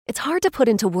It's hard to put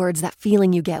into words that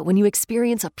feeling you get when you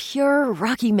experience a pure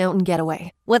Rocky Mountain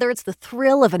getaway. Whether it's the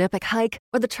thrill of an epic hike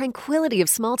or the tranquility of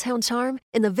small-town charm,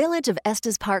 in the village of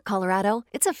Estes Park, Colorado,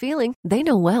 it's a feeling they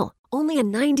know well. Only a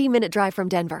 90-minute drive from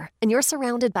Denver, and you're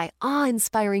surrounded by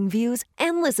awe-inspiring views,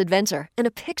 endless adventure, and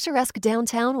a picturesque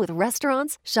downtown with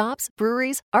restaurants, shops,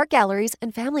 breweries, art galleries,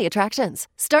 and family attractions.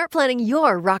 Start planning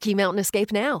your Rocky Mountain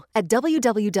escape now at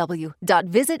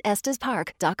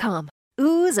www.visitestespark.com.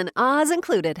 Oohs and ahs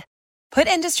included. Put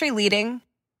industry leading,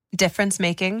 difference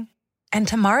making, and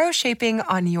tomorrow shaping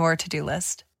on your to-do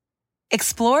list.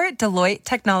 Explore Deloitte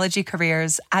Technology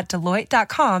Careers at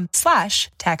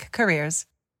Deloitte.com/tech careers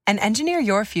and engineer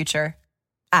your future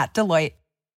at Deloitte.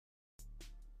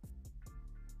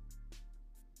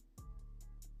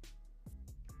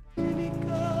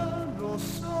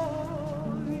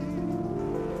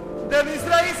 De mis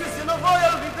raíces yo no voy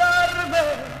a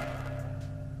olvidarme.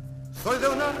 Soy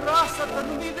de una raza tan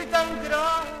humilde y tan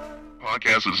grande.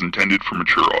 Podcast is intended for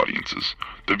mature audiences.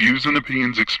 The views and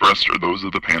opinions expressed are those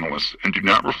of the panelists and do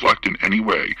not reflect in any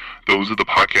way those of the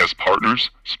podcast partners,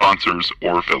 sponsors,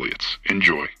 or affiliates.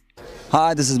 Enjoy.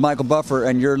 Hi, this is Michael Buffer,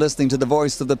 and you're listening to the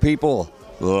Voice of the People.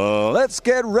 Let's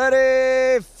get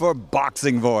ready for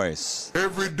Boxing Voice.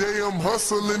 Every day I'm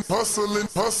hustling, hustling,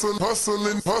 hustling,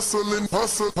 hustling, hustling,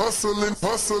 hustling, hustling,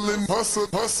 hustling, hustling,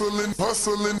 hustling,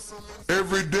 hustling.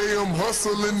 Every day I'm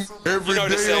hustling, every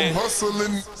day I'm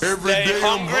hustling, every day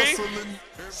I'm hustling.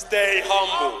 Stay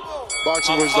humble.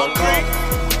 BoxingVoice.com.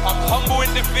 I'm humble in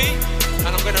defeat,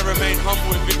 and I'm going to remain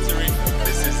humble in victory.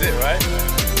 This is it, right?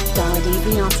 Daladi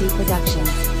Beyonce Productions.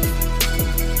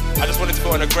 I just wanted to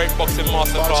put on a great boxing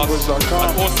masterclass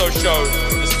and also show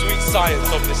the sweet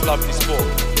science of this lovely sport.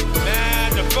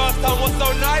 Man, the first time was so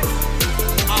nice,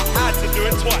 I had to do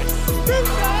it twice.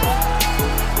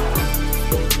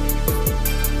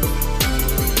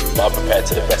 I'm prepared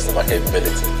to the best of my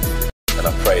capability, and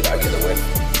I pray that I get the win.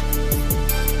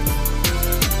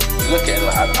 Look at it,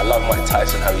 like, I love Mike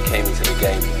Tyson, how he came into the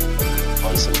game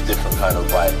on some different kind of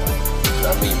vibe. You know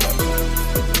what I mean? But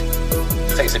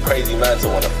it takes a crazy man to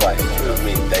want to fight. You know what I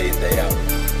mean? Day in, day out.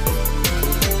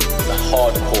 It's a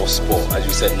hardcore sport, as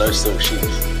you said, no silk shoes.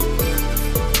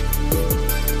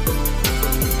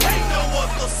 Ain't no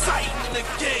other sight in the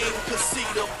game to see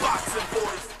the Boxing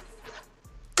Voice.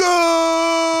 Good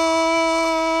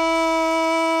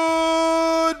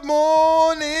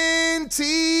morning,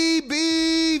 TBV.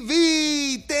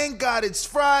 Thank God it's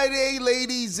Friday,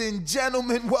 ladies and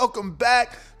gentlemen. Welcome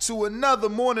back to another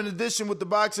morning edition with the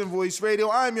Boxing Voice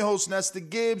Radio. I'm your host, Nestor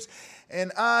Gibbs,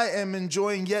 and I am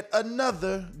enjoying yet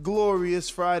another glorious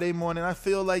Friday morning. I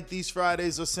feel like these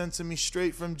Fridays are sent to me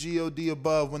straight from God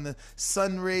above when the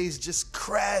sun rays just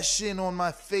crash in on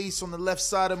my face on the left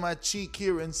side of my cheek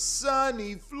here in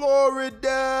sunny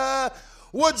Florida.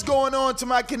 What's going on to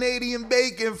my Canadian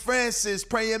bacon, Francis,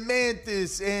 Praying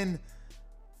Mantis, and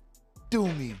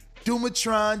Doomy,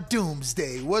 Doomatron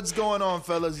Doomsday? What's going on,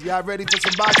 fellas? Y'all ready for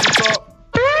some boxing talk?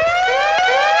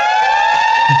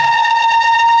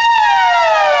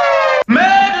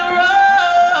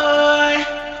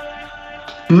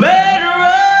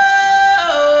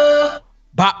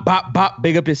 Bop, bop, bop.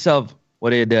 Big up yourself.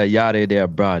 What are you there? Y'all there,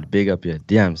 broad. Big up your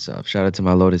damn self. Shout out to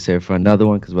my Lotus here for another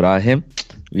one, because without him,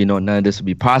 you know, none of this would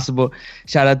be possible.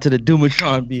 Shout out to the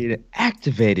Doomatron being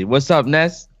activated. What's up,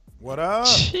 Ness? What up?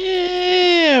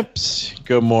 Chips.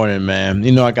 Good morning, man.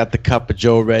 You know, I got the cup of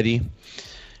Joe ready.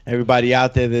 Everybody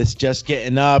out there that's just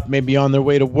getting up, maybe on their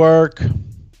way to work.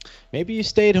 Maybe you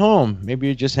stayed home. Maybe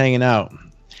you're just hanging out.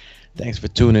 Thanks for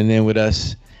tuning in with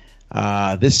us.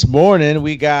 This morning,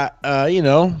 we got,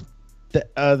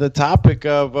 the topic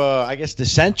of, I guess, the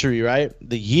century, right?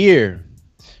 The year.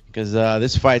 Because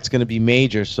this fight's going to be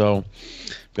major. So I'm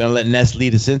going to let Ness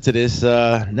lead us into this.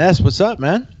 Ness, what's up,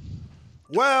 man?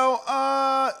 Well,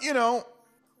 how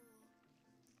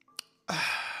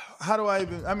do I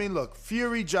even... I mean, look,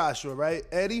 Fury Joshua, right?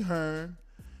 Eddie Hearn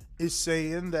is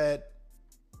saying that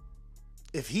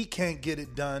if he can't get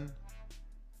it done,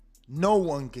 no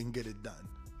one can get it done.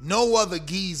 No other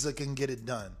geezer can get it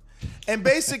done. And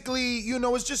basically,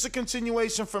 it's just a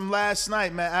continuation from last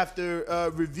night, man.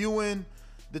 After reviewing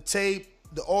the tape,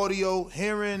 the audio,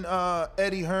 hearing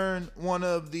Eddie Hearn, one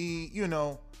of the,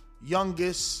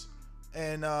 youngest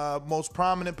and most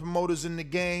prominent promoters in the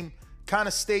game, kind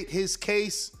of state his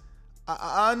case.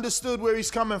 I understood where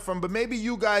he's coming from, but maybe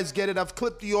you guys get it. I've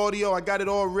clipped the audio. I got it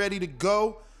all ready to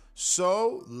go.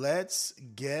 So let's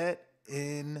get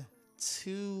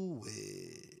into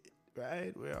it.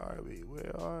 Right? Where are we?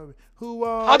 Who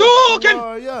are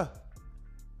you?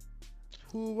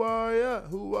 Who are ya?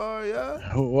 Who are ya?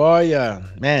 Who are ya?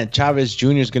 Man, Chavez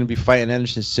Jr. is going to be fighting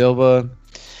Anderson Silva.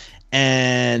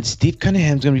 And Steve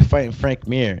Cunningham's going to be fighting Frank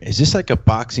Mir. Is this like a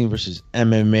boxing versus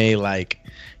MMA? Like,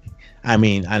 I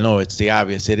mean, I know it's the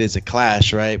obvious. It is a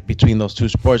clash, right, between those two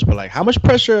sports. But, like, how much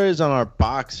pressure is on our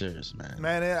boxers, man?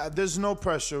 Man, there's no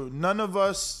pressure. None of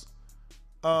us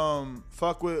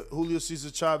fuck with Julio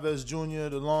Cesar Chavez Jr.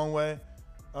 the long way.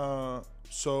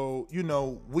 So, you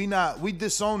know, we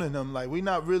disowning him. Like, we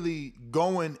not really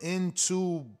going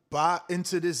into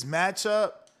this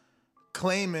matchup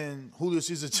claiming Julio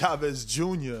Cesar Chavez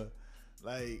Jr.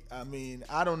 Like, I mean,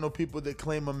 I don't know people that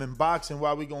claim him in boxing.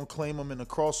 Why we gonna claim him in a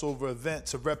crossover event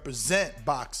to represent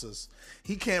boxers?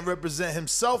 He can't represent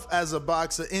himself as a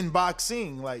boxer in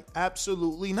boxing. Like,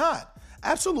 absolutely not.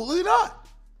 Absolutely not.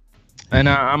 And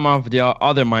I'm off the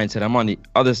other mindset. I'm on the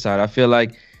other side. I feel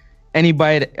like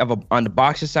anybody on the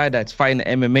boxer side that's fighting the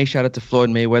MMA, shout out to Floyd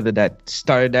Mayweather that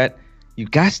started that. You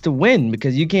got to win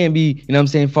because you can't be, you know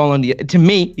what I'm saying, to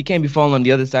me, you can't be falling on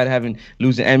the other side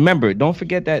losing. And remember, don't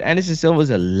forget that Anderson Silva is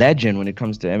a legend when it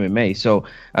comes to MMA. So,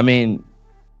 I mean,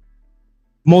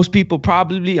 most people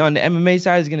probably on the MMA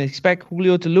side is going to expect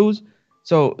Julio to lose.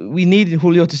 So we needed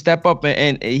Julio to step up,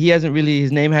 and he hasn't really,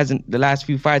 his name hasn't, the last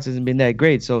few fights hasn't been that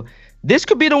great. So this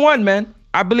could be the one, man.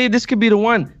 I believe this could be the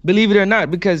one, believe it or not,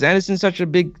 because Anderson's such a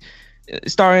big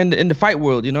star in the fight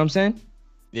world, you know what I'm saying?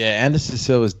 Yeah, Anderson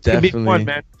Silva is definitely fun,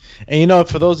 man. And you know,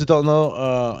 for those who don't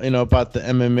know, you know about the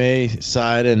MMA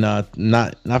side and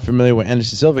not familiar with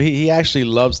Anderson Silva, he actually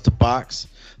loves to box.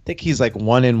 I think he's like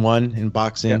 1-1 in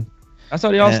boxing. Yeah. That's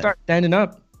how they all start standing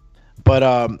up.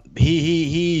 But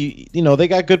he you know, they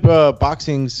got good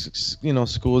boxing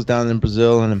schools down in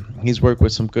Brazil, and he's worked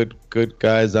with some good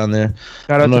guys down there.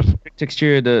 Shout out to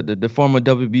Texture, the former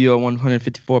WBO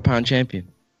 154-pound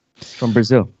champion from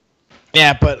Brazil.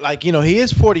 Yeah, but like, you know, he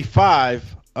is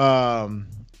 45,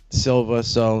 Silva,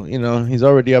 so, you know, he's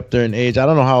already up there in age. I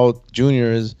don't know how old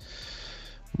Junior is,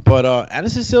 but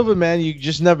Anderson Silva, man, you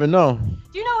just never know.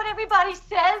 Do you know what everybody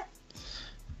says?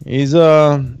 He's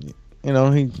you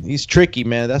know, he's tricky,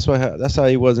 man. That's how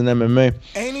he was in MMA.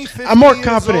 Ain't he 50 I'm more years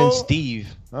confident old? in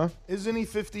Steve, huh? Isn't he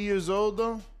 50 years old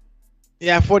though?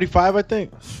 Yeah, 45, I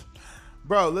think.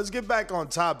 Bro, let's get back on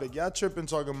topic. Y'all tripping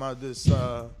talking about this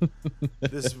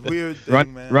this weird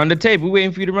thing, man. Run the tape. We're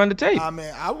waiting for you to run the tape. I mean,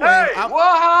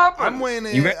 what happened? I'm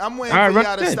waiting for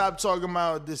y'all to stop talking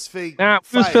about this fake fight.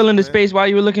 We was filling the space while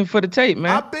you were looking for the tape,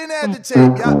 man. I've been at the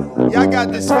tape. Y'all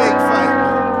got this fake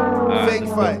fight. Fake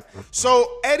fight.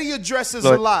 So Eddie addresses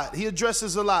a lot. He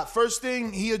addresses a lot. First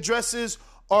thing he addresses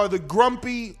are the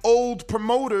grumpy old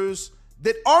promoters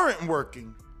that aren't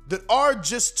working, that are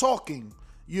just talking.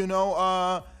 You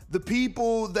know, the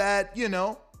people that, you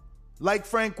know, like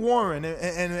Frank Warren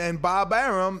and Bob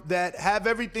Arum that have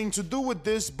everything to do with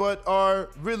this but are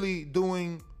really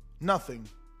doing nothing. Is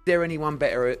there anyone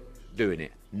better at doing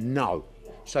it? No.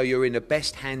 So you're in the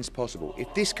best hands possible.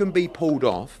 If this can be pulled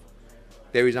off,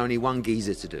 there is only one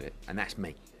geezer to do it, and that's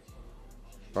me.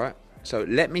 Right? So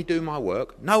let me do my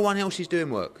work. No one else is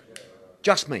doing work.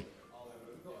 Just me.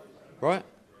 Right?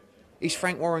 Is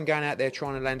Frank Warren going out there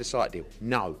trying to land a site deal?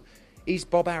 No. Is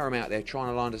Bob Arum out there trying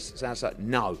to land a site?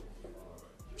 No.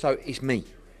 So it's me.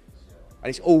 And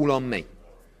it's all on me.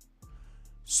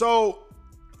 So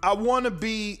I want to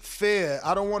be fair.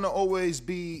 I don't want to always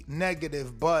be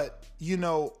negative, but, you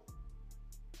know,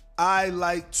 I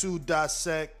like to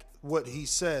dissect what he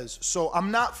says. So I'm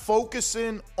not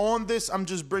focusing on this. I'm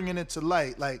just bringing it to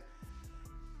light. Like,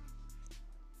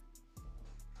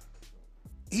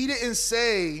 he didn't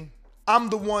say, I'm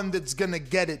the one that's going to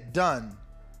get it done.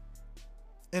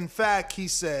 In fact, he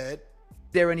said,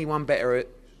 is there anyone better at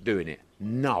doing it?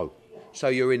 No. So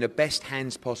you're in the best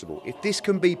hands possible. If this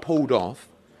can be pulled off,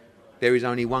 there is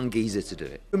only one geezer to do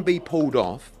it. It can be pulled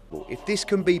off. If this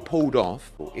can be pulled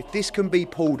off, if this can be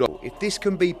pulled off, if this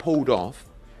can be pulled off,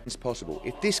 it's possible.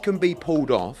 If this can be pulled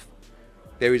off,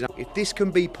 there is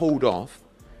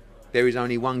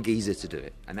only one geezer to do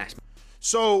it, and that's.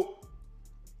 So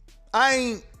I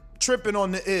ain't tripping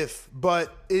on the if,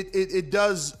 but it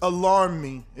does alarm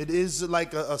me. It is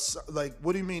like like,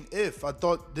 what do you mean if? I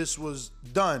thought this was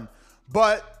done,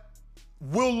 but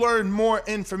we'll learn more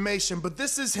information. But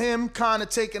this is him kind of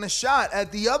taking a shot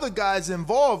at the other guys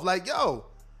involved. Like, yo,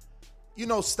 you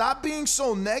know, stop being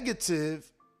so negative.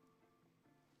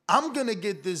 I'm going to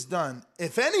get this done.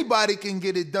 If anybody can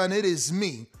get it done, it is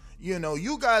me. You know,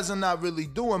 you guys are not really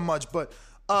doing much, but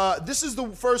this is the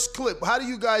first clip. How do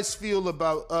you guys feel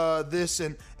about this?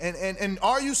 And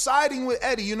are you siding with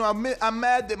Eddie? You know, I'm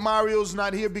mad that Mario's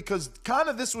not here because kind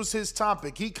of this was his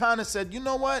topic. He kind of said, you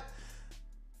know what?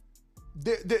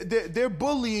 they're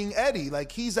bullying Eddie.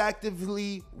 Like, he's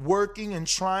actively working and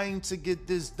trying to get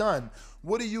this done.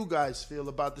 What do you guys feel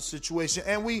about the situation?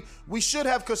 And we should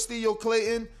have Castillo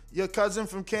Clayton, your cousin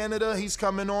from Canada. He's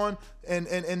coming on, and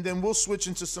then we'll switch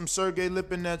into some Sergey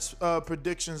Lipinets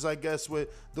predictions, I guess, with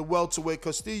the welterweight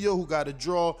Castillo, who got a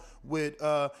draw with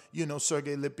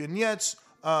Sergey Lipinets,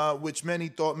 which many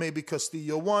thought maybe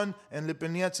Castillo won, and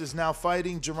Lipinets is now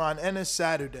fighting Jaron Ennis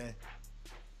Saturday.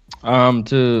 I'll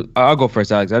go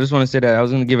first, Alex. I just want to say that I was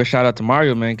going to give a shout out to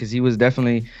Mario, man, because he was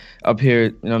definitely up here, you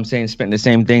know what I'm saying, spitting the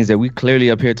same things that we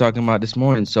clearly up here talking about this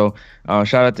morning. So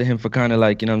shout out to him for kind of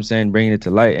like, you know what I'm saying, bringing it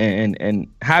to light and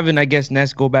having, I guess,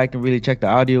 Ness go back and really check the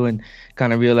audio and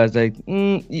kind of realize like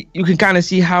you can kind of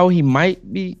see how he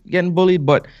might be getting bullied.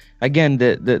 But again,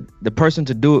 the person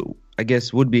to do it, I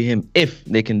guess, would be him if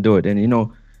they can do it. And, you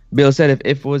know, Bill said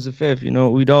if it was a fifth, you know,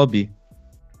 we'd all be.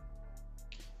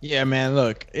 Yeah, man,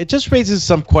 look, it just raises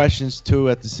some questions,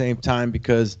 too, at the same time,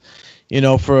 because, you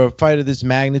know, for a fight of this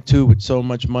magnitude with so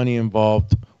much money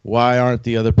involved, why aren't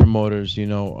the other promoters, you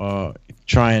know,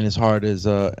 trying as hard as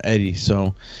Eddie?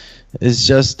 So it's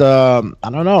just, I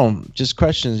don't know, just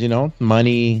questions, you know,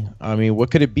 money. I mean, what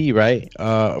could it be, right,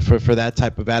 for that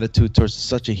type of attitude towards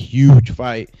such a huge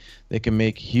fight that can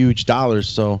make huge dollars?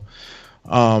 So,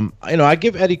 you know, I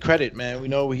give Eddie credit, man. We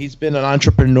know he's been an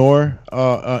entrepreneur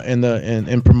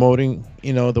in promoting,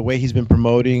 you know, the way he's been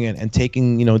promoting and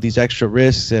taking, you know, these extra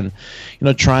risks and, you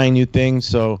know, trying new things.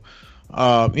 So,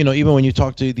 you know, even when you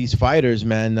talk to these fighters,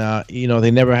 man, you know,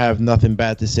 they never have nothing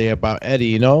bad to say about Eddie,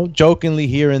 you know, jokingly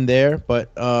here and there.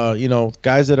 But, you know,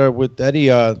 guys that are with Eddie,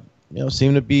 you know,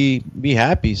 seem to be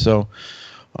happy. So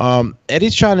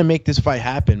Eddie's trying to make this fight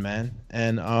happen, man.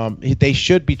 And they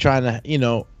should be trying to, you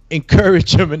know,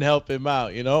 encourage him and help him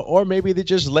out, you know, or maybe they're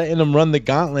just letting him run the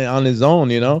gauntlet on his own,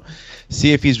 you know,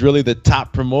 see if he's really the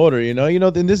top promoter, you know,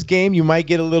 in this game, you might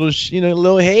get a little, you know, a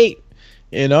little hate,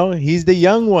 you know, he's the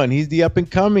young one. He's the up and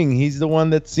coming. He's the one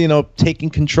that's, you know, taking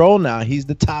control now. He's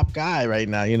the top guy right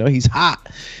now. You know, he's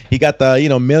hot. He got the, you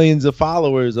know, millions of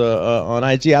followers on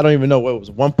IG. I don't even know what it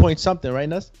was, 1 point something, right,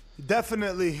 Nuss?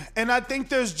 Definitely. And I think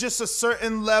there's just a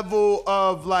certain level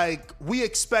of, like, we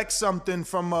expect something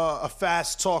from a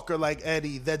fast talker like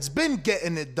Eddie that's been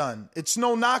getting it done. It's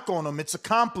no knock on him. It's a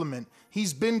compliment.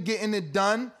 He's been getting it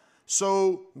done,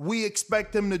 so we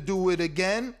expect him to do it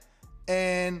again.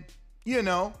 And, you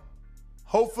know,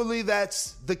 hopefully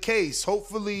that's the case.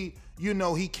 Hopefully, you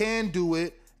know, he can do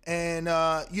it and,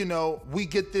 you know, we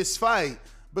get this fight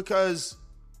because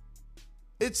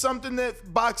it's something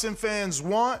that boxing fans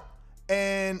want.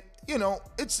 And, you know,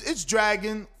 it's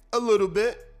dragging a little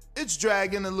bit. It's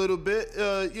dragging a little bit.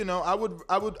 You know, I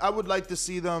would like to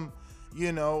see them,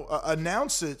 you know,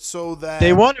 announce it so that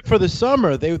they want it for the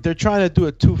summer. They're trying to do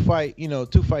a two fight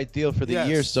deal for the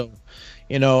year. So,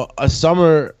 you know, a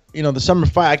summer, you know, the summer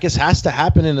fight, I guess, has to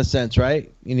happen in a sense,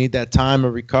 right? You need that time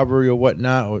of recovery or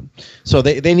whatnot. So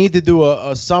they need to do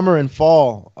a summer and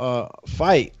fall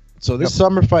fight. So this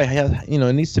summer fight, you know,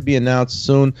 it needs to be announced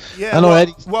soon. Yeah, I know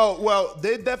Eddie. Well,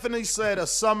 they definitely said a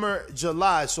summer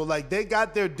July. So like they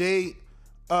got their date,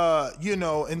 you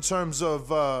know, in terms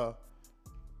of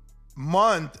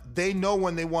month. They know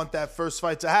when they want that first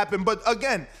fight to happen. But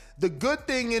again, the good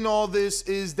thing in all this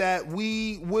is that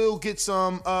we will get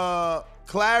some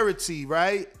clarity,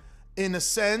 right? In a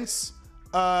sense,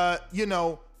 you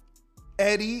know.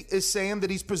 Eddie is saying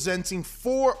that he's presenting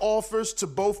 4 offers to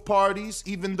both parties,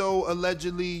 even though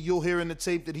allegedly you'll hear in the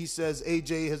tape that he says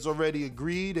AJ has already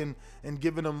agreed and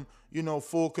given him, you know,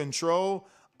 full control.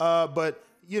 But,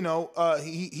 you know,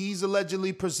 he's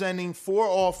allegedly presenting 4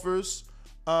 offers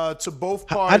to both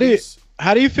parties.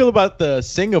 How do you feel about the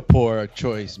Singapore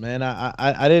choice, man?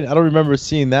 I don't remember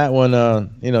seeing that one,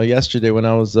 you know, yesterday when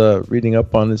I was reading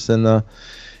up on this. And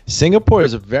Singapore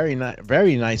is a very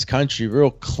nice country,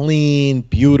 real clean,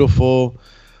 beautiful.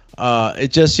 It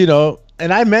just, you know,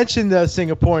 and I mentioned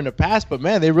Singapore in the past, but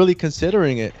man, they're really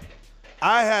considering it.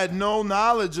 I had no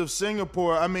knowledge of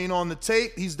Singapore. I mean, on the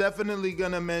tape, he's definitely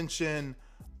going to mention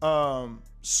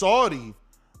Saudi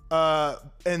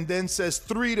and then says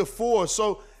 3 to 4.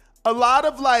 So a lot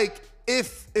of like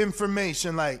if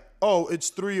information, like, oh, it's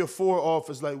 3 or 4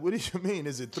 offers. Like, what do you mean?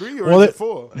 Is it 3 or is it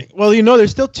 4? Well, you know, they're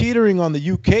still teetering on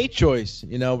the UK choice,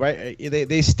 you know, right?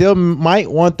 They still might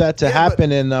want that to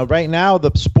happen. And right now,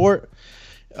 the sport,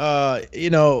 you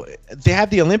know, they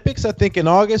have the Olympics, I think, in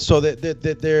August. So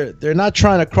they're not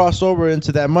trying to cross over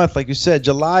into that month. Like you said,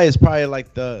 July is probably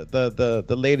like the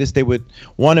latest they would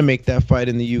want to make that fight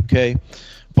in the UK.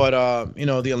 But you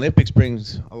know, the Olympics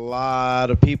brings a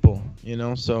lot of people, you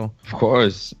know, so of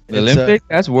course, the Olympics,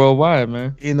 that's worldwide,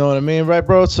 man. You know what I mean, right,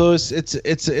 bro? So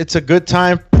it's a good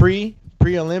time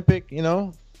pre-Olympic, you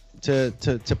know,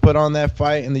 to put on that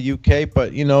fight in the UK.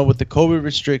 But you know, with the COVID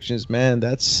restrictions, man,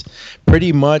 that's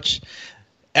pretty much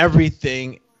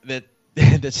everything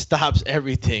that stops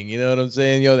everything. You know what I'm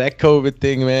saying? Yo, that COVID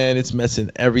thing, man, it's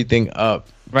messing everything up.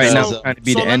 Right now, it's trying to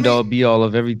be the end-all, be-all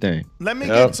of everything. Let me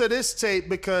get to this tape,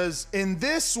 because in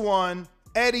this one,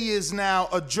 Eddie is now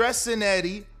addressing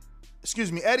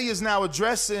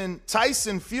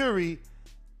Tyson Fury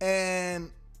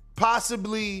and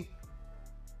possibly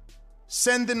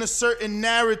sending a certain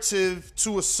narrative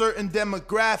to a certain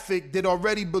demographic that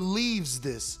already believes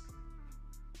this.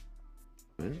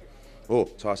 Oh,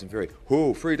 Tyson Fury.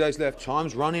 Oh, 3 days left.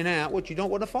 Time's running out. What, you don't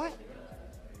want to fight?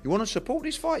 You want to support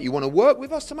this fight? You want to work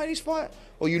with us to make this fight?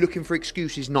 Or are you looking for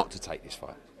excuses not to take this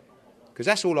fight? Because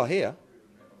that's all I hear.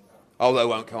 Oh, they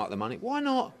won't come up with the money. Why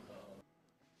not?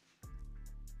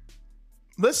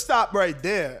 Let's stop right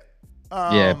there.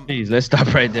 Yeah, please, let's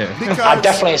stop right there. I'm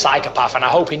definitely a psychopath, and I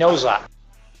hope he knows that.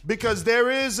 Because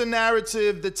there is a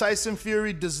narrative that Tyson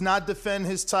Fury does not defend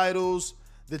his titles,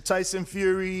 that Tyson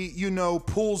Fury, you know,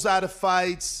 pulls out of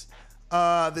fights,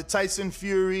 that Tyson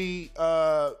Fury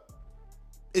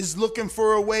is looking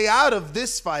for a way out of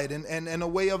this fight and a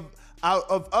way out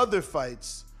of other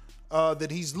fights, that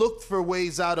he's looked for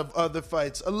ways out of other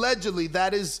fights. Allegedly,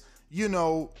 that is, you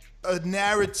know, a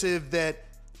narrative that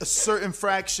a certain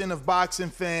fraction of boxing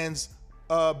fans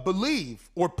believe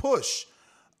or push.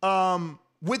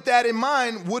 With that in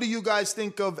mind, what do you guys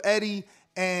think of Eddie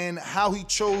and how he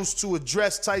chose to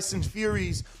address Tyson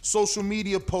Fury's social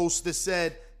media post that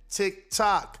said,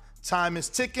 "Tick-tock, time is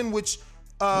ticking," which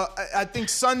I think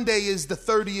Sunday is the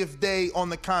 30th day on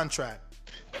the contract.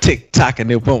 Tick-tock and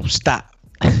it won't stop.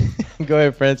 Go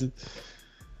ahead, Francis.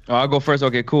 Oh, I'll go first.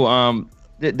 Okay, cool.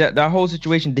 That whole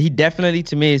situation, he definitely,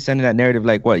 to me, is sending that narrative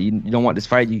like, what, you don't want this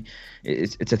fight.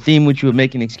 It's a theme which you were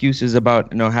making excuses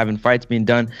about, you know, having fights being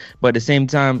done. But at the same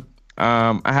time,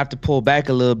 I have to pull back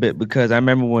a little bit, because I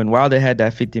remember when Wilder had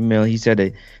that 50 mil, he said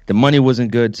that the money wasn't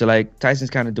good. So, like,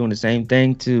 Tyson's kind of doing the same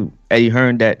thing to Eddie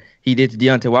Hearn that he did to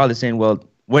Deontay Wilder, saying, well,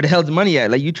 where the hell's the money at?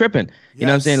 Like, you tripping. You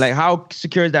know what I'm saying? Like, how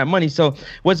secure is that money? So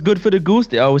what's good for the goose,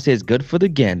 they always say, is good for the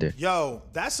gander. Yo,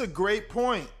 that's a great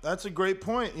point. That's a great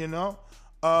point, you know.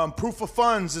 Proof of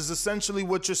funds is essentially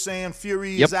what you're saying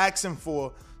Fury is asking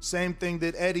for. Same thing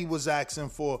that Eddie was asking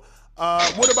for.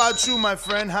 What about you, my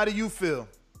friend? How do you feel?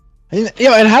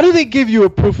 And how do they give you a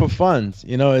proof of funds?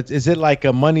 You know, is it like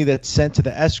a money that's sent to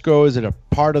the escrow? Is it a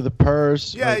part of the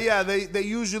purse? Yeah. They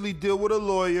usually deal with a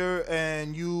lawyer,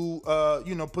 and you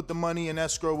put the money in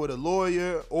escrow with a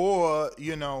lawyer, or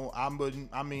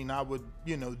I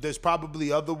would there's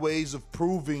probably other ways of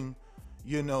proving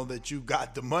that you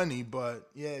got the money, but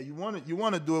yeah, you want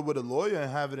to do it with a lawyer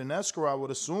and have it in escrow, I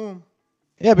would assume.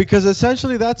 Yeah, because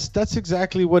essentially that's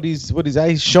exactly what he's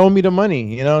show me the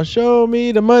money, show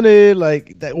me the money,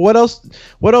 like that. What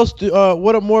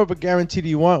more of a guarantee do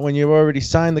you want when you've already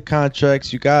signed the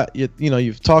contracts? You've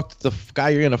talked to the guy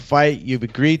you're gonna fight, you've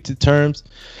agreed to terms,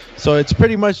 so it's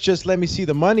pretty much just let me see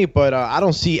the money. But I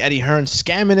don't see Eddie Hearn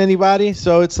scamming anybody,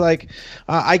 so it's like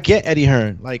I get Eddie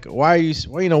Hearn, like why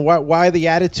the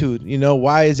attitude,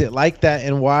 why is it like that,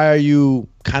 and why are you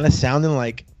kind of sounding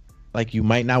like you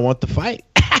might not want the fight?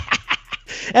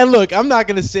 And look, I'm not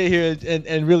going to sit here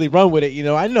and really run with it.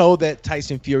 I know that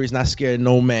Tyson Fury is not scared of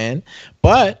no man.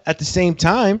 But at the same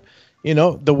time,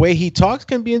 the way he talks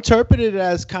can be interpreted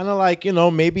as kind of like,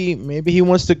 maybe he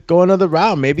wants to go another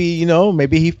route. Maybe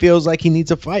he feels like he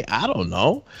needs a fight. I don't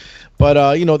know.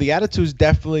 But, the attitude is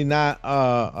definitely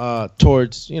not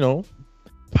towards,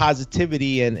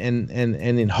 positivity and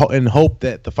in hope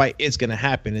that the fight is going to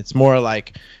happen. It's more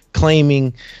like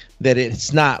claiming that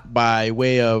it's not by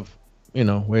way of,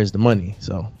 where's the money?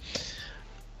 So,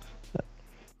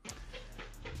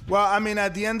 well, I mean,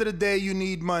 at the end of the day, you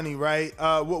need money, right?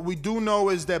 What we do know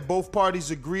is that both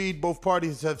parties agreed, both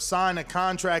parties have signed a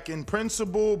contract in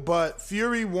principle, but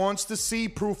Fury wants to see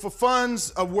proof of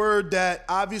funds, a word that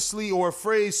obviously, or a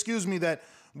phrase, that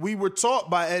we were taught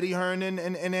by Eddie Hearn and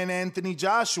Anthony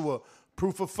Joshua.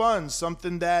 Proof of funds,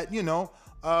 something that,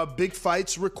 big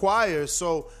fights require.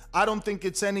 So I don't think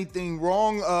it's anything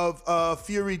wrong of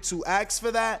Fury to ask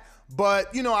for that.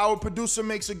 But, our producer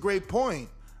makes a great point.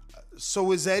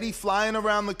 So is Eddie flying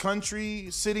around the country,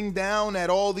 sitting down at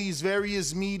all these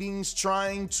various meetings,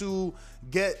 trying to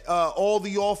get all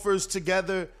the offers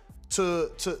together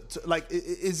to like,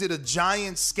 is it a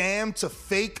giant scam to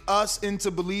fake us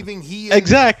into believing he and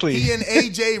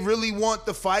AJ really want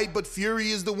the fight, but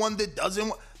Fury is the one that doesn't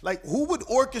want? Like, who would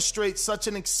orchestrate such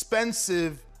an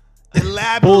expensive,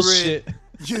 elaborate,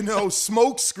 bullshit,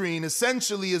 smoke screen?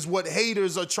 Essentially, is what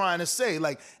haters are trying to say.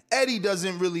 Like, Eddie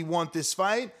doesn't really want this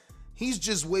fight. He's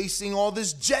just wasting all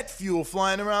this jet fuel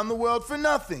flying around the world for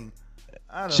nothing.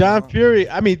 John Fury.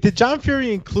 I mean, did John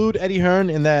Fury include Eddie Hearn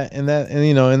in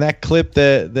that clip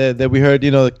that we heard?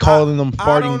 Calling them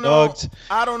farting dogs.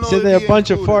 I don't know. He said they're a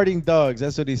bunch of farting dogs.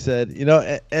 That's what he said.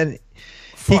 And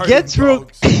he gets real.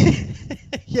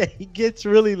 Yeah, he gets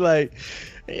really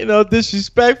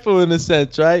disrespectful in a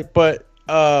sense, right? But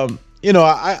I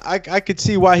could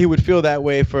see why he would feel that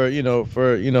way for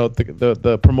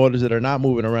the promoters that are not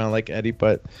moving around like Eddie.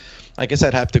 But I guess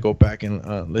I'd have to go back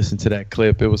and listen to that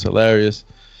clip. It was hilarious.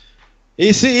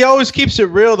 You see, he always keeps it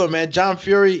real though, man. John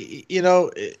Fury,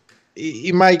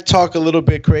 he might talk a little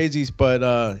bit crazy,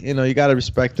 but you gotta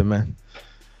respect him, man.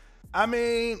 I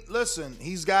mean, listen,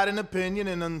 he's got an opinion,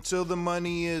 and until the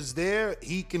money is there,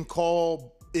 he can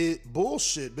call it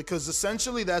bullshit, because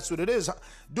essentially that's what it is.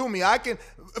 Doomy, I can,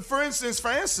 for instance,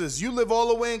 Francis, you live all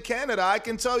the way in Canada. I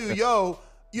can tell you,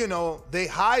 they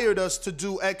hired us to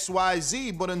do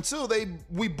XYZ, but until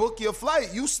we book your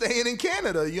flight, you staying in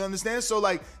Canada. You understand? So,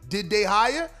 like, did they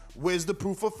hire? Where's the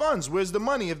proof of funds? Where's the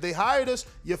money? If they hired us,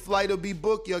 your flight will be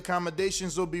booked, your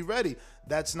accommodations will be ready.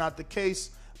 That's not the case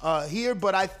here,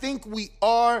 but I think we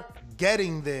are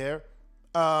getting there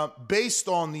based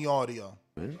on the audio.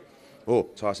 Oh,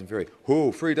 Tyson Fury.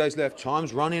 3 days left.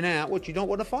 Time's running out. What, you don't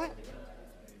want to fight?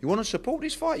 You want to support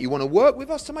this fight? You want to work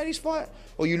with us to make this fight?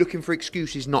 Or are you looking for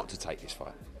excuses not to take this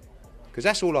fight? Because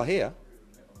that's all I hear.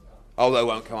 Oh, they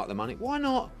won't come up with the money. Why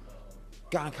not?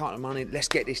 Go and come up with the money. Let's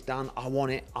get this done. I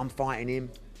want it. I'm fighting him.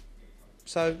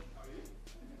 So,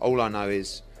 all I know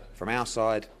is, from our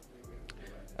side,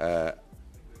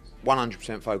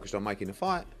 100% focused on making the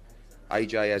fight.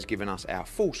 AJ has given us our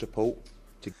full support.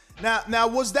 Now,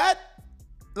 was that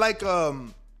like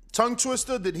tongue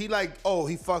twister? Did he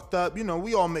he fucked up?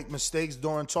 We all make mistakes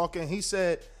during talking. He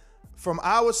said, from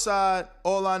our side,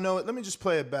 all I know, let me just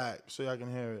play it back so y'all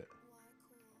can hear it.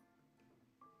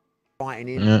 Fighting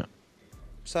in. Yeah.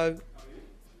 So,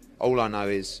 all I know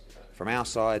is, from our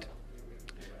side,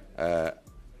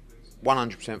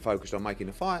 100% focused on making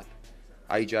the fight.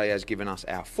 AJ has given us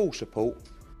our full support.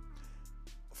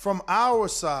 From our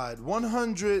side,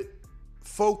 100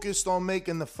 focused on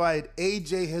making the fight.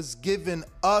 AJ has given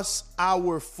us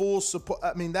our full support.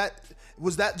 I mean, that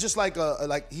just like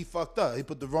he fucked up. He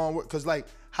put the wrong word. Because,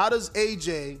 how does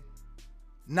AJ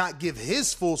not give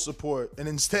his full support and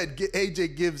instead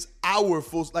AJ gives our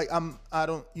full?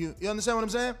 You understand what I'm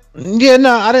saying? Yeah,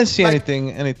 no, I didn't see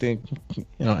anything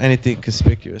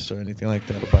conspicuous or anything like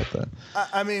that about that.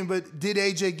 I mean, but did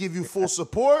AJ give you full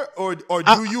support, or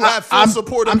do you have full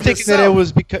support of yourself? I'm thinking that it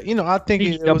was because I think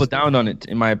he doubled down on it.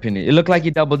 In my opinion, it looked like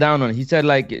he doubled down on it. He said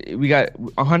we got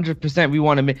 100%. We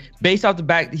want to make, based off the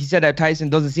back. He said that Tyson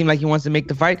doesn't seem like he wants to make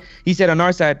the fight. He said on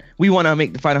our side we want to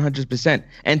make the fight 100%,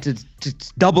 and to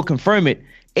double confirm it,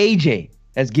 AJ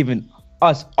has given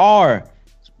us our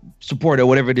support or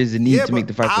whatever it is it needs to make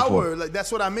the fight before.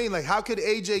 That's what I mean. How could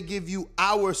AJ give you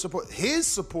our support? His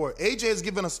support. AJ has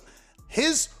given us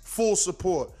his full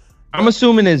support. I'm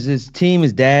assuming his team,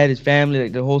 his dad, his family,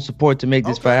 the whole support to make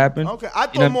this fight happen. Okay, I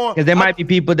thought more because there might be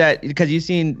people that, because you've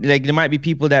seen, there might be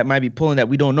people that might be pulling that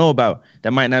we don't know about,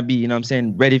 that might not be,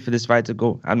 ready for this fight to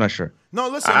go. I'm not sure. No,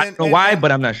 listen. I don't know why,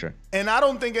 but I'm not sure. And I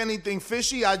don't think anything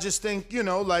fishy. I just think,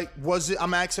 was it?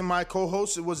 I'm asking my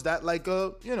co-host. Was that like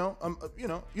a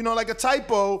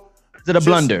typo? Is it a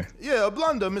blunder? Yeah, a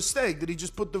blunder, mistake. Did he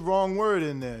just put the wrong word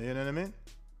in there? You know what I mean?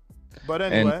 But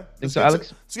anyway, let's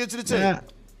get to the tape. Yeah.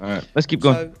 All right, let's keep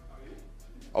going. So,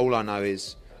 all I know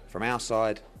is, from our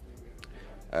side,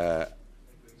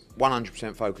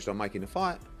 100% focused on making the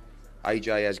fight.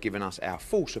 AJ has given us our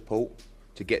full support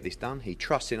to get this done. He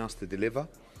trusts in us to deliver.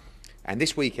 And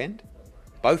this weekend,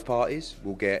 both parties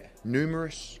will get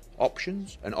numerous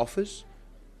options and offers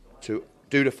to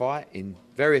do the fight in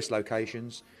various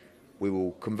locations. We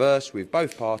will converse with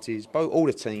both parties, all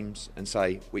the teams, and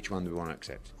say which one do we want to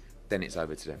accept. Then it's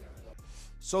over to them.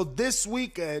 So this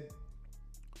weekend,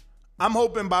 I'm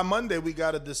hoping by Monday we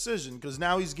got a decision, because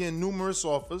now he's getting numerous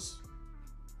offers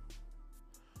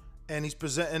and he's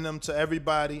presenting them to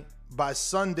everybody. By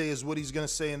Sunday is what he's going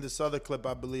to say in this other clip,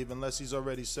 I believe, unless he's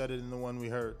already said it in the one we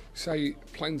heard. Say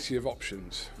plenty of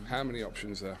options. How many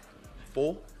options there?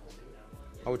 4,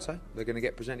 I would say, they're going to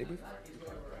get presented with.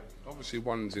 Obviously,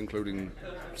 one's including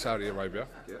Saudi Arabia.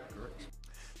 Yeah, correct.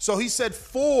 So he said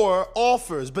 4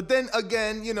 offers. But then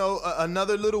again,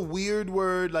 another little weird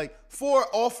word, like 4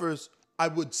 offers, I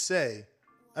would say.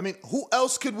 I mean, who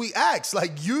else could we ask?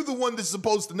 Like, you're the one that's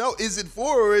supposed to know. Is it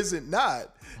 4 or is it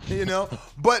not?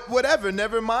 But whatever,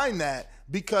 never mind that.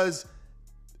 Because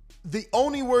the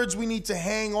only words we need to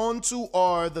hang on to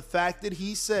are the fact that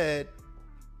he said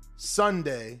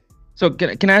Sunday. So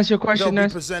can I ask you a question? They'll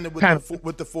be presented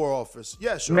with the 4 offers.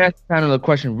 Yeah, sure. Let me ask panel a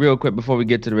question real quick before we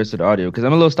get to the rest of the audio, because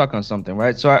I'm a little stuck on something,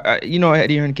 right? So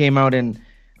Eddie Hearn came out and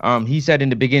he said in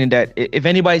the beginning that if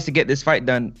anybody's to get this fight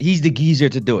done, he's the geezer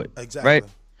to do it. Exactly. Right?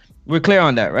 We're clear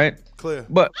on that, right? Clear.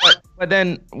 But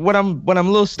then what I'm a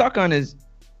little stuck on is,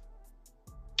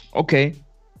 okay,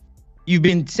 you've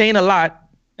been saying a lot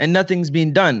and nothing's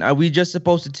been done. Are we just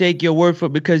supposed to take your word for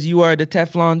it because you are the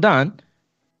Teflon Don?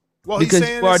 Well, because he's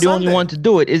saying you are the Sunday. only one to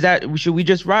do it. Should we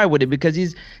just ride with it? Because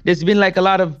there's been like a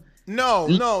lot of No.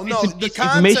 The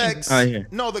context.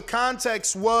 The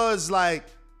context was like,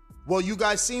 well, you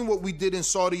guys seen what we did in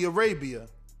Saudi Arabia.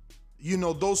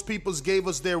 Those peoples gave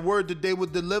us their word that they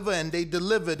would deliver, and they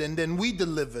delivered, and then we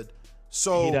delivered.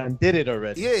 So he done did it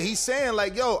already. Yeah, he's saying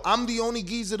like, yo, I'm the only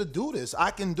geezer to do this. I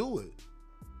can do it.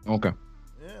 Okay.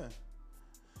 Yeah.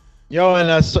 Yo,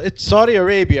 and so it's Saudi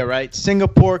Arabia, right?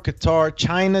 Singapore, Qatar,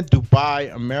 China,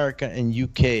 Dubai, America, and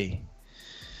UK.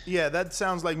 Yeah, that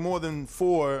sounds like more than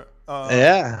 4.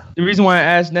 Yeah. The reason why I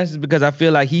asked Ness is because I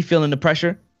feel like he's feeling the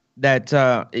pressure that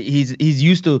he's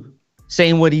used to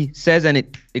saying what he says, and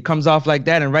it comes off like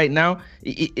that. And right now,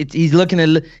 he's looking a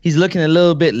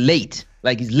little bit late.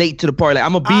 Like he's late to the party. Like,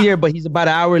 I'm gonna be there, but he's about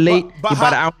an hour late. He's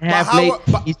about an hour and a half late.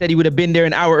 He said he would have been there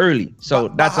an hour early. So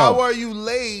that's all. How are you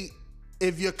late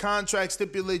if your contract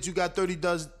stipulates you got 30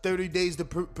 days to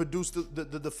produce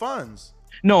the funds?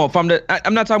 No, I'm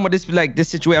not talking about this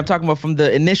situation. I'm talking about from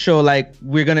the initial, like,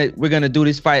 we're gonna do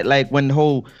this fight. Like when the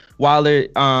whole Wilder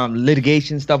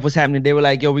litigation stuff was happening, they were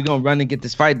like, yo, we're gonna run and get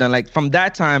this fight done. Like from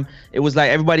that time, it was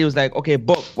like everybody was like, okay,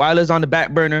 book. Wilder's on the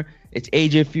back burner. It's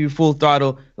AJ Fury full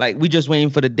throttle. Like we just waiting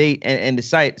for the date and the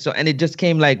site. So and it just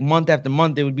came like month after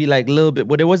month. It would be like a little bit,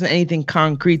 but there wasn't anything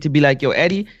concrete to be like, yo,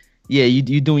 Eddie, yeah,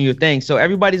 you doing your thing. So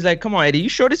everybody's like, come on, Eddie, you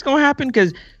sure this gonna happen?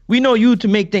 Because we know you to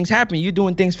make things happen. You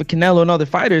doing things for Canelo and other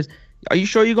fighters. Are you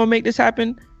sure you're gonna make this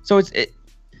happen? So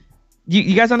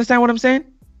you guys understand what I'm saying?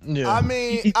 Yeah. I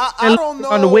mean, I don't know.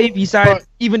 On the wavy side,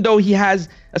 even though he has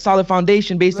a solid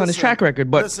foundation based on his track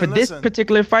record, but for this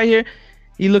particular fight here,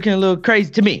 he's looking a little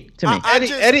crazy to me.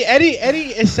 Eddie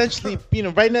essentially,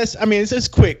 right now, I mean, it's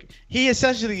quick. He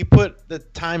essentially put the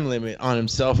time limit on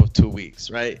himself of 2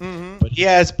 weeks, right? Mm-hmm.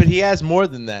 But he has more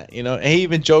than that, And he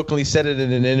even jokingly said it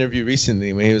in an interview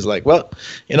recently when he was like, well,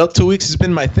 2 weeks has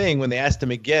been my thing. When they asked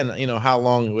him again, how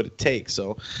long would it take?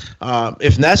 So,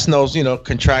 if Ness knows,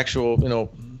 contractual,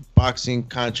 boxing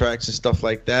contracts and stuff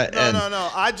like that. No.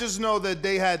 I just know that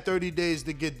they had 30 days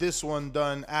to get this one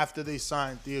done after they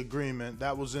signed the agreement.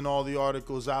 That was in all the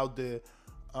articles out there.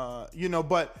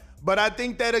 But I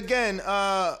think that again,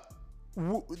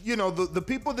 the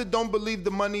people that don't believe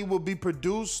the money will be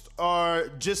produced are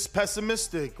just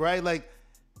pessimistic, right? Like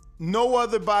no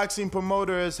other boxing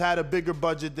promoter has had a bigger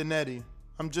budget than Eddie.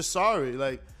 I'm just sorry.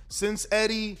 Like since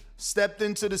Eddie stepped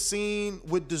into the scene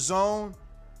with DAZN,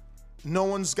 no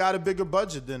one's got a bigger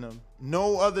budget than him.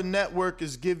 No other network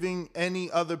is giving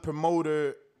any other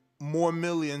promoter more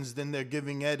millions than they're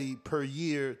giving Eddie per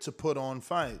year to put on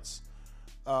fights.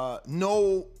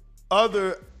 Eddie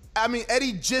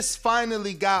just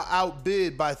finally got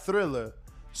outbid by Thriller.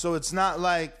 So it's not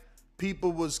like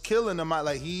people was killing him out.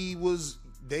 Like they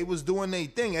was doing their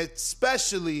thing,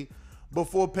 especially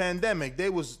before pandemic.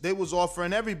 They was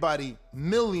offering everybody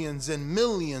millions and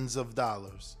millions of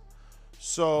dollars.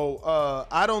 So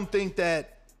I don't think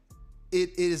that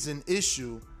it is an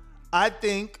issue. I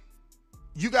think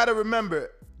you got to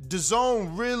remember,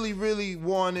 DAZN really, really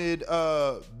wanted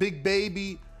Big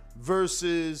Baby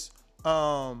versus,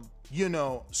 Andy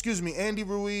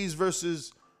Ruiz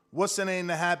versus what's the name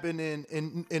that happened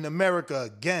in America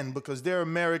again, because they're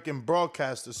American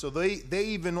broadcasters. So they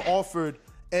even offered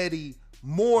Eddie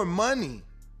more money.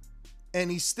 And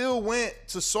he still went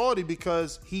to Saudi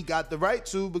because he got the right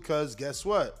to, because guess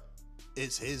what?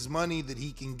 It's his money that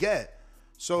he can get.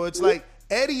 So it's like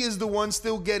Eddie is the one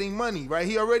still getting money, right?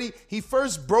 He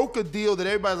first broke a deal that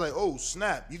everybody's like, oh,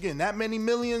 snap, you getting that many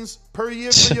millions per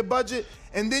year for your budget?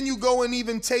 And then you go and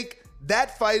even take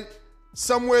that fight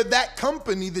somewhere, that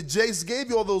company that Jace gave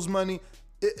you all those money,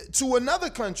 to another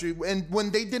country. And when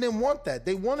they didn't want that,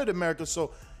 they wanted America.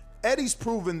 So Eddie's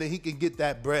proven that he can get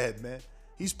that bread, man.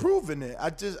 He's proven it.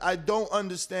 I don't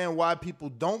understand why people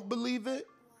don't believe it.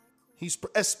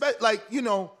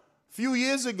 few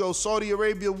years ago, Saudi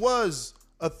Arabia was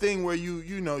a thing where you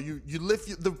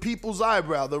lift the people's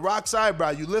eyebrow, the Rock's eyebrow.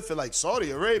 You lift it like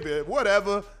Saudi Arabia,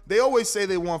 whatever. They always say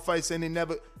they want fights, and they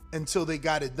never until they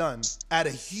got it done at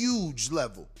a huge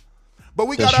level. But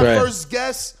we got our first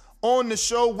guest on the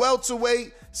show,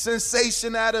 welterweight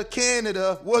sensation out of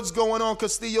Canada. What's going on,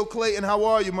 Castillo Clayton? How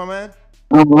are you, my man?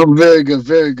 I'm very good,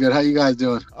 very good. How you guys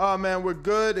doing? Oh, man, we're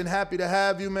good and happy to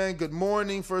have you, man. Good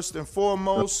morning, first and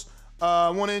foremost.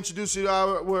 I want to introduce you to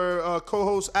our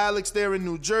co-host Alex there in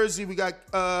New Jersey. We got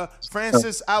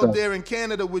Francis out there in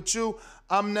Canada with you.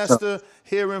 I'm Nestor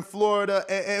here in Florida.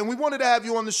 And we wanted to have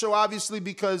you on the show, obviously,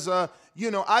 because, I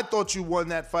thought you won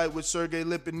that fight with Sergey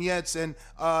Lipinets. And,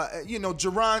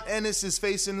 Jaron Ennis is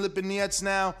facing Lipinets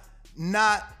now,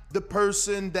 not the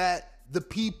person that the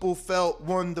people felt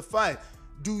won the fight.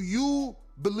 Do you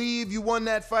believe you won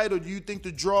that fight, or do you think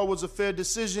the draw was a fair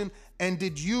decision? And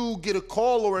did you get a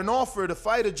call or an offer to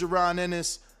fight a Jaron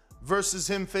Ennis versus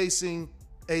him facing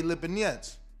a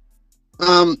Lipinets?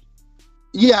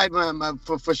 Yeah,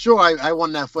 for sure I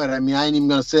won that fight. I mean, I ain't even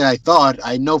going to say I thought.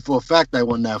 I know for a fact I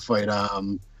won that fight.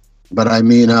 But I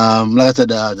mean, like I said,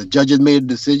 the judges made a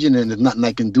decision and there's nothing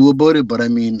I can do about it. But I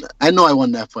mean, I know I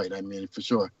won that fight. I mean, for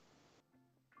sure.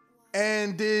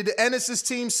 And did Ennis's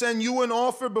team send you an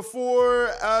offer before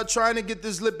trying to get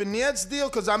this Lipinets deal?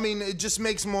 Because, I mean, it just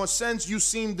makes more sense. You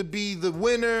seem to be the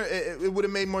winner. It would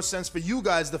have made more sense for you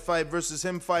guys to fight versus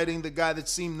him fighting the guy that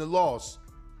seemed to lose.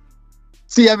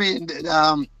 See, I mean,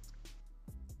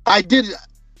 I did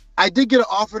get an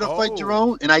offer to fight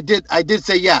Jerome, and I did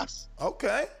say yes.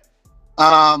 Okay.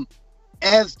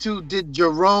 As to did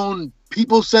Jerome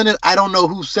people send it, I don't know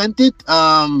who sent it.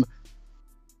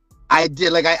 I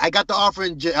did, I got the offer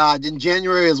in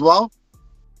January as well,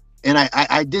 and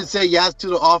I did say yes to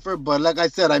the offer. But like I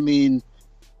said, I mean,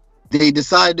 they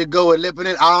decided to go with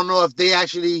Lipinets. I don't know if they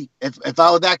actually, if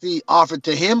I was actually offered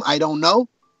to him, I don't know.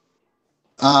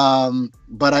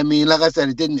 But I mean, like I said,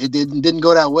 it didn't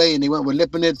go that way, and they went with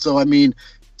Lipinets. So I mean,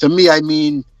 to me, I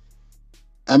mean,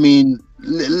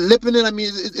 Lipinets. I mean,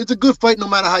 it's a good fight no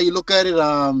matter how you look at it.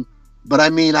 But I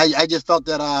mean, I just felt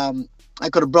that I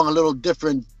could have brought a little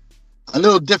different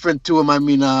to him. I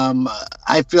mean,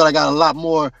 I feel I got a lot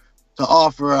more to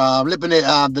offer.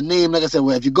 Lipinets, the name, like I said,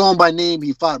 if you're going by name,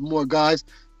 he fought more guys.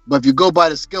 But if you go by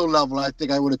the skill level, I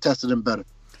think I would have tested him better.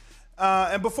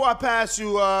 And before I pass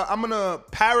you, I'm going to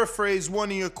paraphrase one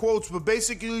of your quotes. But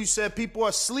basically, you said people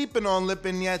are sleeping on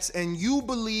Lipinets, and you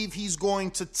believe he's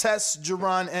going to test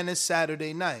Jaron Ennis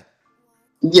Saturday night.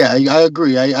 Yeah, I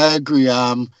agree. I agree.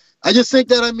 I just think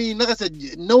that, I mean, like I said,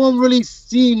 no one really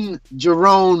seen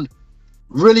Jaron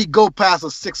really go past a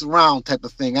 6th round type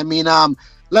of thing. I mean, like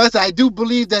I said, I do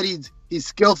believe that he's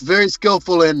skillful, very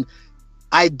skillful, and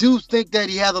I do think that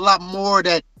he has a lot more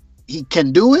that he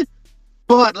can do it.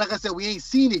 But like I said, we ain't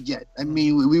seen it yet. I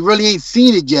mean, we really ain't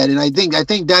seen it yet, and I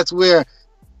think that's where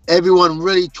everyone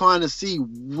really trying to see,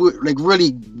 really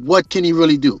what can he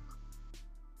really do.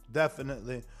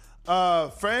 Definitely.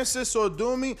 Francis or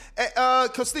Dumi.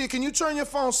 Castillo, can you turn your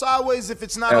phone sideways if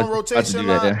it's not on rotation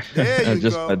line? There you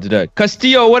go. Do that.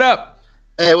 Castillo, what up?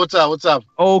 Hey, what's up? What's up?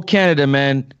 Oh, Canada,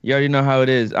 man. You already know how it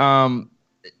is.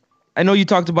 I know you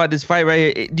talked about this fight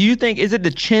right here. Do you think, is it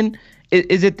the chin?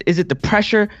 Is it the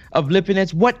pressure of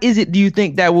Lipinets? What is it, do you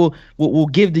think, that will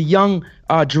give the young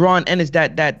Jaron Ennis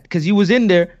that because he was in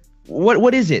there?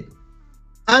 What is it?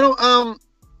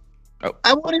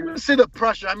 I won't even say the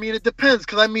pressure. I mean, it depends,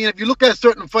 because I mean, if you look at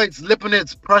certain fights,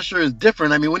 Lipinets' pressure is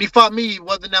different. I mean, when he fought me, he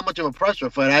wasn't that much of a pressure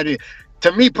fight.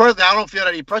 To me personally, I don't feel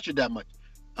that he pressured that much.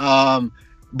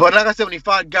 But like I said, when he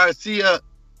fought Garcia,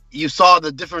 you saw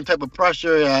the different type of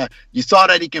pressure. You saw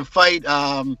that he can fight.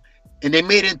 And they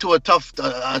made it into a tough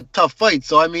fight.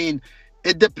 So, I mean,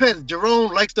 it depends.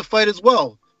 Jerome likes to fight as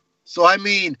well. So, I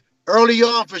mean, early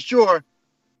on, for sure,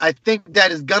 I think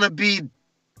that is going to be,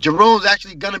 Jerome's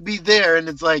actually going to be there. And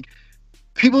it's like,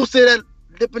 people say that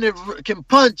Lipinets can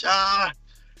punch.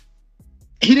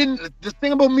 He didn't, the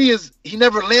thing about me is he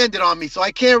never landed on me. So,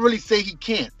 I can't really say he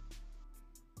can't.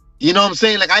 You know what I'm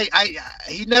saying? Like,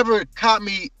 he never caught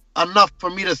me enough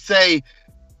for me to say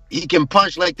he can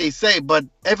punch like they say, but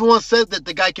everyone says that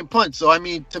the guy can punch. So, I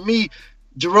mean, to me,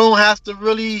 Jerome has to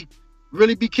really,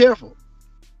 really be careful.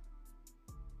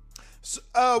 So,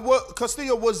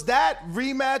 Castillo, was that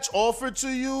rematch offered to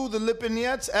you, the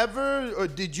Lipinets, ever? Or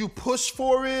did you push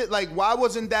for it? Like, why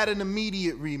wasn't that an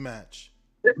immediate rematch?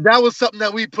 That was something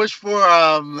that we pushed for.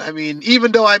 I mean,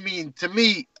 even though, I mean, to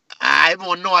me,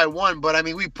 everyone know I won, but I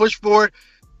mean, we pushed for it.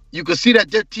 You could see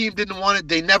that their team didn't want it.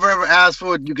 They never ever asked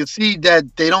for it. You could see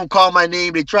that they don't call my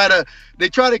name. They try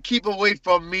to keep away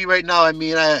from me right now. I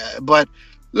mean, but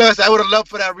like I said, I would have loved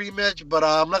for that rematch, but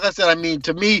like I said, I mean,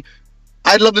 to me,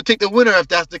 I'd love to take the winner if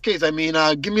that's the case. I mean,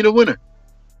 give me the winner.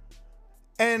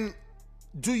 And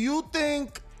do you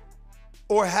think,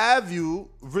 or have you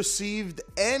received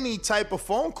any type of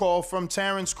phone call from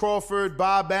Terrence Crawford,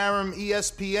 Bob Arum,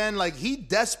 ESPN? Like, he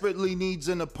desperately needs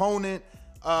an opponent.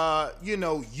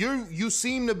 You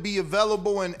seem to be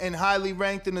available and highly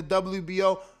ranked in the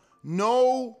WBO.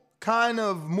 No kind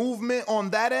of movement on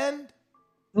that end?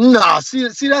 Nah, see,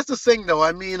 that's the thing though.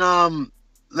 I mean,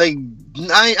 like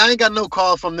I ain't got no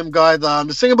call from them guys.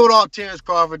 The thing about all Terrence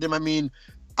Crawford, I mean,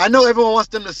 I know everyone wants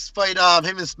them to fight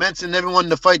him and Spence and everyone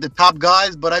to fight the top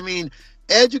guys, but I mean,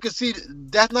 as you can see,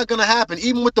 that's not gonna happen.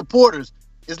 Even with the Porters,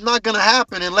 it's not gonna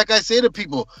happen. And like I say to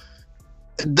people,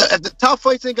 if the top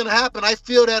fights ain't gonna happen, I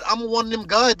feel that I'm one of them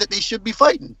guys that they should be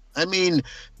fighting. I mean,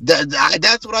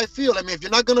 that's what I feel. I mean, if you're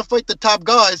not gonna fight the top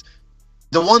guys,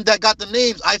 the one that got the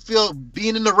names, I feel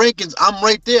being in the rankings, I'm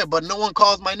right there, but no one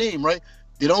calls my name, right?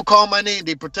 They don't call my name.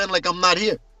 They pretend like I'm not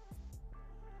here.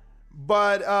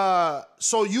 But,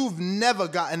 so you've never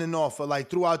gotten an offer, like,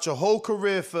 throughout your whole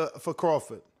career for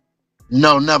Crawford?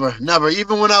 No, never.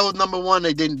 Even when I was number one,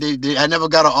 I never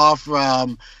got an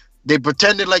offer. They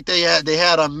pretended like they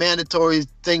had a mandatory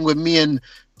thing with me and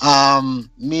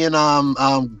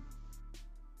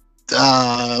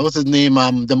what's his name?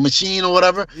 The Machine or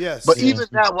whatever. Yes. But even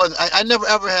that was I never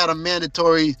ever had a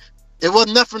mandatory. It was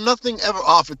nothing ever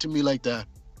offered to me like that.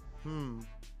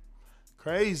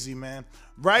 Crazy, man.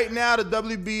 Right now, the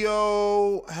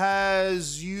WBO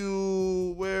has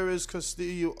you. Where is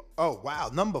Castillo? Oh,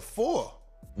 wow, number 4.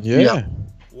 Yeah.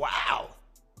 Wow.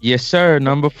 Yes, sir.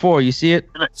 Number 4. You see it?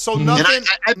 So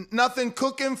nothing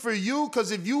cooking for you,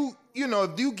 because if you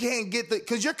can't get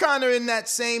because you're kind of in that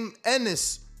same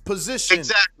Ennis position.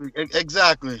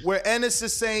 Exactly. Where Ennis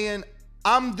is saying,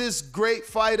 I'm this great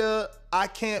fighter, I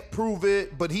can't prove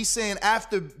it, but he's saying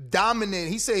after dominate,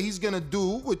 he said he's gonna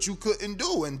do what you couldn't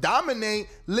do and dominate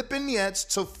Lipinets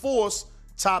to force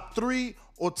top 3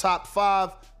 or top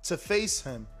 5 to face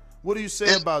him. What do you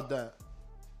say about that?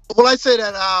 Well, I say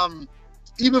that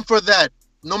even for that,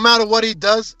 no matter what he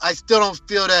does, I still don't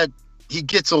feel that he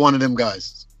gets to one of them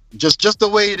guys. Just the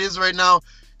way it is right now,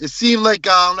 it seemed like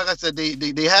I said,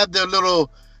 they have their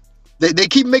little. They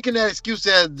keep making that excuse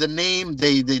as the name.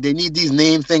 They need these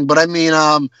name thing. But I mean,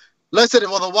 let's say it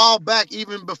was a while back,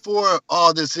 even before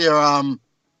all this here.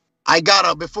 I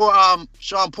got before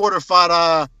Sean Porter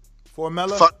fought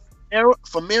Formella.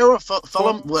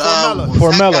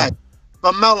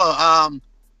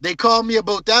 They called me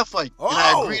about that fight, and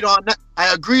I agreed on that.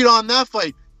 I agreed on that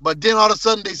fight, but then all of a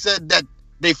sudden they said that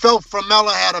they felt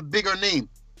Formella had a bigger name.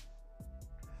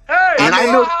 Hey, and I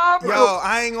know,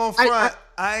 I ain't gonna front.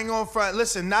 I ain't gonna front.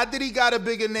 Listen, not that he got a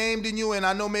bigger name than you, and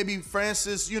I know maybe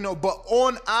Francis, but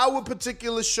on our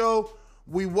particular show,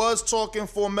 we was talking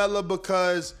Formella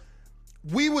because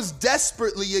we was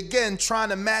desperately, again, trying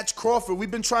to match Crawford.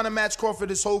 We've been trying to match Crawford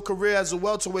his whole career as a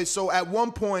welterweight. So at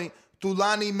one point,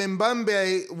 Thulani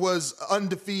Mbembe was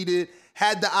undefeated,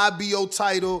 had the IBO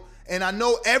title, and I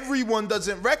know everyone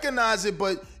doesn't recognize it,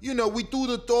 but, we threw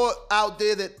the thought out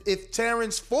there that if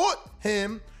Terrence fought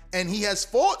him, and he has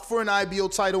fought for an IBO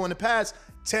title in the past,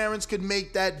 Terrence could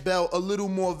make that belt a little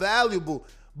more valuable.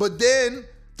 But then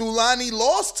Thulani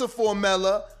lost to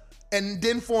Formella, and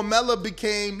then Formella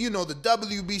became, the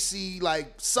WBC,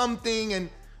 like, something, and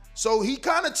so he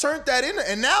kind of turned that in.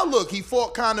 And now, look, he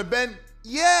fought Conor Benn.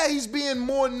 Yeah, he's being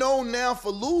more known now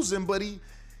for losing, but he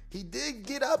did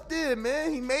get up there,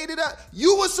 man. He made it up.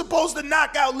 You were supposed to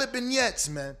knock out Lipinets,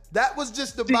 man. That was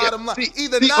just the bottom line.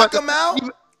 Either knock him out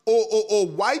or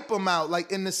wipe him out,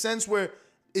 like in the sense where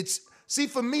it's... See,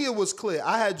 for me, it was clear.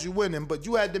 I had you winning, but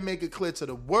you had to make it clear to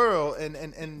the world, and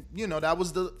that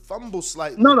was the fumble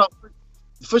slightly. No,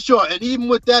 for sure. And even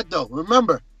with that, though,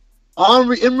 remember,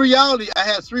 in reality, I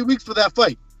had 3 weeks for that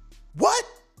fight. What?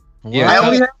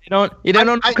 Yeah, you don't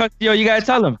know Castillo. You gotta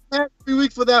tell him. I had 3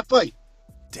 weeks for that fight.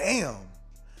 Damn.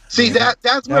 See,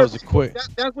 that's where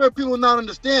that's where people not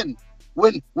understand.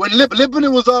 When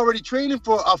Lipinen was already training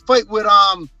for a fight with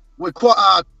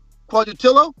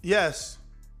Quadrutillo. Yes.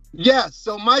 Yes.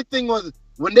 So my thing was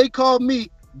when they called me,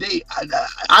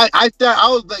 I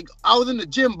was in the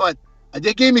gym, but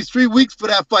they gave me 3 weeks for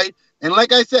that fight. And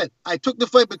like I said, I took the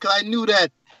fight because I knew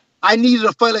that I needed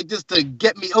a fight like this to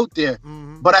get me out there.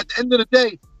 Mm-hmm. But at the end of the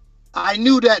day, I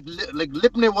knew that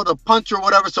Lipinen was a puncher or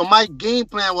whatever. So my game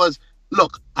plan was,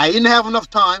 look, I didn't have enough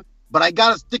time, but I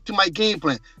got to stick to my game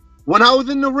plan. When I was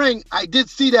in the ring, I did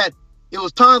see that it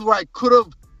was times where I could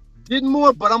have did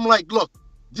more, but I'm like, look,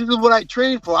 this is what I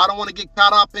trained for. I don't want to get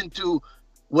caught up into,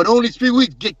 with only 3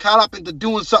 weeks, get caught up into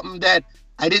doing something that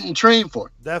I didn't train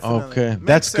for. Definitely. Okay,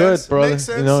 that's good, brother.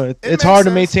 You know, it's hard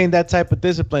to maintain that type of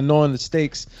discipline, knowing the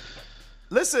stakes.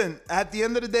 Listen, at the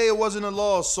end of the day, it wasn't a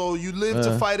loss, so you live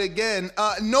to fight again.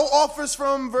 No offers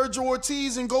from Virgil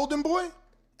Ortiz and Golden Boy,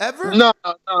 ever? No.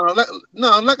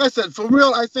 Like I said, for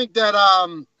real, I think that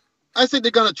I think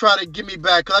they're gonna try to get me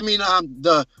back. I mean,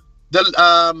 the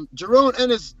Jerome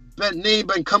Ennis name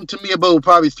been come to me about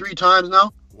probably 3 times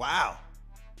now. Wow.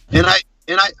 And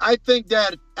I think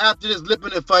that after this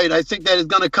Lipinet fight, I think that it's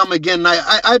gonna come again.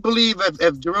 I believe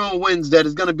if Jerome wins, that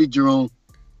it's gonna be Jerome.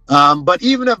 But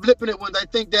even if Lipinet wins, I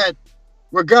think that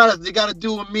regardless, they got to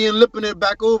do me and Lipinet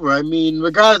back over. I mean,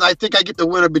 regardless, I think I get the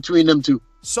winner between them two.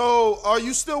 So, are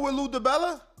you still with Lou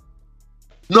DiBella?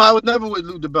 No, I was never with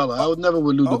Lou DiBella.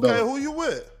 Okay, who you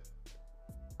with?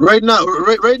 Right now,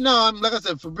 I'm like I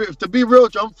said, to be real,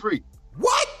 I'm free.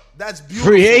 What? That's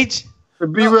beautiful. Free H? To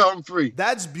be real, I'm free.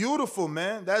 That's beautiful,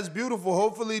 man. That's beautiful.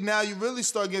 Hopefully now you really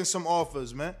start getting some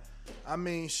offers, man. I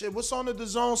mean, shit, what's on the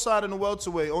DAZN side in the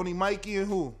welterweight? Only Mikey and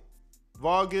who?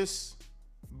 Vargas.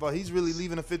 But he's really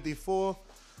leaving a 54.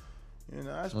 You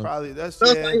know, that's probably,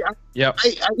 yeah.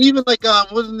 I even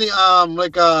wasn't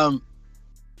the,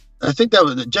 I think that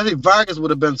was Jesse Vargas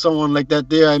would have been someone like that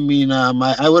there. I mean,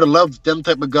 I would have loved them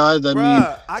type of guys. I mean,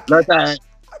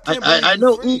 I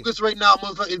know Ugas right now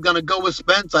most likely is going to go with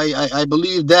Spence. I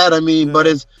believe that. I mean, but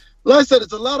it's, like I said,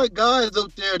 it's a lot of guys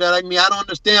out there that I don't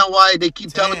understand why they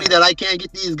keep telling me that I can't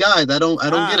get these guys. I don't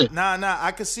get it. Nah.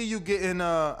 I could see you getting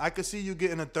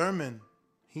a Thurman.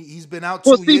 He's been out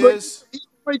 2 years.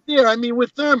 Right there. I mean,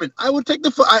 with Thurman, I would take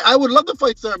I would love to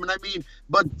fight Thurman. I mean,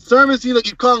 but Thurman seems like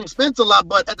you call him Spence a lot,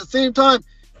 but at the same time,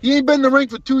 he ain't been in the ring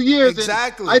for 2 years.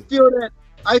 Exactly. And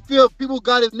I feel people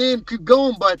got his name keep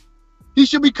going, but he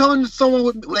should be coming to someone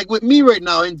with me right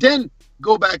now, and then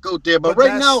go back out there. But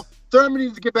right now, Thurman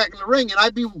needs to get back in the ring, and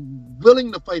I'd be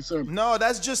willing to fight Thurman. No,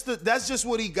 that's just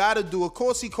what he got to do. Of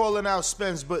course, he calling out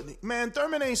Spence, but man,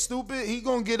 Thurman ain't stupid. He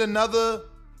gonna get another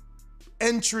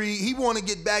entry. He want to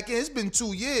get back in. It's been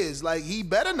 2 years. Like, he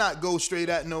better not go straight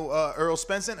at no Earl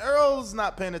Spence, and Earl's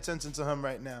not paying attention to him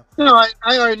right now. No,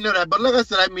 I already know that. But like I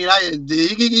said, I mean,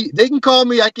 they can call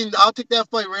me. I'll take that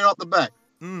fight right off the bat.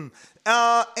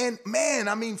 And man,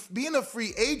 I mean, being a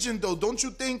free agent though, don't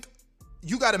you think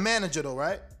you got a manager though,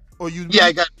 right? Or you? Yeah,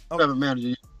 I got a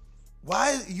manager.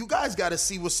 Why you guys got to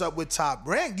see what's up with Top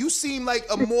Rank? You seem like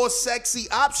a more sexy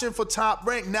option for Top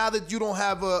Rank now that you don't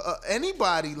have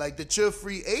anybody like that. You're a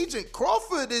free agent.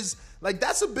 Crawford is like,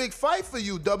 that's a big fight for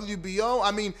you. WBO.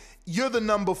 I mean, you're the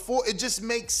number 4. It just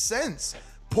makes sense.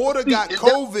 Porter got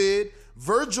COVID.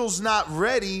 Virgil's not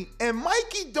ready, and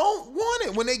Mikey don't want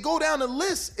it. When they go down the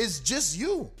list, it's just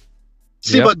you.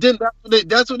 See, but then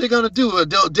that's what they're gonna do.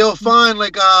 They'll find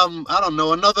I don't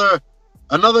know,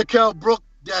 another Kell Brook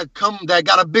that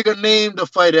got a bigger name to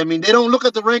fight. I mean, they don't look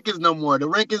at the rankings no more. The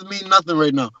rankings mean nothing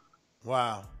right now.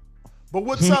 Wow. But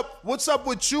what's up? What's up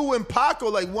with you and Paco?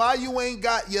 Like, why you ain't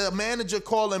got your manager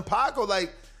calling Paco?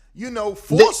 Like, give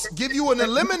you an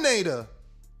eliminator.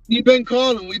 We've been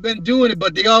calling, we've been doing it,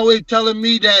 but they always telling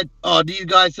me that, these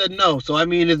guys said no. So I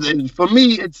mean, for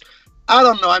me, it's, I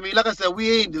don't know. I mean, like I said,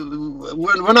 we're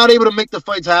not able to make the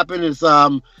fights happen. It's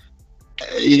them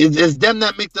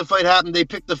that make the fight happen. They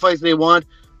pick the fights they want.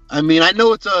 I mean, I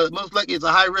know it's most likely it's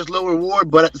a high risk, low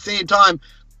reward, but at the same time,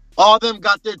 all of them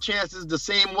got their chances the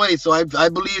same way. So I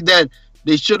believe that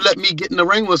they should let me get in the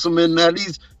ring with them, and at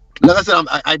least, like I said,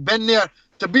 I've been there.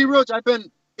 To be real, I've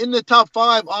been in the top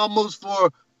 5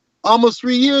 almost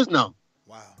 3 years now.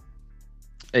 Wow.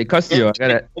 Hey, Castillo, I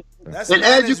got it. That's and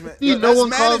as you can see, no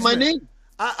one called my name.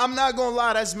 I'm not gonna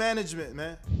lie, that's management,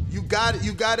 man. You got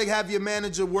to have your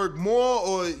manager work more,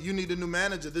 or you need a new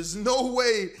manager. There's no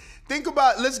way. Think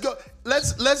about. Let's go.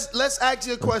 Let's ask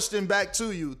you a question back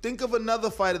to you. Think of another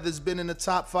fighter that's been in the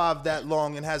top 5 that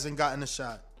long and hasn't gotten a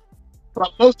shot.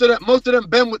 Most of them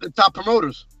been with the top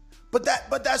promoters. But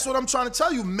that's what I'm trying to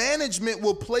tell you. Management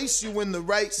will place you in the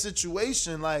right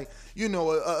situation. Like,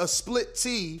 a Split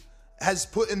T has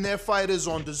put in their fighters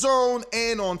on DAZN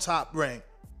and on Top Rank.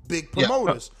 Big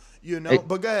promoters. Hey,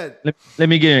 but go ahead. Let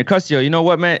me get in. Castillo, you know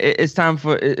what, man? It's time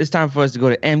for us to go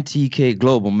to MTK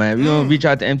Global, man. We're gonna reach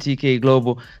out to MTK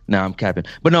Global. Nah, I'm capping.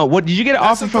 But no, did you get an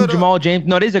offer from Jamal James?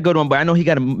 No, this is a good one, but I know he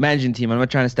got a managing team. I'm not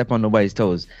trying to step on nobody's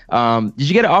toes. Did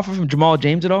you get an offer from Jamal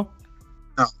James at all?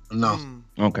 No.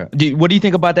 Okay. What do you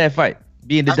think about that fight?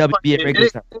 Being the WBA regular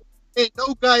time? Ain't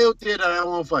no guy out there that I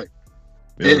won't fight.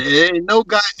 Really? Ain't no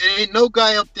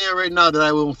guy up there right now that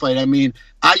I won't fight. I mean,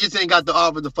 I just ain't got the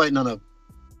offer to fight none of them.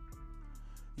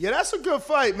 Yeah, that's a good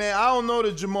fight, man. I don't know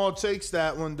that Jamal takes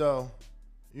that one, though.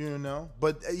 You know,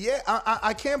 but yeah,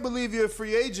 I can't believe you're a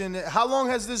free agent. How long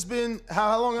has this been?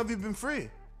 How long have you been free?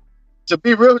 To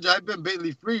be real, I've been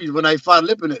basically free when I fought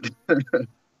Lipinets.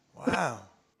 Wow.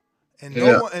 And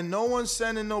Yeah. no one's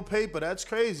sending no paper. That's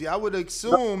crazy. I would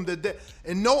assume that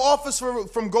and no offers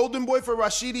from Golden Boy for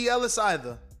Rashidi Ellis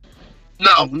either.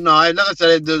 No. Like I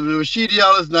said, the Rashidi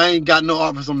Ellis, I ain't got no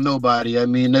offers from nobody. I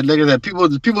mean, like I said,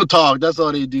 people talk. That's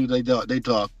all they do. They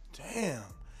talk. Damn.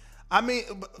 I mean,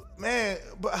 man,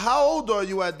 but how old are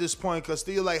you at this point,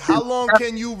 Castillo? Like, how long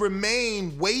can you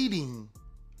remain waiting?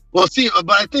 Well, see,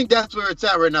 but I think that's where it's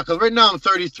at right now. Because right now I'm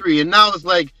 33, and now it's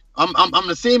like I'm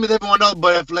the same as everyone else.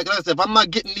 But like I said, if I'm not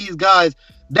getting these guys,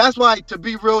 that's why, to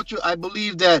be real with you, I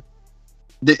believe that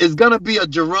it's gonna be a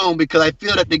Jerome, because I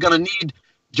feel that they're gonna need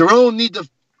Jerome need to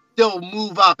still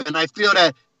move up, and I feel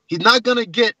that he's not gonna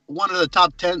get one of the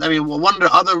top 10. I mean, one of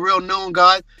the other real known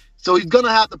guys. So he's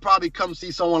gonna have to probably come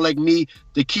see someone like me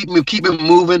to keep him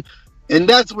moving, and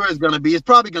that's where it's gonna be. It's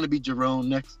probably gonna be Jerome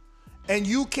next. And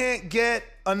you can't get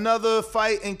another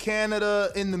fight in Canada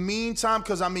in the meantime?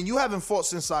 Because, I mean, you haven't fought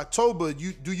since October.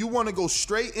 Do you want to go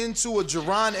straight into a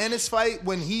Jaron Ennis fight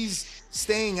when he's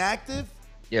staying active?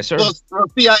 Yes, sir. Well,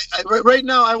 see, right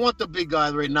now I want the big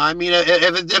guys right now. I mean,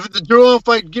 if it's a Jerome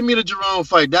fight, give me the Jerome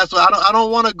fight. That's what I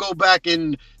don't want to go back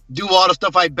and do all the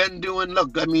stuff I've been doing.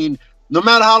 Look, I mean, no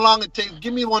matter how long it takes,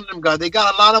 give me one of them guys. They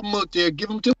got a lot of them out there. Give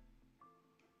them to.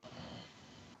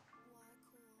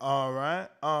 All right.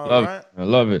 I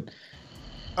love it.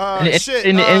 Shit.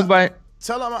 Anybody?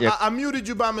 Tell him Yeah. I muted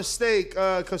you by mistake,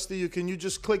 Castillo. Can you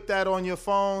just click that on your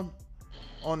phone,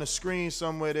 on the screen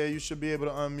somewhere there? You should be able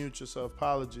to unmute yourself.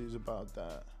 Apologies about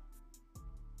that.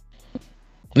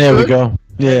 There we go.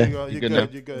 There Yeah. you go. You're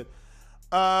good. You're good.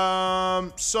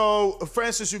 So,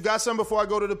 Francis, you got some before I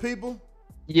go to the people?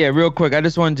 Yeah, real quick. I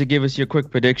just wanted to give us your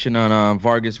quick prediction on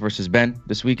Vargas versus Ben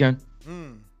this weekend.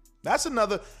 That's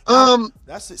another.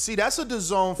 That's a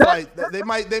DAZN fight.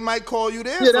 They might call you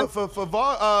there for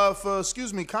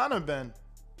Conor Ben.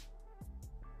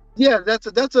 Yeah, that's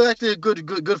actually a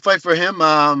good fight for him.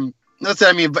 That's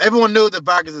I mean, everyone knows that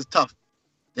Vargas is tough.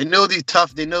 They know he's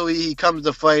tough. They know he comes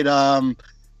to fight. I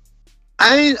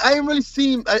ain't really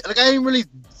seen I ain't really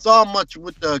saw much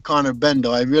with Conor Ben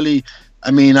though. Like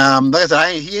I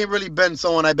said, he ain't really been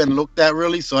someone I've been looked at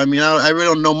really. So I mean, I really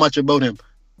don't know much about him.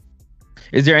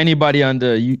 Is there anybody in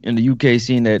the UK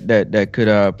scene that could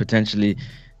potentially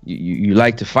you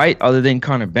like to fight other than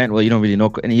Conor Ben? Well, you don't really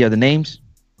know any other names.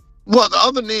 Well, the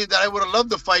other name that I would have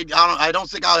loved to fight, I don't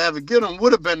think I'll ever get him,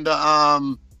 would have been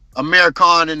the Amir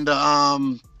Khan and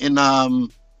the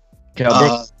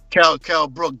Cal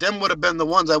Brook. Them would have been the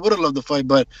ones I would have loved to fight,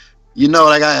 but you know,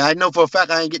 like I know for a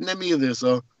fact I ain't getting them either.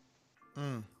 So.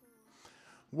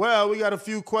 Well, we got a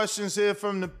few questions here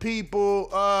from the people.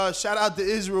 Shout out to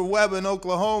Israel Webb in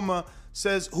Oklahoma.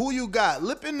 Says, who you got,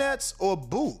 Lipinets or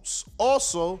Boots?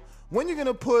 Also, when you're going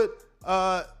to put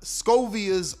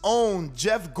Scovia's own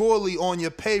Jeff Gorley on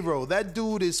your payroll? That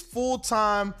dude is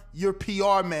full-time your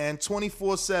PR man,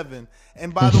 24/7.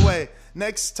 And by the way,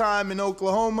 next time in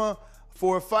Oklahoma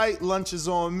for a fight, lunch is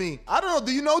on me. I don't know.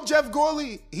 Do you know Jeff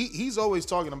Gorley? He's always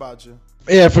talking about you.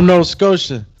 Yeah, from Nova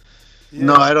Scotia. Yeah.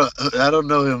 No, I don't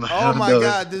know him. Oh my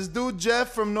God, this dude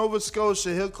Jeff from Nova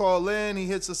Scotia, he'll call in, he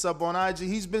hits us up on IG.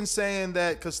 He's been saying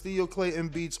that Castillo Clayton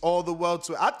beats all the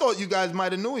welterweight. I thought you guys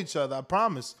might have knew each other, I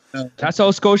promise. That's how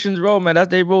Scotians roll, man.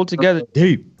 They roll together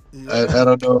deep. I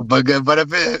don't know, but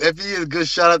if he is good,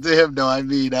 shout out to him though. I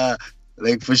mean,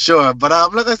 like for sure. But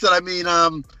like I said, I mean,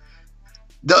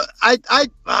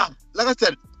 like I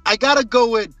said, I gotta go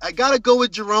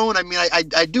with Jerome. I mean,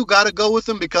 I do gotta go with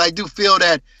him because I do feel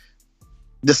that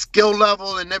the skill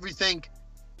level and everything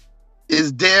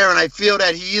is there, and I feel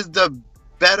that he is the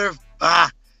better.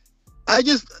 I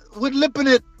just with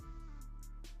Lipinets,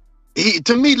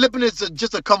 to me, Lipinets is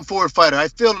just a come forward fighter. I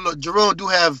feel Jerome do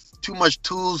have too much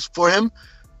tools for him,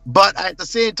 but at the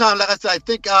same time, like I said, I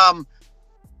think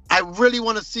I really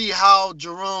want to see how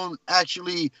Jerome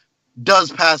actually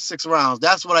does past 6 rounds.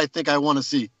 That's what I think I want to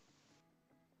see.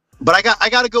 But I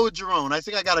got to go with Jerome. I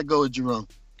think I got to go with Jerome.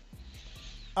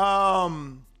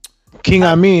 King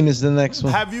Amin is the next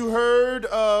one. Have you heard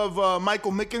of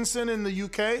Michael Mickinson in the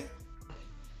UK?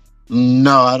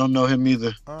 No, I don't know him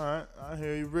either. All right, I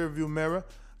hear you. Rearview mirror.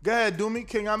 Go ahead, do me,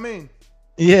 King Amin.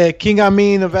 Yeah, King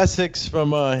Amin of Essex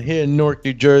from here in Newark,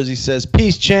 New Jersey says,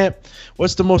 "Peace, champ.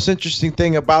 What's the most interesting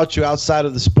thing about you outside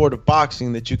of the sport of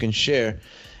boxing that you can share?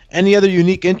 Any other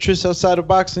unique interests outside of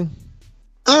boxing?"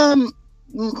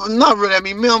 Not really. I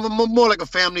mean, I'm more like a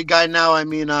family guy now. I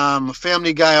mean, a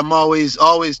family guy. I'm always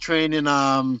training.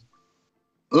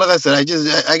 like I said,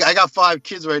 I got 5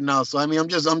 kids right now, so I mean, I'm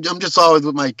just always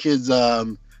with my kids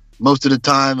most of the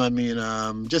time. I mean,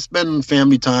 just spending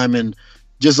family time, and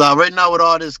just right now with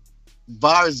all this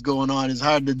virus going on, it's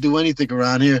hard to do anything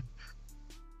around here.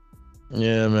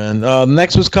 Yeah, man.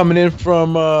 Next was coming in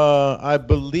from, I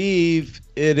believe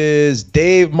it is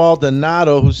Dave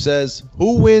Maldonado, who says,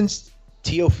 who wins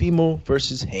Teofimo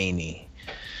versus Haney?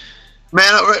 Man,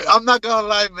 I'm not going to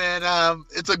lie, man.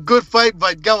 It's a good fight,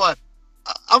 but go on.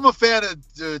 I'm a fan of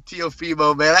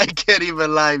Teofimo, man. I can't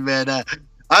even lie, man.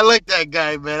 I like that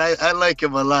guy, man. I like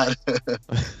him a lot.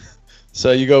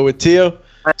 So you go with Teo?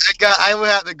 I would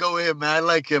have to go with him, man. I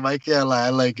like him. I can't lie. I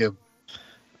like him.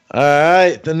 All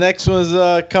right, the next one's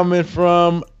coming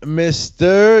from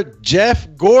Mr. Jeff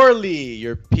Gorley,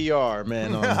 your PR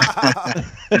man.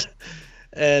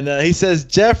 And he says,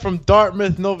 Jeff from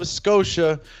Dartmouth, Nova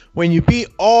Scotia, when you beat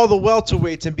all the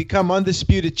welterweights and become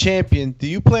undisputed champion, do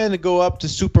you plan to go up to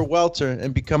super welter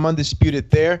and become undisputed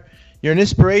there? You're an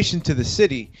inspiration to the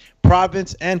city,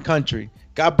 province, and country.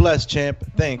 God bless, champ.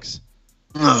 Thanks.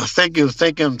 Thank you,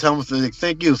 Thomas.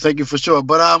 Thank you for sure.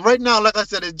 But right now, like I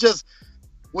said, it's just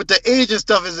with the age and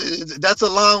stuff, that's a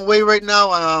long way right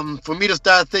now. For me to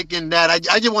start thinking that, I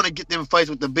just want to get them fights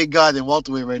with the big guys in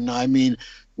welterweight right now. I mean,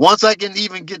 once I can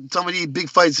even get some of these big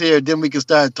fights here, then we can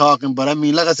start talking. But I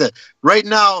mean, like I said, right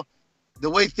now, the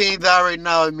way things are right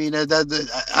now, I mean, I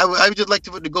would just like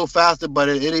to go faster, but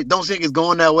it don't think it's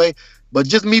going that way. But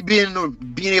just me being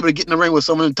able to get in the ring with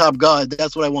some of the top guys,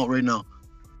 that's what I want right now.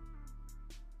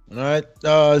 All right.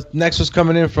 Next was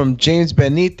coming in from James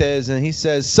Benitez, and he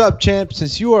says, "Sup, champ?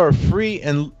 Since you are free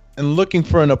and looking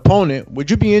for an opponent,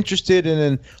 would you be interested in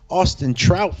an Austin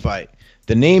Trout fight?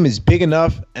 The name is big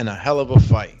enough and a hell of a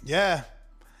fight." Yeah.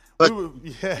 But,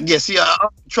 yeah. See,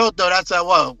 Trout though, that's at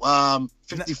what?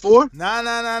 54?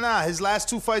 Nah. His last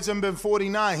 2 fights have been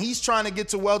 49. He's trying to get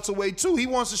to welterweight too. He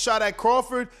wants a shot at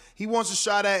Crawford. He wants a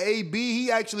shot at AB.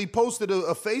 He actually posted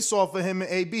a face-off of him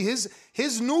and AB.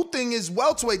 His new thing is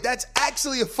welterweight. That's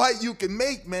actually a fight you can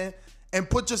make, man, and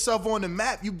put yourself on the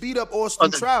map. You beat up Austin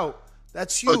Trout.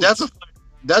 That's huge. That's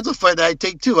a fight that I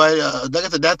take too. Like I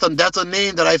said, that's a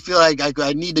name that I feel like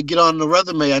I need to get on the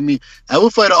resume. I mean, I will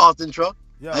fight an Austin Trout.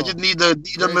 I just need them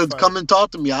to come and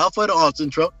talk to me. I'll fight an Austin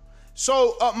Trout.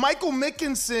 So Michael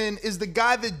Mickinson is the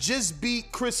guy that just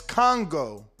beat Chris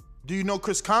Congo. Do you know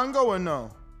Chris Congo or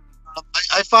no?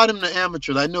 I fought him in the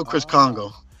amateurs. I know Chris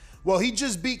Congo. Well, he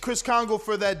just beat Chris Congo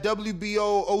for that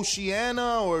WBO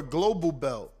Oceania or Global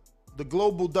belt, the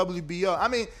Global WBO. I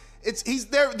mean,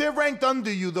 they're ranked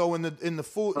under you though in the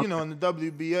full, in the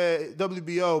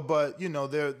WBO, but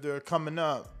they're coming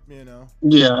up.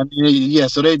 Yeah, I mean,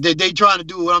 so they trying to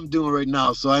do what I'm doing right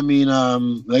now. So I mean,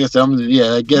 like I said,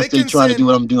 I guess they trying to do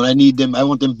what I'm doing. I need them. I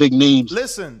want them big names.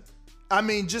 Listen, I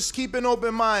mean, just keep an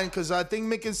open mind because I think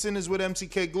Mickinson is with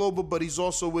MTK Global, but he's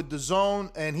also with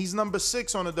DAZN, and he's number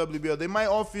 6 on the WBO. They might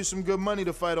offer you some good money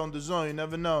to fight on DAZN. You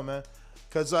never know, man.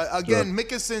 Because again,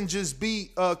 Mickinson just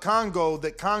beat Congo.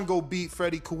 That Congo beat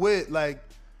Freddie Kawit. Like,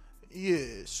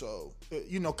 yeah. So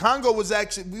Congo was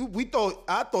actually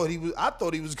I thought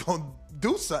he was gonna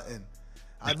do something.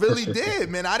 I really did,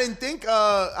 man. I didn't think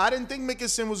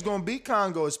Mickinson was gonna beat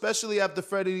Congo, especially after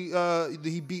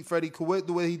he beat Freddie Kawit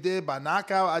the way he did by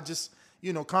knockout. I just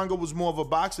Congo was more of a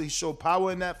boxer. He showed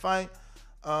power in that fight.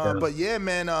 But yeah,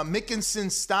 man,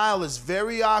 Mickinson's style is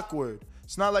very awkward.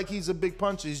 It's not like he's a big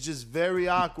puncher. He's just very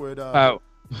awkward. What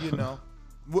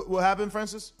happened,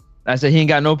 Francis? I said he ain't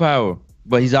got no power,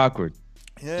 but he's awkward.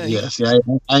 Yeah. Yes, I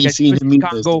ain't seen him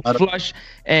either. Congo flush,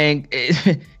 and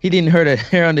he didn't hurt a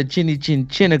hair on the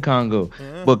chin of Congo,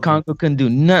 but Congo couldn't do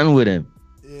nothing with him.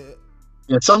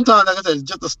 Yeah, sometimes, like I said, it's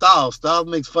just a style. Style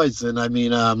makes fights, and I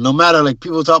mean, no matter like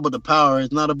people talk about the power,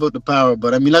 it's not about the power.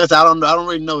 But I mean, like I said, I don't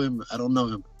really know him. I don't know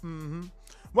him. Mm-hmm.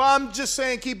 Well, I'm just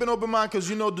saying, keep an open mind because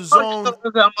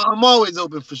DAZN. I'm always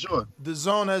open for sure.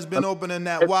 DAZN has been opening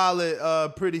that wallet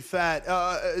pretty fat.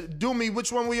 Doomy,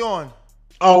 which one we on?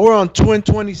 Oh, we're on Twin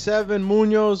 27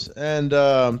 Munoz, and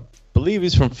believe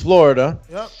he's from Florida.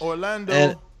 Yep, Orlando.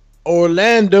 And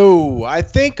Orlando, I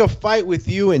think a fight with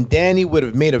you and Danny would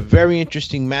have made a very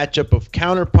interesting matchup of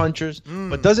counter punchers,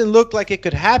 but doesn't look like it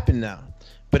could happen now.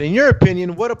 But in your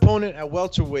opinion, what opponent at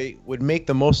welterweight would make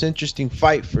the most interesting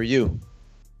fight for you?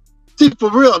 See,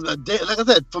 for real, like I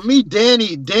said, for me,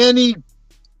 Danny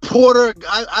Porter,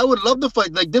 I would love to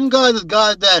fight. Like, them guys is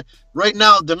guys that right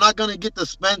now, they're not going to get the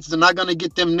Spence. They're not going to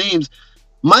get them names.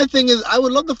 My thing is, I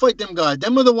would love to fight them guys.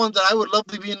 Them are the ones that I would love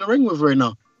to be in the ring with right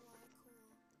now.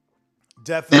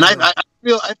 Definitely. And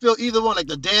I feel either one, like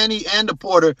the Danny and the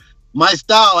Porter, my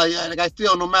style, I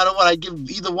feel no matter what, I give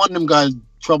either one of them guys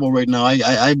trouble right now.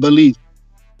 I believe.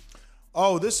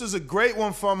 Oh, this is a great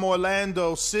one from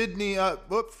Orlando. Sydney,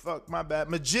 my bad.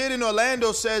 Majid in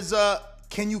Orlando says,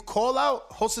 can you call out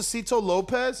Josecito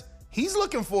Lopez? He's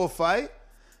looking for a fight.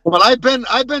 Well, I've been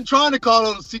trying to call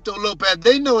out Josecito Lopez.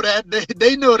 They know that.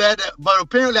 They know that, but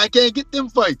apparently I can't get them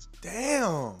fights.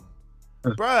 Damn.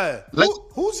 Bruh,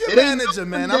 who's your manager,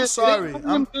 man? I'm sorry.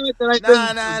 Nah.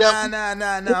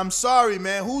 I'm sorry,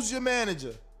 man. Who's your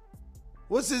manager?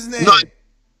 What's his name?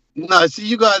 No, see,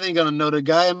 you guys ain't gonna know the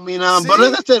guy. I mean, but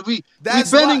like I said,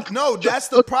 that's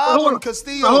the problem,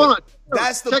 Castillo. Hold on.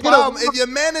 That's the problem. If your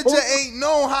manager ain't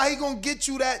known, how he gonna get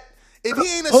you that? If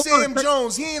he ain't a Sam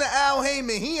Jones, he ain't a Al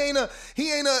Heyman, he ain't a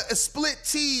Split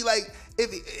T. Like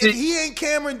if he ain't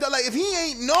Cameron, like if he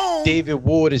ain't known, David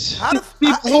Waters. Hold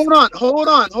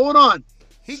on.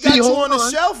 He got you on the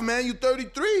shelf, man. You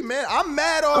 33, man. I'm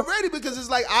mad already because it's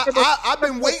like I've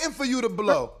been waiting for you to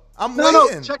blow. I'm waiting.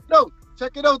 No,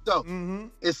 check it out though. Mm-hmm.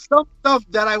 It's some stuff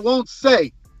that I won't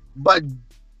say, but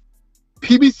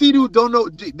PBC don't know.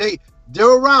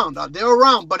 They're around.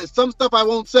 But it's some stuff I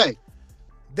won't say.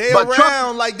 They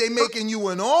around like they making you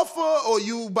an offer or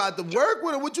you about to work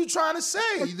with it. What you trying to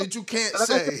say that you can't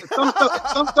say?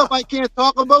 Some stuff I can't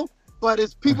talk about, but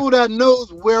it's people that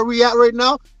knows where we at right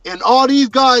now. And all these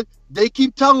guys, they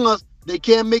keep telling us they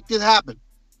can't make this happen.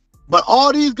 But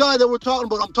all these guys that we're talking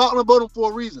about, I'm talking about them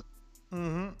for a reason.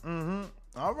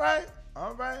 All right.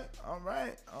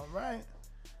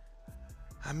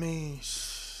 I mean,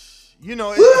 you know,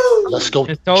 let's go.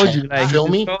 Just told you, like, feel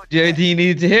me? Told you everything you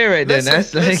needed to hear right then.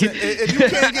 That's like, if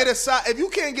you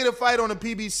can't get a fight on the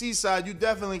PBC side, you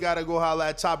definitely got to go holler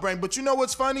at Top Rank. But you know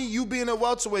what's funny? You being a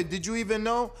welterweight, did you even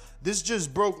know this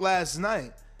just broke last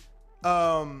night?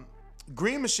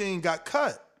 Green Machine got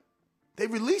cut. They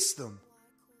released them.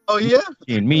 Oh yeah,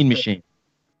 Mean Machine.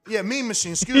 Yeah, Mean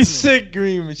Machine. Excuse me. He said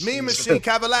Green Machine. Mean Machine.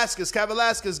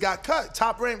 Kavalaskas got cut.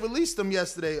 Top Rank released them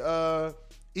yesterday.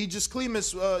 Aegis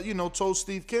Clemus, told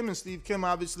Steve Kim, and Steve Kim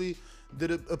obviously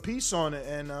did a piece on it,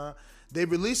 and they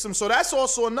released him. So that's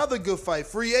also another good fight.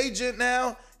 Free agent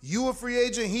now. You a free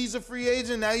agent. He's a free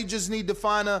agent. Now you just need to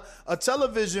find a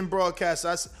television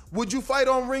broadcast. Would you fight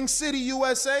on Ring City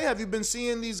USA? Have you been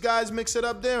seeing these guys mix it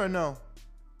up there or no?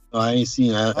 I ain't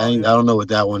seen. I don't know what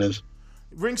that one is.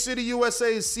 Ring City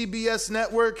USA is CBS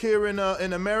network here in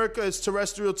America. It's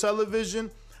terrestrial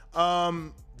television.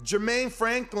 Jermaine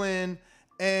Franklin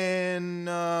and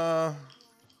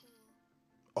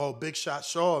Big Shot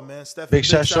Shaw, man. Big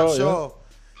Shot Shaw. Yeah.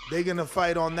 They're gonna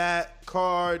fight on that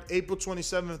card April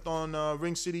 27th on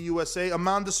Ring City USA.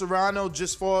 Amanda Serrano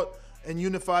just fought and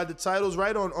unified the titles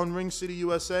right on Ring City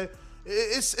USA.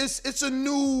 It's a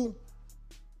new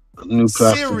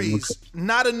series,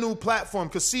 not a new platform.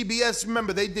 Because CBS,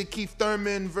 remember, they did Keith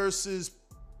Thurman versus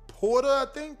Porter, I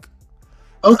think.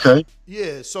 Okay.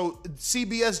 Yeah, so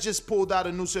CBS just pulled out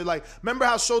a new series. Like, remember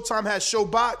how Showtime had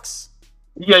Showbox?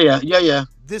 Yeah.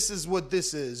 This is what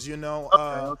this is,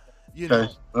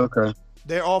 Okay.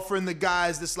 They're offering the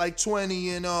guys that's like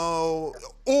 20, or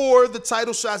the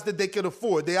title shots that they could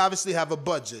afford. They obviously have a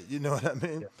budget, you know what I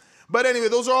mean? Yeah. But anyway,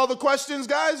 those are all the questions,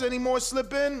 guys. Any more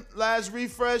slip in? Last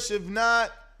refresh. If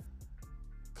not,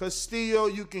 Castillo,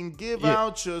 you can give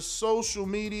out your social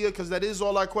media because that is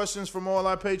all our questions from all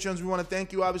our patrons. We want to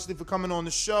thank you, obviously, for coming on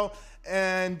the show.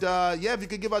 And, if you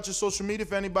could give out your social media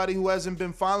for anybody who hasn't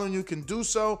been following you can do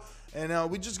so. And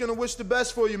we're just going to wish the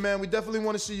best for you, man. We definitely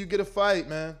want to see you get a fight,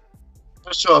 man.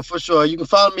 For sure. You can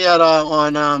follow me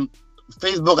on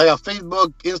Facebook. I got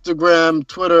Facebook, Instagram,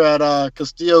 Twitter at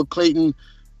Castillo Clayton.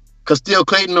 Castillo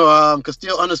Clayton or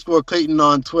Castillo_Clayton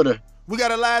on Twitter. We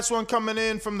got a last one coming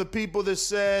in from the people that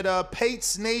said,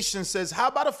 Pates Nation says, how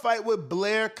about a fight with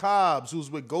Blair Cobbs,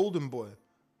 who's with Golden Boy?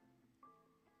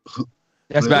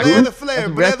 That's back. Blair the Flair.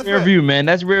 That's rear view, man.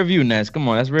 That's rear view, Ness. Come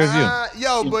on, that's rear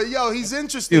view. He's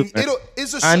interesting.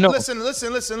 I know.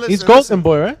 Listen. He's Golden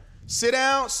Boy, right? Sit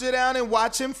down and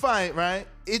watch him fight, right?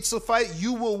 It's a fight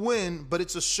you will win, but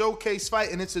it's a showcase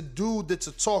fight, and it's a dude that's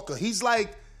a talker. He's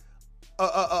like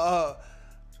a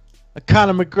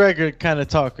Conor McGregor kind of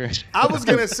talker. I was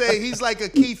gonna say he's like a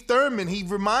Keith Thurman. He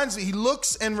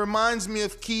looks and reminds me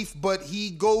of Keith, but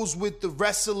he goes with the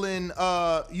wrestling,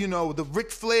 the Ric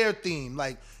Flair theme,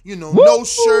 like no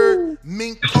shirt,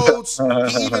 mink coats.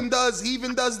 He even does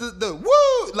the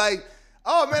woo, like.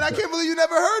 Oh man, I can't believe you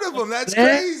never heard of him. That's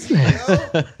crazy,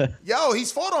 yo.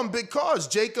 He's fought on big cards.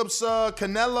 Jacobs,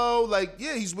 Canelo,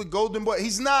 he's with Golden Boy.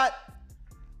 He's not.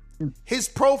 His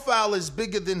profile is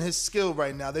bigger than his skill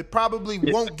right now. They probably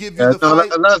won't give you the fight.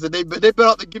 They better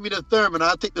have to give me the Thurman.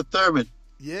 I'll take the Thurman.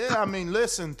 Yeah, I mean,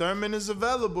 listen, Thurman is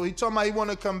available. He talking about he want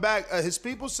to come back. His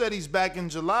people said he's back in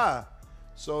July.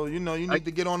 So, you need to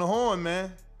get on the horn,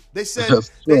 man. They said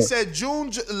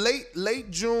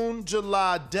late June,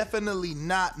 July, definitely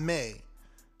not May.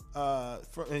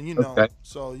 And you know,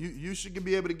 so you should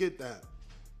be able to get that.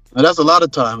 Now, that's a lot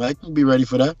of time. I can be ready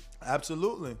for that.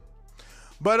 Absolutely.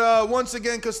 But once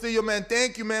again, Castillo, man,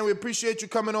 thank you, man. We appreciate you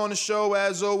coming on the show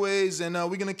as always, and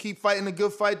we're gonna keep fighting a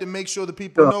good fight to make sure the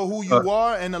people know who you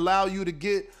are and allow you to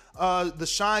get the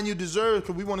shine you deserve.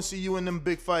 Because we want to see you in them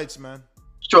big fights, man.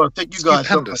 Sure, thank you guys.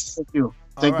 Thank you.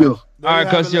 Thank you. All right,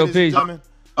 Castillo, peace. All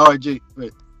right, G.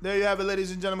 Great. There you have it,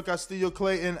 ladies and gentlemen. Castillo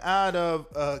Clayton out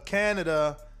of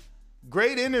Canada.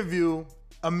 Great interview.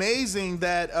 Amazing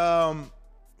that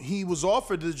he was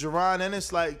offered the Jaron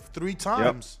Ennis like 3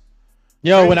 times.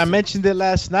 Yo, crazy. When I mentioned it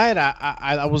last night,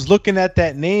 I was looking at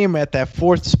that name at that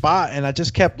 4th spot, and I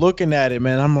just kept looking at it,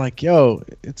 man. I'm like, yo,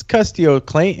 it's Castillo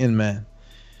Clayton, man.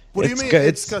 What do you mean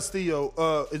it's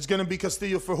Castillo? It's going to be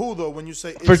Castillo for who, though, when you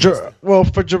say it's for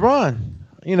Jaron.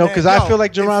 You know, because I feel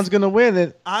like Jaron's going to win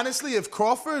it. Honestly, if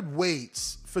Crawford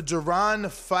waits for Jaron to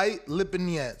fight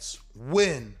Lipinets,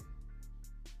 win,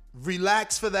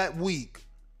 relax for that week,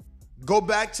 go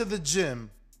back to the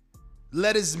gym,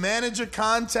 let his manager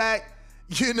contact,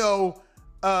 Castillo.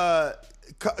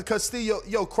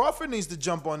 Yo, Crawford needs to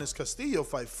jump on this Castillo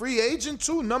fight. Free agent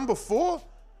too, number 4.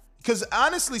 Because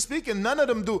honestly speaking, none of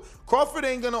them do. Crawford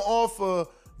ain't gonna offer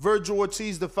Virgil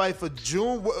Ortiz the fight for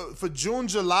June,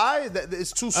 July.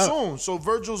 It's too soon. So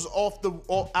Virgil's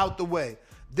out the way.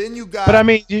 Then you got. But I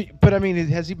mean,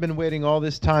 has he been waiting all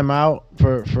this time out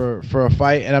for a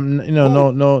fight? And I'm,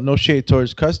 no shade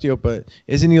towards Castillo, but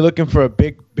isn't he looking for a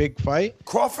big fight?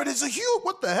 Crawford is a huge.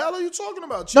 What the hell are you talking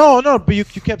about? Chief? No, but you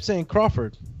kept saying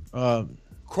Crawford. Crawford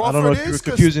I don't know if you were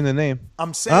confusing the name.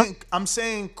 I'm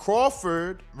saying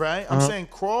Crawford, right? I'm saying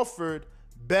Crawford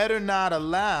better not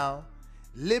allow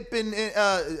Jaron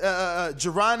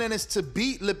Ennis to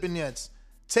beat Lipinets.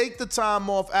 Take the time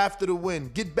off after the win.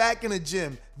 Get back in the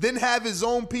gym. Then have his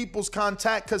own peoples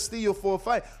contact Castillo for a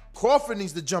fight. Crawford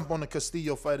needs to jump on the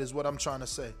Castillo fight is what I'm trying to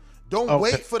say. Don't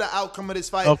wait for the outcome of this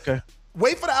fight. Okay.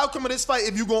 Wait for the outcome of this fight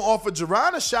if you're going to offer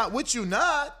Jaron a shot, which you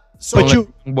not. So but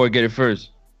you boy get it first.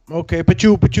 Okay, but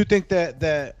you think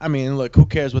that I mean, look, who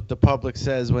cares what the public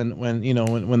says when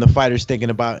the fighter's thinking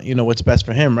about what's best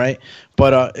for him, right?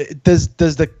 But does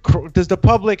the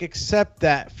public accept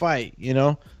that fight?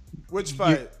 Which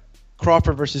fight?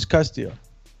 Crawford versus Castillo.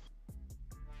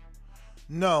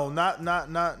 No, not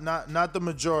the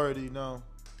majority. No,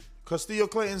 Castillo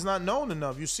Clayton's not known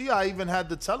enough. You see, I even had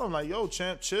to tell him like, "Yo,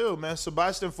 champ, chill, man.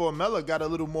 Sebastian Formella got a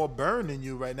little more burn than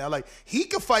you right now. Like he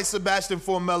could fight Sebastian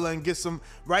Formella and get some.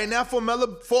 Right now,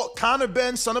 Formella fought Conor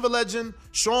Ben, son of a legend,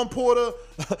 Sean Porter,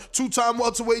 2-time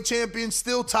welterweight champion,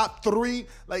 still top 3.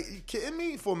 Like, you kidding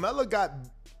me? Formella.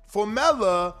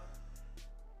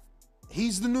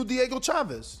 He's the new Diego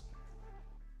Chavez.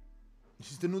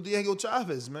 He's the new Diego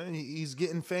Chavez, man. He's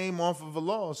getting fame off of a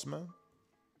loss, man.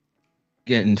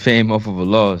 Getting fame off of a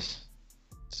loss.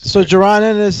 So Jaron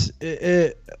Ennis,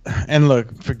 and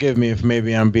look, forgive me if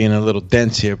maybe I'm being a little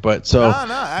dense here, but so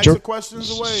ask the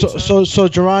questions away. So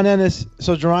Jaron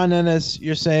Ennis,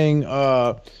 you're saying,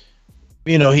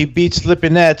 he beats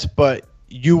Lipinets, but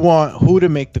you want who to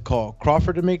make the call?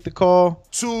 Crawford to make the call?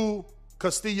 To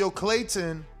Castillo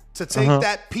Clayton to take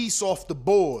that piece off the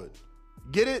board.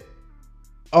 Get it?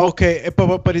 Okay,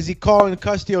 but is he calling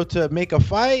Castillo to make a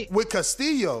fight? With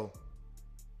Castillo.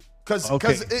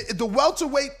 Because the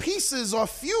welterweight pieces are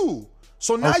few.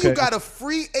 So now you got a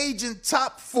free agent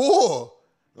top 4.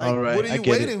 Like, what are you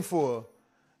waiting for?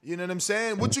 You know what I'm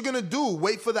saying? What you going to do?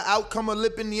 Wait for the outcome of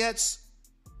Lipinets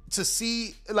to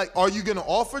see, like, are you going to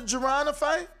offer Jaron a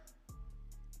fight?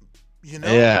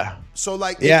 Yeah. So,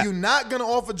 like, if you're not going to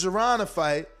offer Jaron a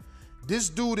fight, this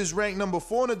dude is ranked number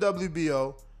 4 in the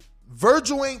WBO.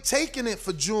 Virgil ain't taking it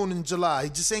for June and July. He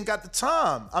just ain't got the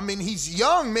time. I mean, he's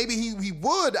young. Maybe he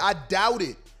would. I doubt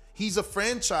it. He's a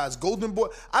franchise. Golden Boy.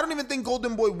 I don't even think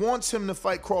Golden Boy wants him to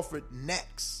fight Crawford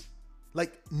next.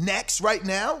 Like, next right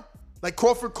now? Like,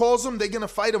 Crawford calls him, they're going to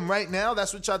fight him right now?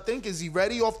 That's what y'all think? Is he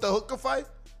ready off the hooker fight?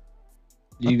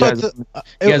 You guys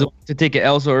want to take it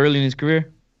L so early in his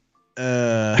career?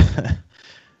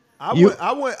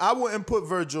 I wouldn't put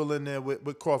Virgil in there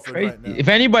with Crawford right now. If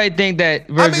anybody think that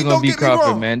Virgil's gonna beat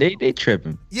Crawford, man, they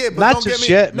tripping. Yeah, but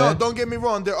don't get me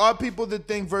wrong. There are people that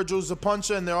think Virgil's a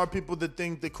puncher, and there are people that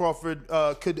think that Crawford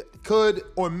could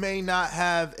or may not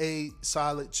have a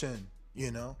solid chin.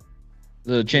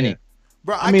 The chinny. Yeah.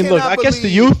 Bro, I mean, look, I guess the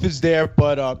youth is there,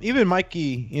 but even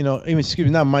Mikey,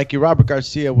 not Mikey, Robert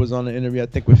Garcia was on the interview, I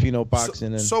think, with Fino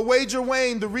Boxing. So Wager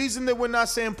Wayne, the reason that we're not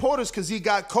saying Porter's because he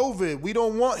got COVID. We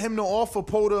don't want him to offer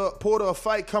Porter a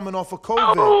fight coming off of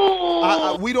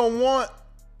COVID. We don't want.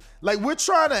 Like, we're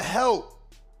trying to help.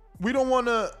 We don't want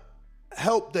to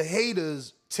help the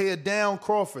haters tear down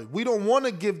Crawford. We don't want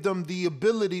to give them the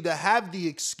ability to have the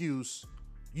excuse,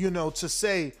 to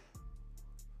say,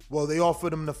 well, they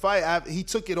offered him the fight. He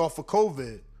took it off of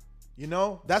COVID.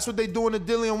 That's what they doing to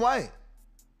Dillian White.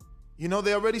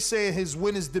 They already saying his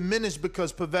win is diminished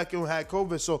because Povetkin had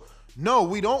COVID. So no,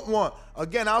 we don't want.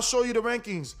 Again, I'll show you the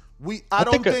rankings. I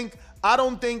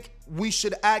don't think we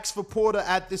should ask for Porter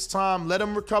at this time. Let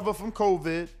him recover from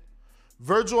COVID.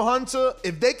 Virgil Hunter,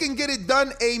 if they can get it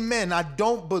done, amen. I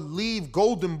don't believe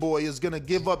Golden Boy is gonna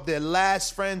give up their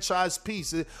last franchise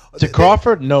piece to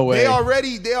Crawford. No way. They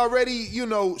already,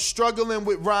 struggling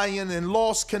with Ryan and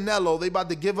lost Canelo. They about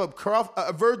to give up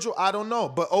Virgil. I don't know,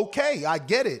 but okay, I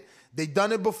get it. They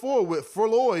done it before with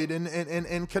Floyd and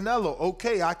Canelo.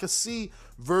 Okay, I could see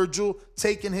Virgil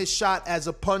taking his shot as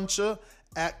a puncher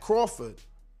at Crawford,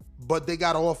 but they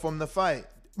got off from the fight.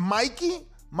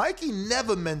 Mikey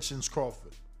never mentions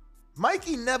Crawford.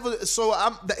 Mikey never. So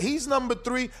he's number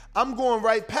 3. I'm going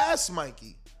right past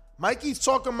Mikey. Mikey's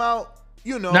talking about,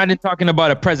 Not in talking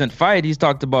about a present fight. He's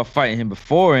talked about fighting him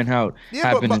before and how it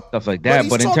happened and stuff like that.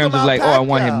 But in terms of like, Pacquiao. I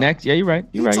want him next. Yeah, you're right.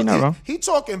 You're not wrong. He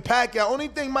talking Pacquiao. Only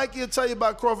thing Mikey will tell you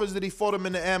about Crawford is that he fought him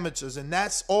in the amateurs, and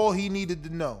that's all he needed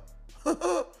to know.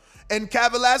 And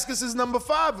Velasquez is number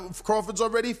 5. Crawford's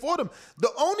already fought him. The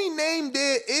only name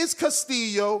there is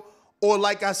Castillo. Or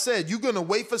like I said, you're going to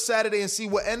wait for Saturday and see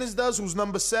what Ennis does, who's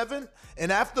number 7.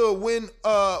 And after a win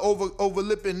over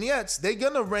Lipinets, they're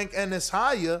going to rank Ennis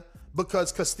higher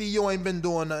because Castillo ain't been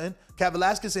doing nothing.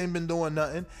 Velasquez ain't been doing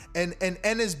nothing. And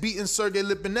Ennis beating Sergey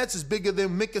Lipinets is bigger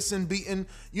than Mickelson beating,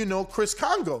 Chris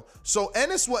Congo. So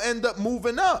Ennis will end up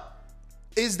moving up.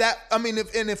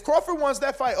 If Crawford wants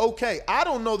that fight, okay. I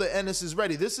don't know that Ennis is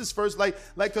ready. This is first, like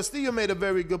Castillo made a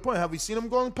very good point. Have we seen him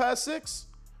going past 6?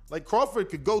 Like Crawford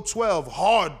could go 12,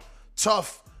 hard,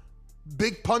 tough,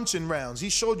 big punching rounds. He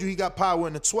showed you he got power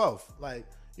in the 12th. Like,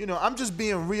 I'm just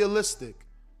being realistic.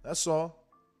 That's all.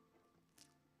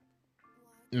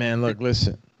 Man, look,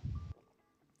 listen.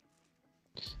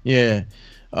 Yeah.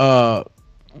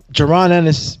 Jaron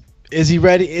Ennis, is he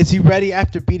ready? Is he ready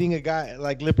after beating a guy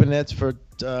like Lipinets for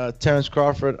Terrence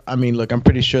Crawford? I mean, look, I'm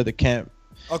pretty sure the camp.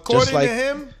 According to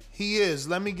him, he is.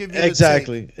 Let me give you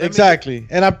exactly.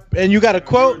 And you got a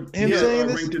quote him saying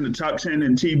this? Ranked in the top 10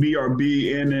 in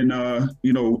TBRB and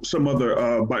in some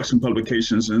other boxing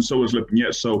publications, and so is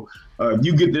Lipinets. So if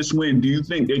you get this win, do you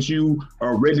think that you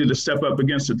are ready to step up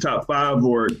against the top 5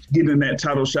 or get in that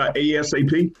title shot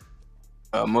ASAP?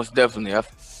 Most definitely.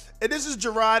 And this is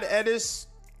Gerard Ennis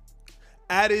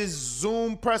at his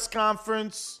Zoom press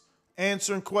conference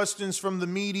answering questions from the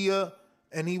media,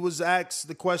 and he was asked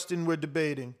the question we're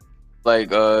debating.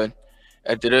 Like,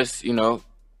 after this, we're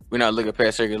not looking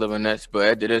past Sergey Lipinets, but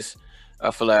after this, I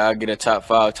feel like I'll get a top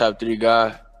 5, top 3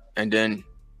 guy, and then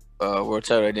world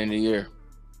title at the end of the year.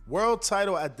 World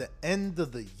title at the end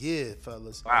of the year,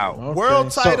 fellas. Wow. Okay.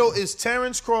 World title is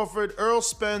Terrence Crawford, Errol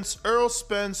Spence,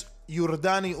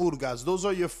 Yordani Urgas. Those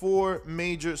are your 4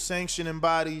 major sanctioning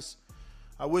bodies.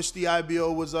 I wish the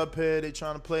IBO was up here. They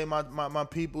trying to play my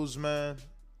peoples, man.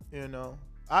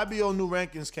 IBO new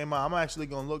rankings came out. I'm actually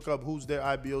going to look up who's their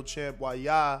IBO champ while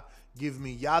y'all give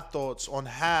me y'all thoughts on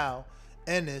how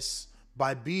Ennis,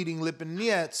 by beating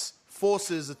Lipinets,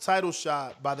 forces a title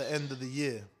shot by the end of the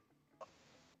year.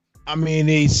 I mean,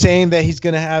 he's saying that he's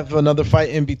going to have another fight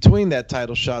in between that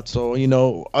title shot. So,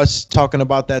 us talking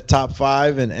about that top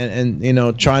 5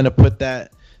 and trying to put that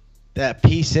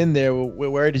piece in there,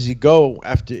 where does he go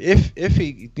after if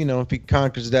he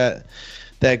conquers that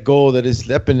goal that is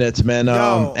Lipinets, man.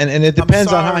 And it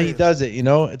depends on how he does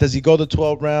it, Does he go to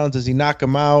 12 rounds? Does he knock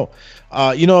him out?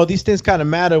 These things kind of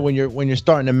matter when you're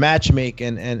starting to matchmake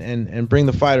and bring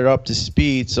the fighter up to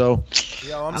speed. So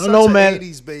I'm I don't know, man.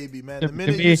 80s baby, man. The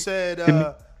minute you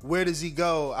said where does he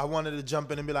go, I wanted to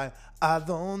jump in and be like,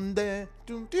 Adonde?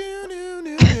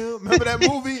 Remember that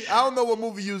movie? I don't know what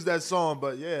movie used that song,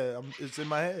 but yeah, it's in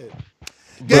my head.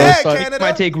 Go ahead, Canada.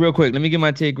 My take real quick. Let me get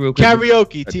my take real quick.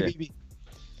 Karaoke, okay. TBB.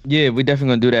 Yeah, we're definitely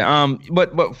gonna do that.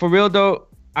 But for real though,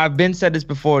 I've been said this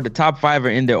before. The top 5 are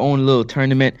in their own little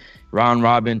tournament, round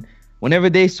robin. Whenever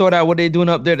they sort out what they're doing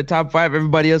up there, the top 5,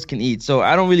 everybody else can eat. So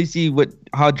I don't really see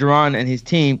how Jaron and his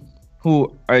team,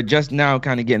 who are just now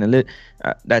kind of getting a lit,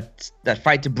 that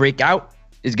fight to break out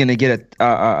is gonna get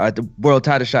a world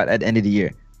title shot at the end of the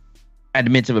year, at the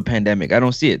midst of a pandemic. I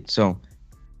don't see it. So.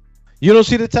 You don't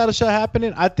see the title shot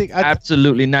happening?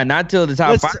 Absolutely not. Not till the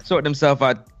top 5 sort themselves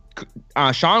out.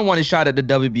 Sean won a shot at the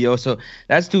WBO, so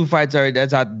that's 2 fights already.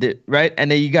 That's out there, right? And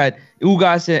then you got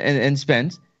Ugas and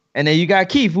Spence, and then you got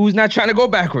Keith, who's not trying to go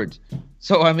backwards.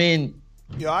 So I mean,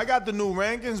 Yo, I got the new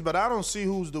rankings, but I don't see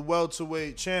who's the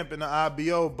welterweight champ in the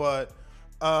IBO. But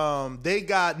they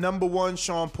got number 1,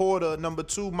 Sean Porter, number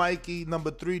 2, Mikey,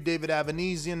 number 3, David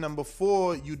Avanesian, number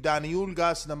 4, Yudani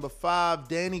Ulgas, number 5,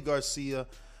 Danny Garcia,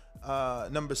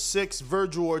 number 6,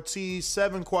 Virgil Ortiz,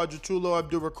 7, Quadratrulo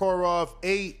Abdurakhorov,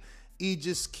 8,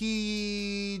 Aegis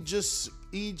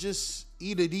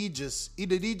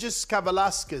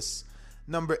Kavalaskis,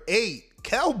 number 8,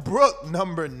 Kell Brook,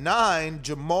 number 9,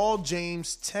 Jamal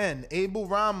James, 10, Abel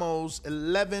Ramos,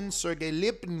 11, Sergey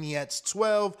Lipnets,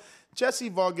 12, Jesse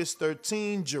Vargas,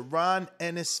 13, Jerron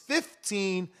Ennis,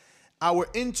 15, our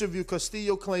interview,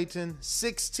 Castillo Clayton,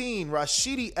 16,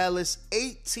 Rashidi Ellis,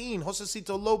 18,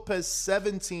 Josecito Lopez,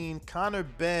 17, Connor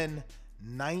Ben,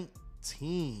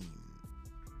 19.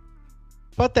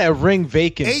 About that ring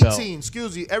vacant 18, belt.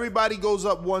 excuse me. Everybody goes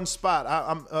up one spot.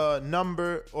 I'm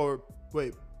number or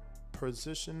wait,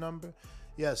 position number?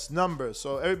 Yes, number.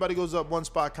 So everybody goes up one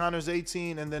spot. Connor's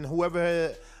 18, and then whoever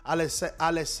had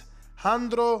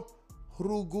Alessandro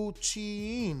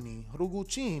Ruguccini.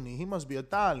 He must be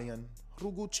Italian.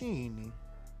 Ruguccini.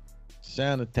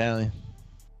 Sound Italian.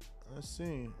 Let's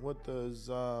see. What does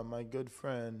my good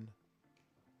friend...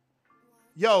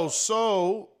 Yo,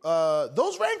 so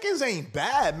those rankings ain't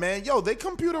bad, man. Yo, they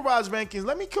computerized rankings.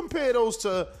 Let me compare those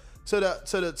to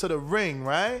the Ring,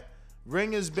 right?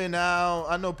 Ring has been out.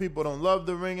 I know people don't love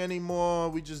the Ring anymore.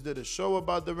 We just did a show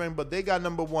about the Ring, but they got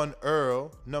number 1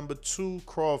 Earl, number 2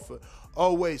 Crawford.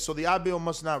 Oh wait, so the IBO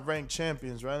must not rank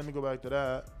champions, right? Let me go back to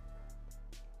that.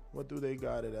 What do they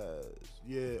got it as?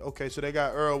 Yeah, okay, so they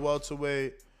got Earl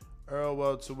welterweight,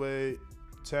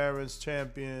 Terrence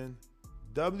champion.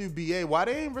 WBA, why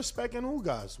they ain't respecting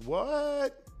Ugas?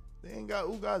 What? They ain't got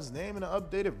Ugas' name in the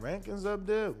updated rankings up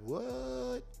there?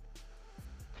 What?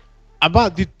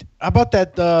 About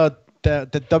that the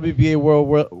WBA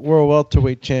world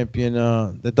welterweight champion,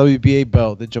 the WBA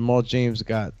belt that Jamal James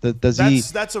got.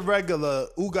 That's a regular.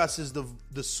 Ugas is the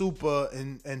super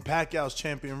and Pacquiao's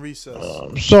champion recess.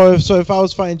 So if I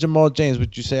was fighting Jamal James,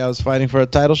 would you say I was fighting for a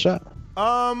title shot?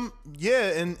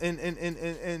 Yeah,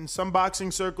 in some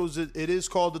boxing circles, it is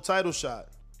called the title shot.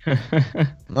 All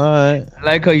right. I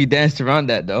like how you danced around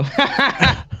that, though.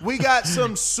 We got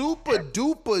some super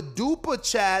duper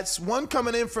chats. One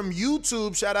coming in from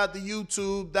YouTube. Shout out to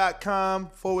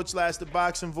youtube.com/The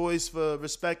Boxing Voice for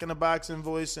respecting the Boxing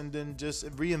Voice and then just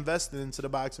reinvesting into the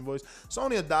Boxing Voice. It's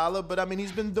only $1, but I mean,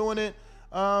 he's been doing it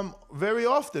very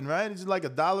often, right? It's like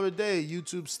 $1 a day.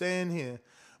 YouTube staying here.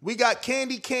 We got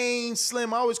Candy Cane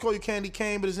Slim. I always call you Candy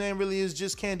Cane, but his name really is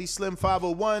just Candy Slim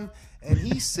 501. And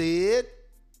he said,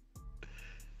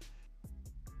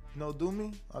 no, do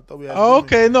me? I thought we had. Oh,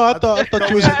 okay. No, I thought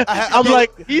you was.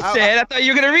 I thought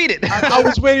you were gonna read it. I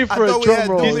was waiting for a drum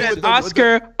roll. He said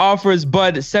Oscar offers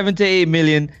Bud $7 to $8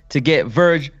 million to get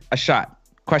Verge a shot. ?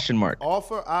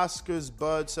 Offer Oscar's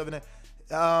Bud 7.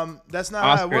 That's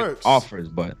not how it works. Offers,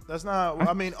 but that's not how,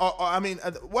 I mean,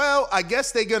 well, I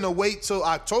guess they're gonna wait till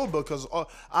October because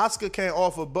Oscar can't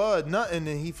offer Bud nothing,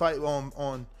 and he fight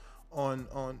on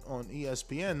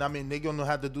ESPN. I mean, they're gonna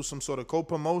have to do some sort of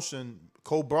co-promotion,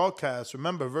 co-broadcast.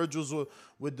 Remember, Virgil's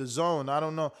with the Zone. I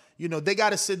don't know. You know, they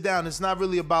got to sit down. It's not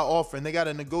really about offering. They got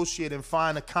to negotiate and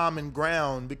find a common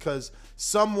ground because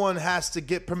someone has to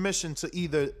get permission to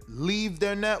either leave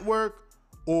their network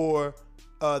or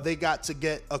they got to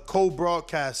get a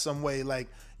co-broadcast some way. Like,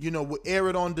 you know, we air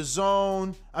it on the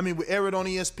Zone. I mean, we air it on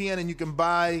ESPN and you can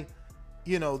buy,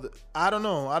 you know, I don't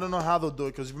know. I don't know how they'll do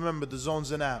it because remember, the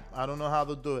Zone's an app. I don't know how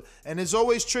they'll do it. And it's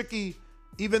always tricky,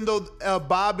 even though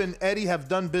Bob and Eddie have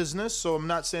done business. So I'm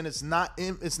not saying it's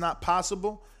not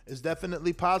possible. It's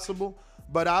definitely possible.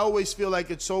 But I always feel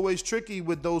like it's always tricky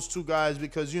with those two guys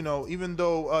because, you know, even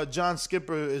though John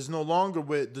Skipper is no longer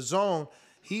with the Zone,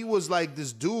 he was like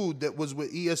this dude that was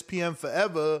with ESPN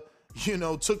forever, you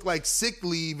know, took like sick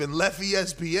leave and left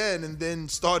ESPN and then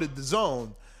started the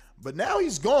Zone. But now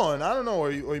he's gone. I don't know,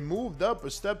 or he moved up or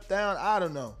stepped down. I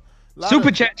don't know. Super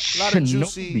chat. A lot of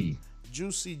juicy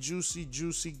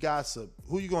gossip.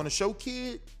 Who you going to Show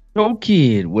Kid? Show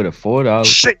Kid with a $4.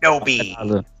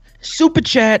 Shinobi. Super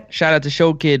chat. Shout out to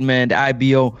Show Kid, man. The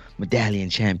IBO medallion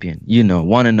champion. You know,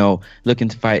 want to know. Looking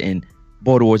to fight in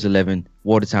Border Wars 11,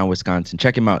 Watertown, Wisconsin.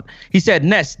 Check him out. He said,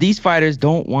 Ness, these fighters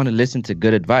don't want to listen to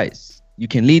good advice. You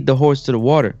can lead the horse to the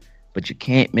water, but you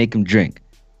can't make him drink.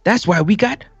 That's why we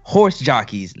got horse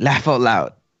jockeys. Laugh out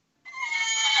loud.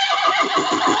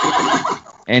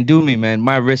 And do me, man.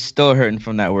 My wrist's still hurting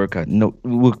from that workout. No,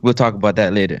 we'll talk about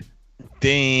that later.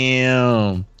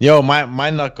 Damn. Yo, my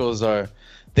knuckles are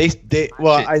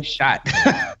I shot.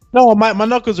 No, my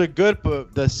knuckles are good,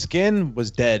 but the skin was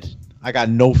dead. I got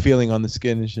no feeling on the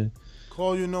skin and shit.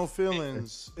 Call you no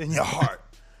feelings in your heart.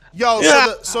 Yo,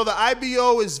 so the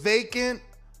IBO is vacant.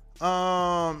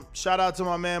 Shout out to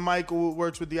my man Michael who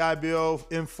works with the IBO.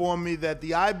 Informed me that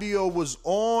the IBO was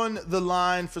on the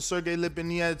line for Sergey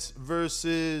Lipinets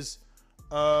versus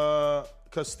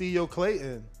Castillo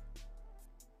Clayton.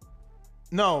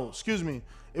 No, excuse me.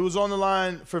 It was on the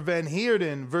line for Van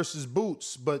Heerden versus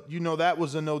Boots, but that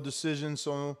was a no decision.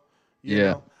 So you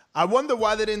know. I wonder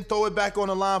why they didn't throw it back on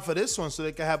the line for this one so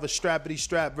they could have a strappity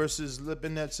strap versus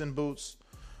Lipinets and Boots.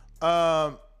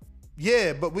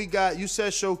 Yeah, but you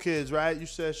said show kids, right? You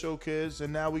said show kids,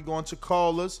 and now we going to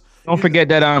callers. Don't forget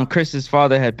that Chris's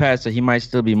father had passed, so he might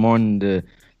still be mourning the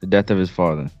death of his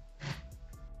father.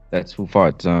 That's who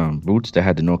fought Boots that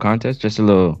had the no contest. Just a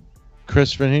little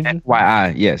Chris Van Heerden?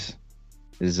 FYI, yes.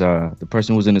 Is the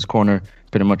person who was in his corner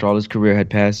pretty much all his career had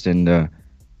passed, and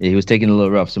he was taking a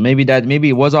little rough. So maybe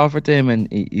it was offered to him, and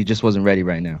he just wasn't ready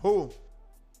right now. Who?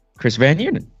 Chris Van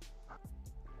Heerden.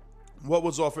 What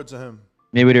was offered to him?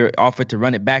 Maybe they were offered to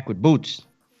run it back with Boots.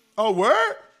 Oh,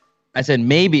 word? I said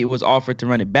maybe it was offered to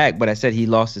run it back, but I said he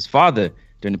lost his father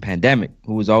during the pandemic,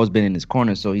 who was always been in his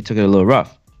corner, so he took it a little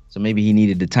rough. So maybe he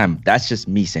needed the time. That's just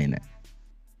me saying that.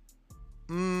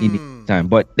 He needed time.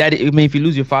 But if you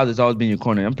lose your father, it's always been in your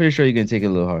corner. I'm pretty sure you're going to take it a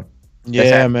little hard.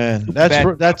 Yeah, man.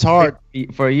 That's hard.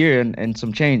 For a year and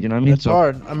some change, you know what I mean? It's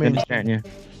hard. I mean,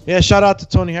 yeah, shout out to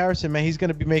Tony Harrison, man. He's going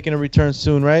to be making a return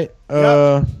soon, right?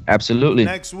 Absolutely.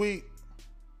 Next week.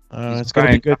 It's going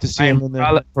to be good to see him in there.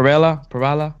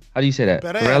 Perella? How do you say that?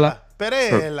 Perella.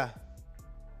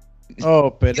 Oh,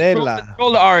 Perella.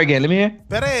 Roll the R again. Let me hear.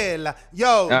 Perella.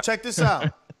 Yo, check this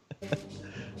out.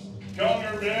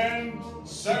 Coming in,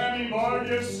 Sammy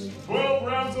Vargas, 12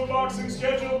 rounds of boxing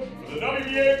scheduled for the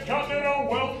WBA Continental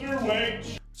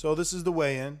Welterweight. So this is the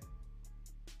weigh-in.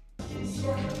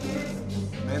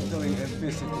 Mentally and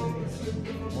physically.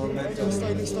 More mentally. Yo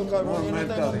estoy listo, cabrón. Yo no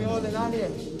tengo miedo de nadie.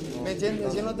 ¿Me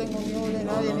entiendes? Yo no tengo miedo de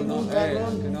nadie, ningún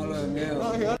cabrón. Que no lo de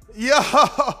miedo. Yo,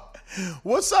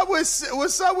 what's up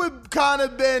with Conor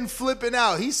Ben flipping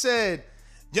out? He said,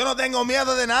 "Yo no tengo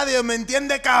miedo de nadie, ¿me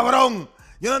entiende, cabrón?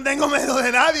 Yo no tengo miedo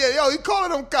de nadie." Yo, he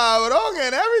calling him cabrón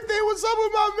and everything. What's up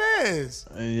with my mans?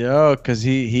 Yo, because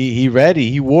he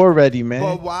ready. He war ready, man.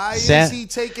 But why is he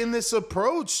taking this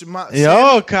approach? Sam was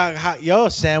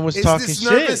talking shit. Is this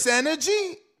nervous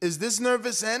energy? Is this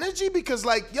nervous energy? Because,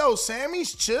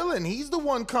 Sammy's chilling. He's the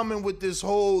one coming with this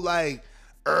whole,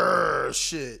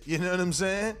 shit. You know what I'm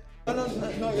saying? Yo no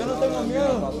tengo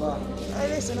miedo. Hey,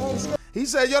 listen, he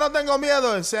said, yo no tengo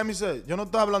miedo. And Sammy said, yo no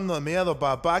estoy hablando de miedo,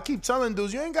 papá. I keep telling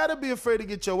dudes, you ain't got to be afraid to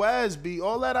get your ass beat.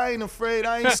 All that, I ain't afraid.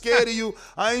 I ain't scared of you.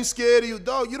 I ain't scared of you.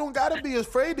 Dog, you don't got to be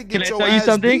afraid to get your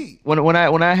ass beat.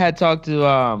 When I had talked to,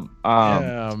 I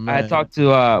had talked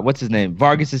to, what's his name?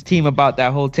 Vargas's team about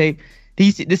that whole tape.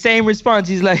 The same response.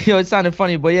 He's like, yo, it sounded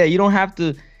funny, but yeah, you don't have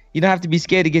to be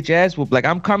scared to get your ass whooped. Like,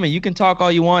 I'm coming. You can talk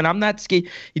all you want. I'm not scared.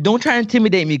 You don't try to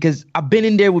intimidate me because I've been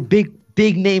in there with big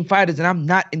name fighters and I'm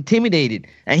not intimidated.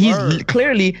 And he's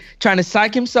clearly trying to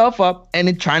psych himself up and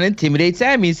then trying to intimidate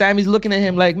Sammy. Sammy's looking at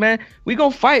him like, man, we gonna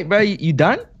fight, bro. You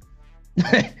done?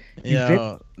 Tan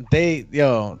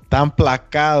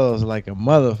placados like a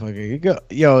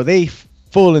motherfucker. They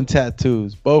full in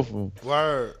tattoos, both of them.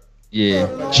 Word.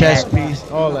 Yeah. Chest piece,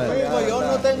 all that. Yo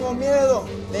no tengo miedo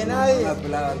de nadie.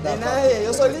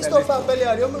 Yo soy listo para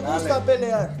pelear. Yo me gusta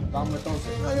pelear.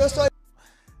 Yo soy.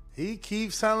 He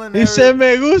keeps telling He said,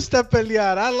 me gusta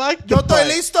pelear. I like the Yo estoy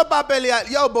listo para pelear.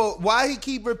 Yo, but why he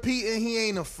keep repeating he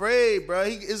ain't afraid, bro?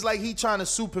 It's like he trying to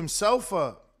soup himself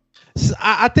up.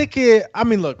 I think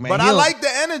look, man. But I like the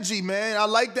energy, man. I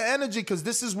like the energy because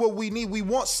this is what we need. We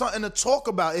want something to talk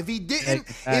about. If he didn't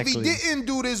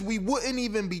do this, we wouldn't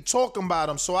even be talking about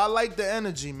him. So I like the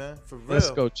energy, man. For real.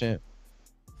 Let's go, champ.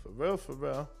 For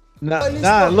real.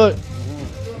 Nah, look.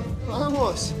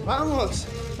 Vamos,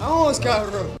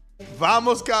 cabrón.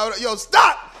 Vamos, cabrón. Yo,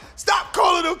 stop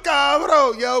calling him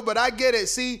cabrón. Yo, but I get it.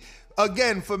 See,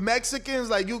 again, for Mexicans,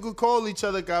 you could call each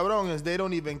other cabrones. They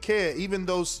don't even care. Even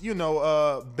though,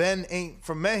 Ben ain't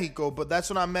from Mexico, but that's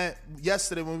what I meant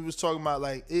yesterday when we was talking about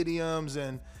idioms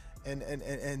and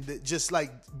just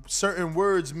certain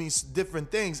words mean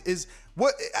different things.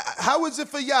 How is it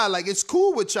for y'all? It's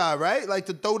cool with y'all, right?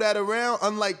 To throw that around.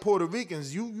 Unlike Puerto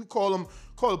Ricans, you call a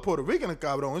Puerto Rican a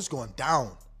cabron, it's going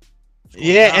down.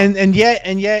 And yet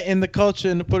in the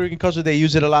Puerto Rican culture, they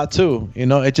use it a lot too.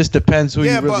 It just depends who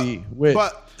you really with.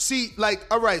 But see,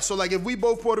 all right, so if we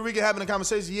both Puerto Rican having a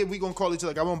conversation, we gonna call each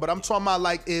other cabron. But I'm talking about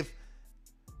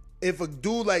if a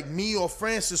dude like me or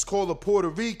Francis call a Puerto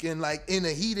Rican in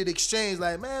a heated exchange,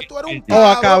 man, tú eres un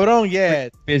cabrón, yeah,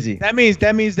 busy. That means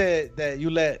that you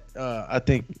let I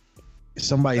think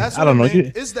somebody. That's I don't know.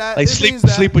 It's that. Like it means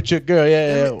that. sleep with your girl.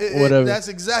 Yeah, whatever. That's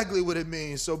exactly what it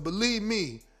means. So believe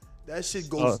me, that shit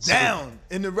goes down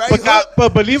in the right.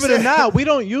 But believe it or not, we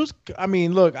don't use. I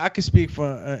mean, look, I can speak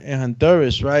for in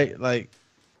Honduras, right? Like,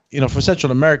 for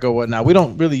Central America or whatnot, we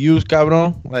don't really use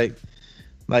cabron.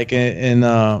 Like in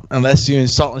unless you're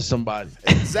insulting somebody.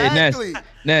 Exactly. Hey,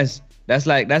 Ness, that's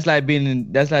like being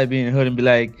in hood and be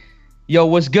like, yo,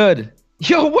 what's good?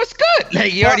 Yo, what's good?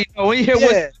 Like you already know when you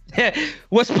hear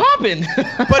what's popping.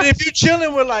 But if you're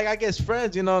chilling with I guess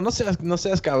friends, no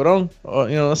seas cabrón, or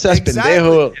no seas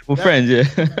pendejo. We're friends,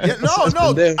 No.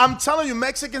 I'm telling you,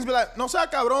 Mexicans be like, no seas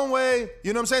cabrón, way.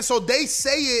 You know what I'm saying? So they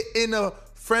say it in a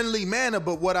friendly manner,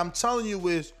 but what I'm telling you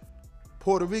is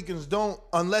Puerto Ricans don't,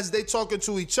 unless they talking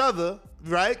to each other,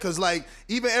 right? Because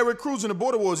even Eric Cruz in the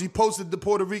Border Wars, he posted the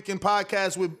Puerto Rican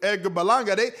podcast with Edgar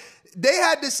Balanga. They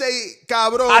had to say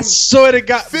cabrón. I swear to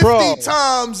God, 50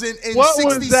 times in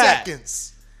 60 seconds.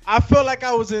 I felt like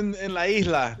I was in La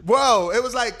Isla. Bro, it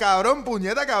was like cabrón,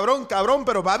 puñeta, cabrón,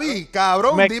 pero papi,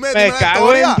 cabrón, dime la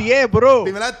historia. En 10, bro.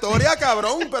 Dime la historia,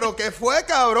 cabrón, pero ¿qué fue,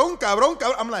 cabrón?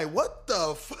 I'm like, what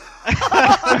the fuck?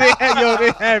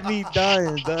 They had me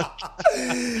dying, dog.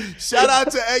 Shout out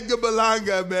to Edgar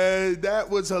Balanga, man. That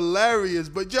was hilarious.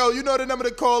 But, yo, you know the number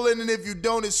to call in, and if you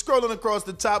don't, it's scrolling across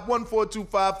the top,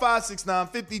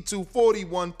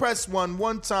 1-425-569-5241. Press 1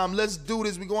 one time. Let's do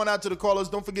this. We're going out to the callers.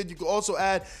 Don't forget, you can also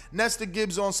add Nesta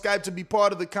Gibbs on Skype to be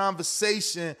part of the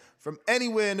conversation from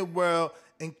anywhere in the world.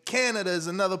 And Canada is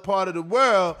another part of the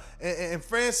world. And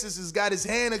Francis has got his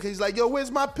hand up. He's like, yo, where's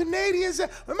my Canadians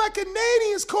at? Where my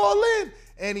Canadians call in?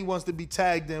 And he wants to be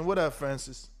tagged in. What up,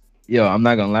 Francis? Yo, I'm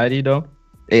not gonna lie to you though.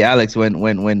 Hey, Alex,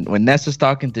 when Nessa's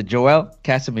talking to Joel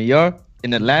Casamayor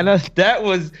in Atlanta, that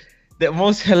was the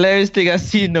most hilarious thing I've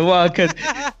seen in a while. Because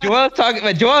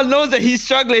Joel knows that he's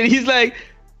struggling. He's like,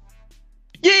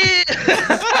 yeah.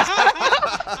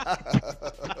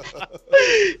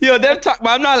 Yo, them talk, but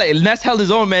I'm not like Ness held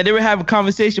his own, man. They were having a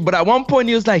conversation, but at one point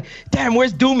he was like, "Damn,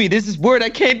 where's Doomy? This is word I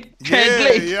can't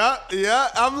translate." Yeah.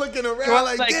 I'm looking around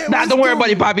like damn. Nah, don't worry about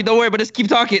it, Bobby. Don't worry, but just keep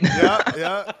talking.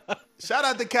 Yeah. Shout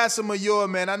out to Casamayor,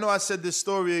 man. I know I said this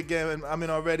story again,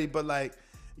 already, but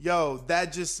yo,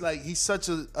 that just he's such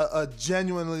a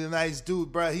genuinely nice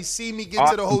dude, bro. He see me get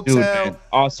to the hotel. Dude, man.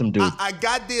 Awesome dude. I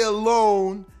got there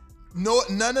alone. No,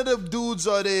 none of the dudes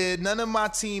are there. None of my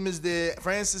team is there.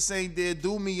 Francis ain't there.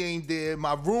 Doomy ain't there.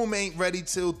 My room ain't ready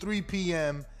till 3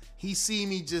 p.m. He see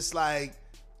me just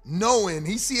knowing.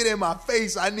 He see it in my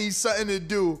face. I need something to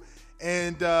do.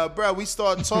 And, bro, we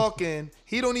start talking.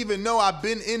 He don't even know I've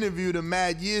been interviewed him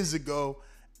mad years ago.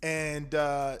 And,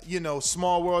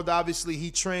 small world, obviously,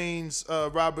 he trains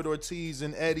Robert Ortiz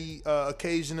and Eddie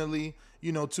occasionally.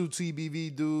 2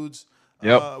 TBV dudes.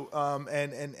 Yep.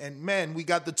 And man, we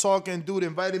got to talking. Dude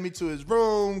invited me to his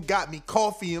room, got me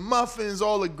coffee and muffins,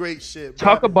 all the great shit. Bro.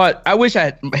 Talk about, I wish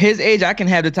at his age I can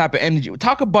have the type of energy.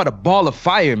 Talk about a ball of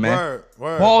fire, man.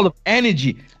 Word. Ball of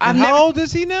energy. How old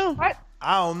is he now? I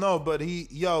don't know, but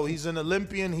he's an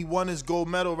Olympian. He won his gold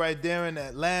medal right there in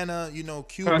Atlanta.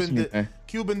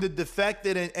 Cuban that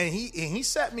defected, and he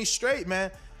set me straight, man.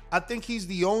 I think he's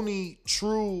the only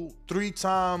true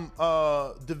 3-time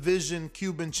division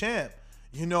Cuban champ.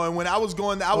 And when I was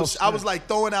going, I was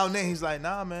throwing out names. He's like,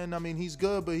 nah, man. I mean, he's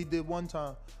good, but he did one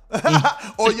time.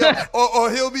 or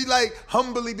he'll be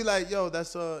humbly be like, yo,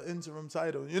 that's a interim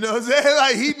title. You know what I'm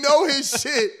saying? He know his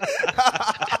shit.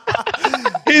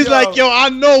 He's like, yo, I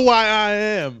know why I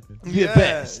am the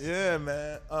best. Yeah,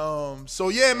 man. Man,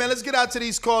 let's get out to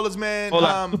these callers, man. Hold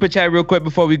on, super chat real quick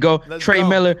before we go. Trey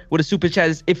Miller with a super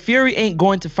chat. If Fury ain't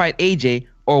going to fight AJ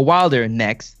or Wilder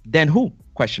next, then who? ?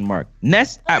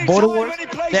 Ness at Border Wars.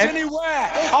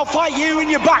 I'll fight you in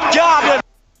your backyard.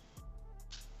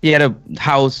 He had a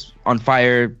house on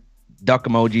fire, duck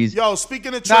emojis. Yo,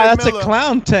 speaking of Trey that's Miller, a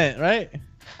clown tent, right?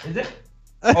 Is it?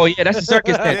 Oh yeah, that's a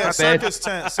circus tent. Yeah, circus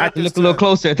tent. I have to look a little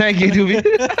closer. Thank you,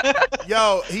 Doobie.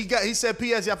 Yo, he said,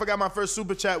 P.S. I forgot my first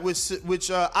super chat, which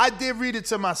I did read it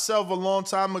to myself a long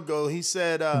time ago. He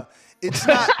said,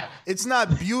 it's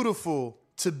not beautiful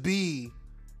to be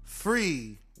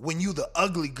free when you the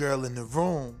ugly girl in the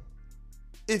room,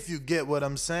 if you get what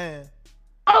I'm saying.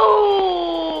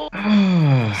 Oh.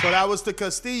 So that was to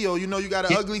Castillo. You got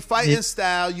an ugly fighting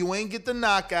style. You ain't get the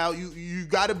knockout. You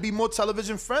got to be more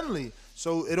television friendly.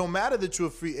 So it don't matter that you're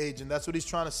a free agent. That's what he's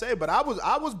trying to say. But I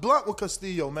was blunt with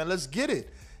Castillo, man. Let's get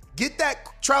it. Get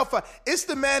that Trout fight. It's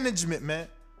the management, man.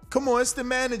 Come on, it's the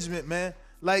management, man.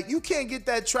 You can't get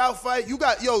that Trout fight. You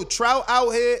got, Trout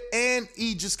out here and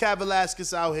Aegis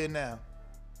Velasquez out here now.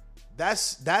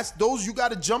 That's those, you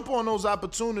got to jump on those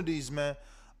opportunities, man.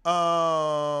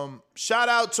 Shout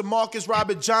out to Marcus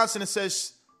Robert Johnson. It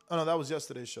says, oh no, that was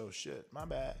yesterday's show. Shit, my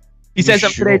bad. He said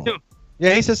something today too.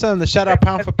 Yeah, he said something. The shout out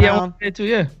pound for pound. Yeah, too.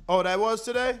 Yeah. Oh, that was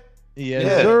today. Yeah,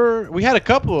 sir. We had a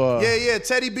couple. Yeah.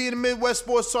 Teddy B in the Midwest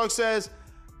Sports Talk says,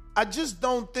 I just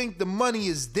don't think the money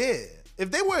is there.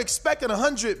 If they were expecting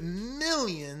 100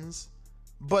 millions,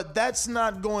 but that's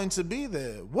not going to be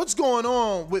there. What's going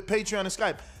on with Patreon and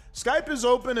Skype? Skype is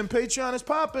open and Patreon is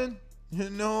popping. You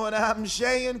know what I'm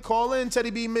saying? Call in Teddy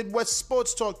B Midwest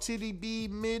Sports Talk. Teddy B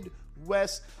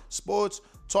Midwest Sports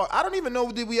Talk. I don't even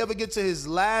know did we ever get to his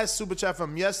last super chat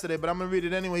from yesterday, but I'm gonna read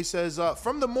it anyway. He says,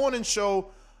 from the morning show,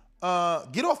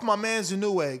 get off my man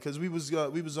Zanue, because we was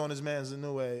on his man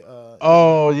Zanue.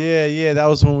 That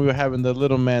was when we were having the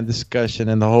little man discussion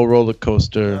and the whole roller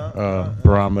coaster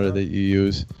barometer that you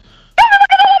use.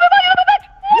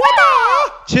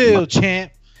 Chill,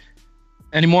 champ.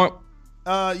 Any more?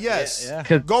 Yes.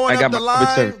 Yeah. Going up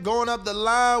the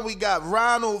line, we got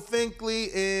Ronald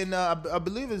Finkley in I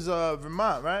believe it's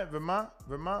Vermont, right? Vermont?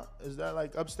 Is that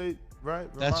like upstate, right?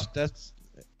 Vermont? That's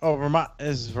Vermont.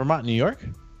 Is Vermont New York?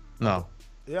 No.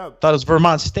 Yeah. Thought it was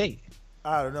Vermont State.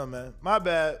 I don't know, man. My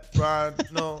bad, Brian.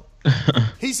 No.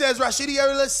 He says Rashidi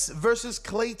Ellis versus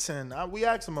Clayton. We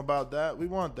asked him about that. We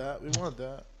want that.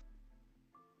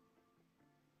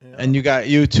 Yeah. And you got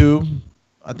YouTube.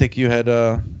 I think you had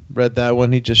read that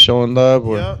one. He just showing love,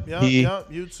 or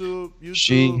YouTube.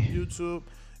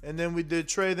 And then we did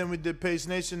Trey. Then we did Pace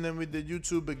Nation. Then we did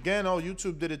YouTube again. Oh,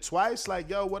 YouTube did it twice. Like,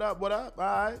 yo, what up? All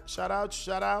right, shout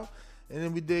out. And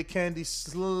then we did Candy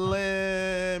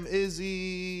Slim,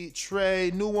 Izzy,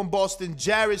 Trey. New one, Boston.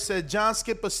 Jared said John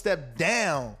Skipper stepped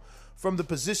down from the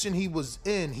position he was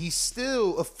in. He's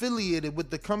still affiliated with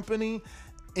the company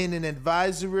in an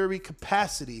advisory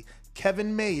capacity.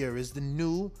 Kevin Mayer is the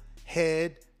new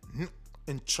head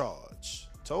in charge.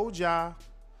 Told y'all.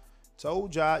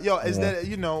 Yo, is that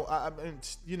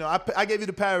I gave you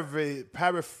the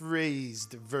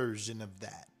paraphrased version of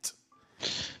that.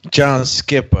 John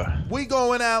Skipper. We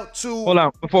going out to. Hold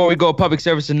on, before we go, public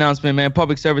service announcement, man. But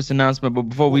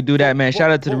before we do that, man,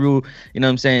 shout out to the Rule. You know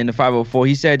what I'm saying? The 504.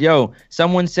 He said, "Yo,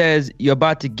 someone says you're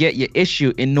about to get your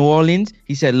issue in New Orleans."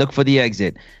 He said, "Look for the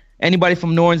exit." Anybody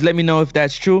from New Orleans, let me know if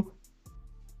that's true.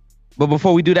 But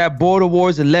before we do that, Border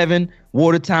Wars 11,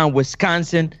 Watertown,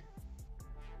 Wisconsin,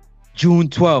 June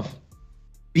 12th.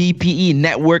 BPE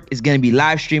Network is going to be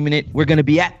live streaming it. We're going to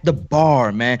be at the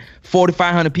bar, man.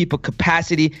 4,500 people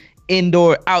capacity,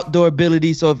 indoor, outdoor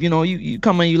ability. So if, you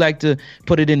come and you like to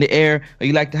put it in the air, or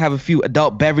you like to have a few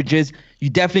adult beverages, you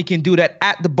definitely can do that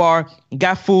at the bar. You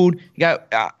got food, you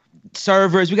got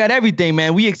servers, we got everything,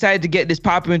 man. We excited to get this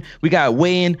popping. We got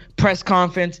weigh-in, press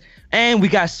conference, and we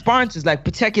got sponsors like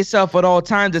Protect Yourself at All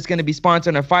Times that's going to be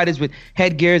sponsoring our fighters with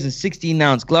headgears and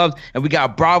 16-ounce gloves. And we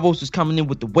got Bravos who's coming in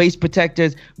with the waist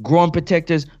protectors, groin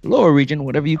protectors, lower region,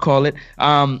 whatever you call it.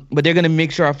 But they're going to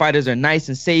make sure our fighters are nice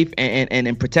and safe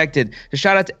and protected. So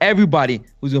shout out to everybody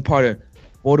who's a part of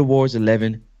Border Wars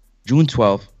 11, June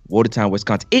 12th, Watertown,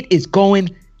 Wisconsin. It is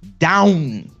going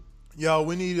down. Yo,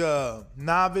 we need a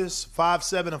novice,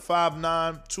 5'7" and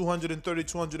 5'9", 230,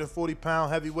 240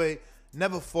 pound heavyweight.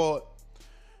 Never fought,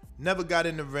 never got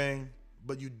in the ring,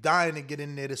 but you dying to get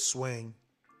in there to swing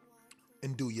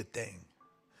and do your thing.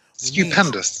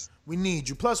 Stupendous. We need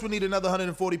you. Plus, we need another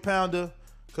 140 pounder,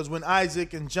 because when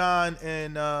Isaac and John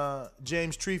and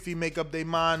James Treefy make up their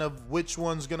mind of which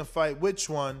one's going to fight which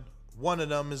one of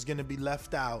them is going to be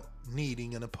left out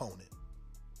needing an opponent.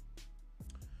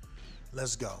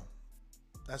 Let's go.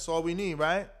 That's all we need,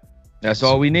 right? That's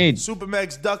all we need.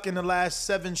 Supermax ducking the last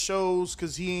 7 shows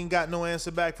because he ain't got no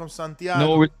answer back from Santiago.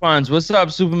 No response. What's up,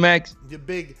 Supermax? The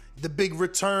big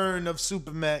return of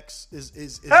Supermax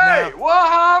is hey,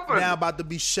 what happened? Now about to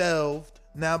be shelved.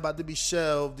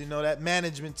 You know, that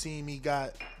management team he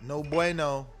got, no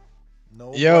bueno.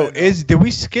 Yo, bueno. Did we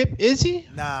skip Izzy?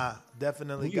 Nah,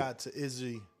 definitely got to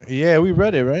Izzy. Yeah, we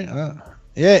read it, right?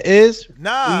 Yeah, Iz.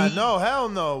 No, hell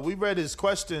no. We read his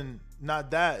question.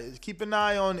 Not that. Keep an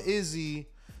eye on Izzy.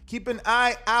 Keep an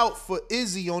eye out for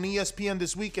Izzy on ESPN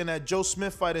this weekend at Joe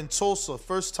Smith fight in Tulsa.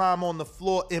 First time on the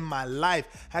floor in my life.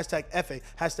 #FA.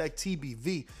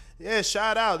 #TBV. Yeah,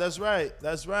 shout out. That's right.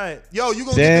 Yo, you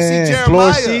gonna get to see Jeremiah.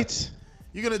 Floor seats.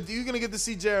 You're gonna get to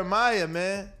see Jeremiah,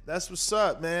 man. That's what's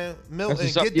up, man. Milton,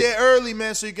 get there early,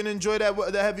 man, so you can enjoy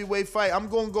the heavyweight fight. I'm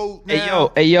gonna go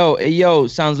now. Hey yo.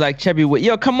 Sounds like Chubby.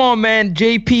 Yo, come on, man.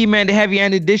 JP, man, the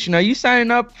heavy-handed edition. Are you signing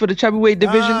up for the Chubby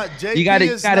division? JP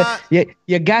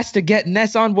you got to get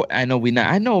Ness on board. I know we not.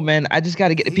 I know, man. I just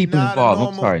gotta get the people involved.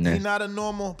 I'm sorry, Ness. He's not a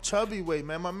normal chubby weight,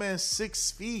 man. My man's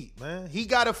 6 feet, man. He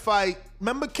gotta fight.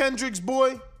 Remember Kendrick's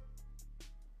boy?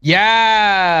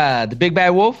 Yeah, the Big Bad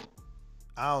Wolf.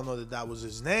 I don't know that was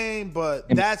his name, but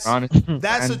And that's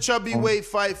a chubby weight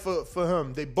fight for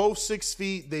him. They both 6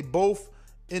 feet. They both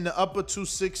in the upper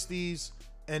 260s,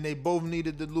 and they both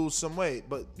needed to lose some weight.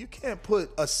 But you can't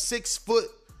put a 6 foot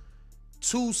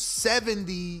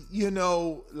 270.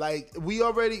 Like we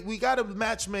got to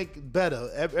match make better.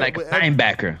 Like a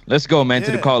linebacker. Let's go, man.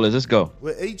 To the callers. Let's go.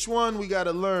 With each one, we got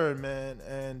to learn, man.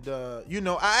 And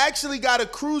I actually got a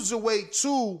cruiserweight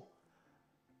too.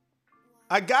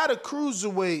 I got a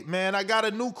cruiserweight, man. I got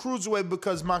a new cruiserweight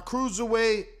because my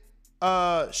cruiserweight,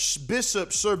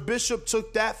 Sir Bishop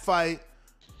took that fight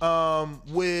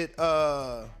with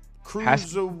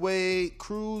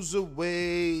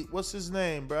cruiserweight. What's his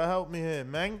name, bro? Help me here,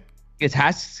 man. It's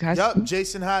Hatsy. Yup,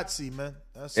 Jason Hatsy, man.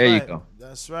 That's there right. You go.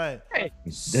 That's right. Hey,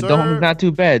 the dome is not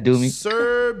too bad, do me.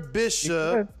 Sir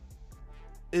Bishop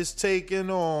is taking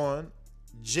on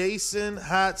Jason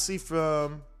Hatsy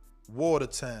from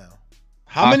Watertown.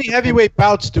 How many heavyweight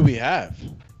bouts do we have?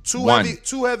 Two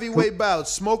heavyweight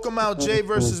bouts. Smoke 'em out Jay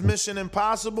versus Mission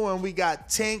Impossible, and we got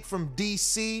Tank from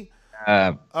DC,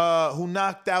 who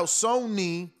knocked out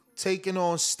Sony, taking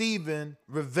on Steven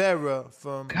Rivera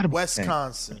from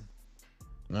Wisconsin.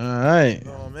 All right. You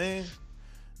know what I mean?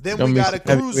 Then we got a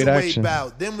cruiserweight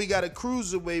bout. Then we got a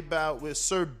cruiserweight bout with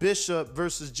Sir Bishop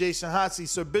versus Jason Hatsy.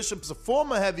 Sir Bishop's a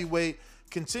former heavyweight,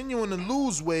 continuing to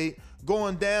lose weight,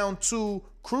 going down to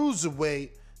cruiserweight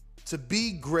to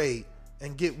be great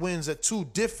and get wins at 2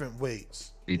 different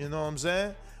weights. You know what I'm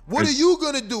saying? What are you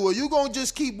going to do? Are you going to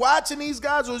just keep watching these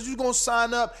guys, or are you going to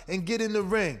sign up and get in the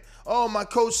ring? Oh, my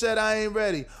coach said I ain't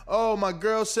ready. Oh, my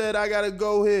girl said I got to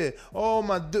go here. Oh,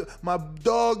 my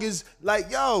dog is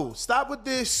like, yo, stop with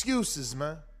the excuses,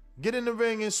 man. Get in the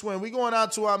ring and swing. We going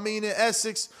out to Armenia,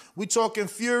 Essex. We talking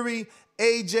Fury,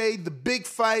 AJ, the big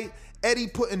fight. Eddie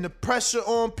putting the pressure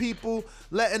on people,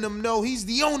 letting them know he's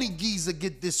the only geezer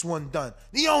get this one done.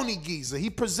 The only geezer.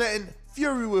 He presenting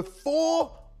Fury with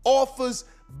 4 offers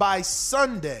by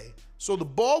Sunday. So the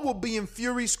ball will be in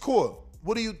Fury's court.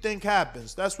 What do you think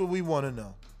happens? That's what we want to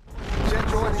know.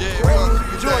 Just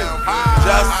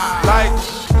like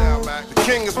the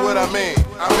king is what I mean.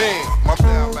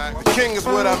 The king is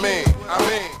what I mean.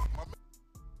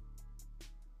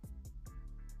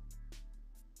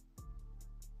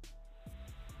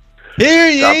 Hear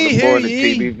ye, hear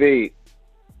ye. TBV.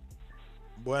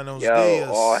 Buenos Yo, dias.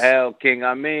 All hell, King.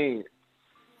 I mean.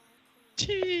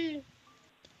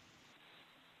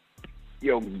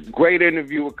 Yo, great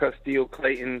interview with Castillo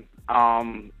Clayton.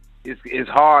 It's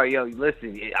hard, yo.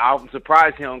 Listen, I'm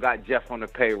surprised he don't got Jeff on the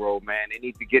payroll, man. They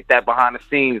need to get that behind the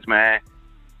scenes, man.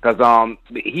 Cause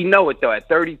he know it though. At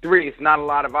 33, it's not a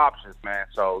lot of options, man.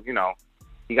 So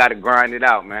he got to grind it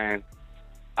out, man.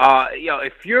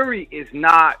 If Fury is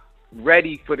not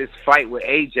ready for this fight with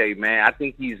AJ, man, I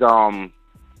think he's going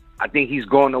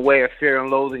the way of Fear and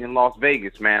Loathing in Las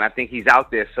Vegas, man. I think he's out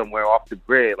there somewhere off the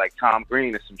grid, like Tom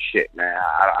Green or some shit, man.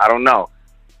 I don't know.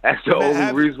 That's the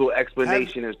only reasonable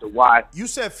explanation as to why. You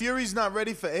said Fury's not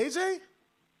ready for AJ?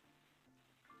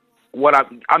 What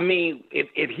I mean,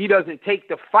 if he doesn't take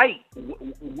the fight,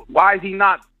 why is he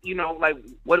not?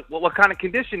 What kind of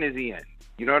condition is he in?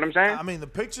 You know what I'm saying? I mean, the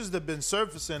pictures that have been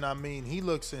surfacing, I mean, he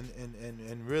looks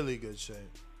in really good shape.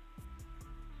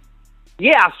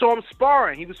 Yeah, I saw him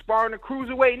sparring. He was sparring the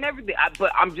cruiserweight and everything.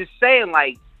 But I'm just saying,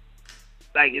 like,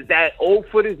 is that old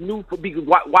footage new? Because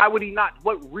why would he not?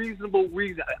 What reasonable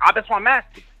reason? That's why I'm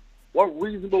asking. What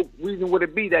reasonable reason would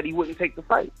it be that he wouldn't take the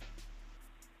fight?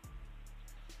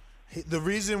 The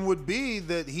reason would be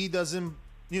that he doesn't,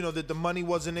 that the money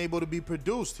wasn't able to be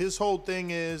produced. His whole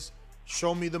thing is,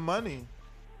 show me the money.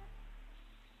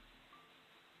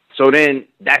 So then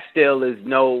that still is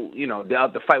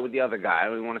the fight with the other guy. I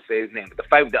don't even want to say his name, but the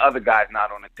fight with the other guy is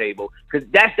not on the table. Because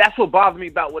that's what bothers me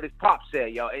about what his pop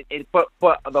said, yo. And for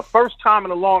the first time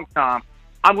in a long time,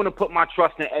 I'm going to put my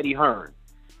trust in Eddie Hearn.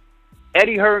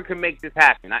 Eddie Hearn can make this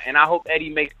happen. And I hope Eddie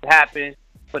makes it happen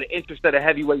for the interest of the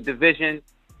heavyweight division,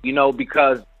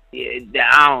 because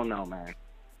I don't know, man.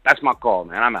 That's my call,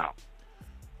 man. I'm out.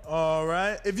 All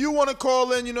right. If you want to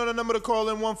call in, you know the number to call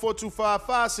in,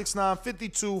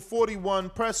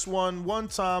 1-425-569-5241. Press 1 one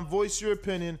time. Voice your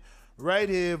opinion right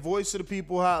here. Voice of the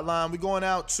People hotline. We're going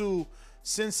out to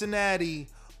Cincinnati,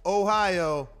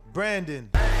 Ohio.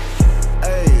 Brandon.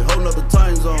 Hey, whole nother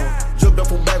time zone. Jumped up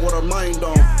from back with our mind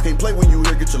on. Can't play when you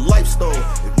here, get your life stole.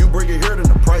 If you bring it here,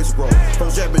 then the price grow.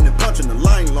 From jabbing and punching the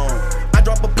line long. I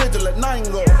drop a pigeon, let 9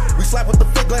 go. We slap with the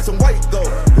thick glass and white though.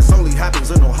 This only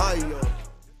happens in Ohio.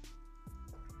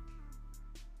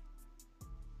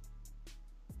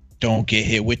 Don't get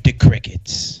hit with the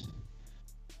crickets.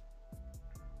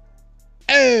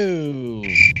 Hey. Oh.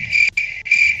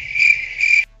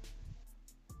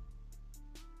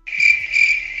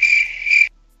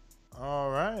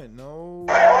 All right, no.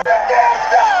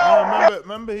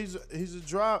 Remember, he's a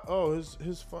drop. Oh, his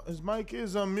mic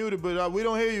is unmuted, but we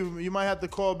don't hear you. You might have to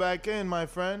call back in, my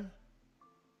friend.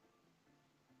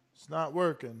 It's not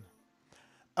working.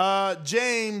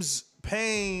 James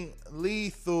Payne,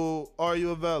 Lethal, are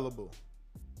you available?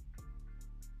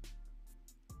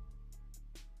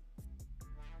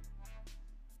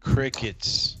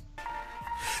 Crickets.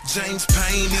 James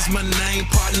Payne is my name,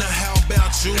 partner, how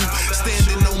about you?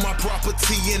 Standing on my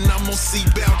property and I'm gonna see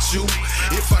about you.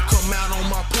 If I come out on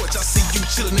my porch, I see you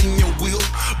chilling in your wheel.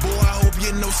 Boy, I hope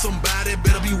you know somebody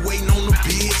better be waiting on the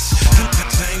bitch.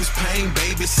 James Payne,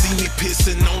 baby, see me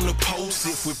pissing on the post.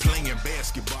 If we're playing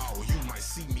basketball, you might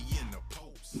see me in the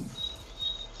post.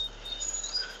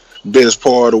 Best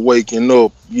part of waking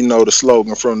up, you know the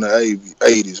slogan from the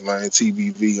 80s, man.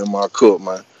 TBV in my cup,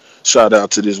 man. Shout out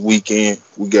to this weekend.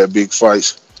 We got big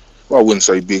fights. Well, I wouldn't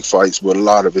say big fights, but a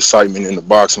lot of excitement in the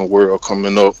boxing world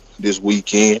coming up this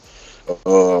weekend.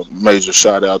 Major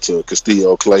shout out to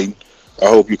Castillo Clayton. I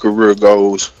hope your career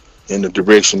goes in the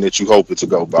direction that you hope it to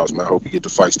go, boss, man. I hope you get the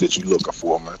fights that you're looking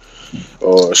for, man.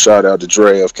 Shout out to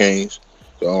DraftKings.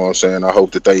 You know what I'm saying? I hope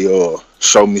that they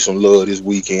show me some love this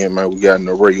weekend, man. We got an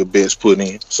array of bets put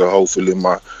in, so hopefully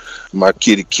my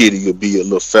kitty will be a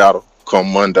little fatter come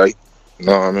Monday. You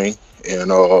know what I mean?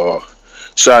 And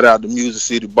shout out to Music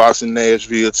City Boxing,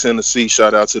 Nashville, Tennessee.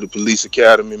 Shout out to the Police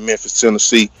Academy, Memphis,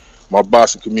 Tennessee. My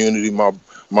boxing community, my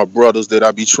brothers that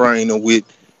I be training with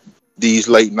these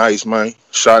late nights, man.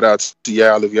 Shout out to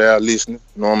y'all if y'all listening.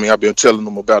 You know what I mean? I've been telling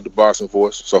them about the Boxing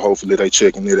Voice, so hopefully they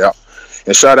checking it out.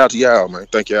 And shout out to y'all, man.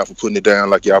 Thank y'all for putting it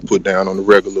down like y'all put down on a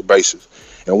regular basis.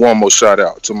 And one more shout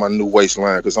out to my new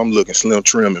waistline, because I'm looking slim,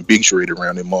 trim, and big shredded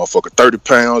around that motherfucker. 30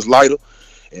 pounds lighter.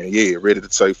 And yeah, ready to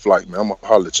take flight, man. I'm gonna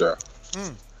holler at y'all.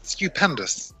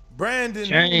 Stupendous. Brandon,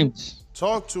 James,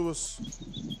 talk to us.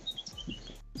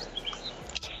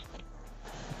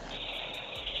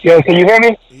 Yo, can you hear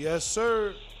me? Yes,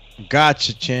 sir.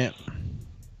 Gotcha, champ.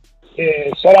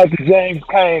 Yeah, shout out to James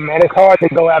Payne, man. It's hard to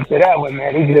go after that one,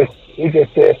 man. He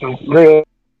just said some real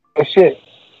shit.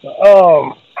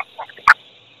 Yeah,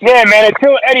 man.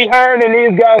 Until Eddie Hearn and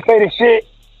these guys say the shit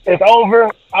is over,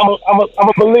 I'm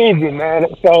a believe you, man.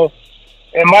 So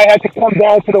it might have to come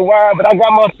down to the wire, but I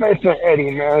got more faith in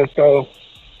Eddie, man. So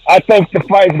I think the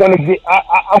fight's gonna be.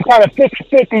 I'm kind of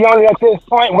 50-50 on it at this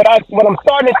point. What I'm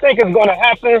starting to think is gonna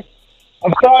happen.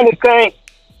 I'm starting to think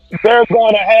they're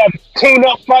going to have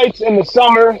tune-up fights in the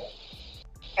summer,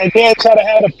 and then try to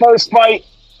have the first fight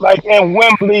like in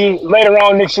Wembley later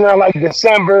on this year, like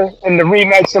December, and the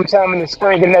rematch sometime in the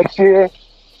spring of next year.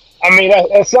 I mean,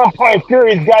 at some point,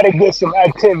 Fury's got to get some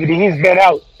activity. He's been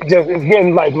out. It's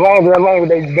getting like longer and longer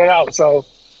that he's been out. So,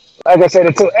 like I said,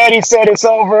 until Eddie said it's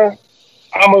over,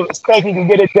 I'm going to think he can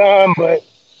get it done. But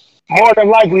more than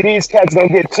likely, these cats going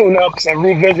to get tune-ups and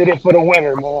revisit it for the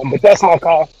winter, man. But that's my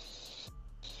call.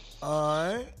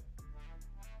 All right.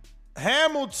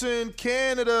 Hamilton,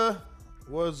 Canada.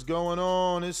 What's going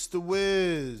on? It's the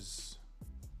Wiz.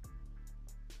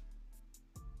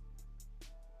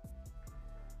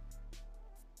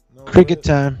 No Cricket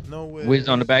time. No Wiz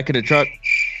on the back of the truck.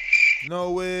 No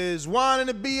Wiz. Juan and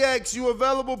the BX, you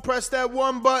available? Press that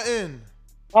one button.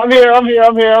 I'm here.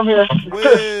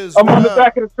 Wiz, I'm on the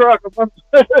back of the truck.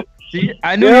 See,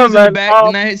 I knew he was in the back.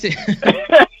 And I said,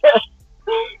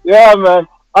 yeah, man.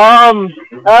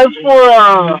 As for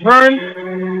Hearn,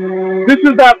 this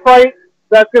is that fight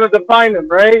that's gonna define him,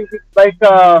 right? Like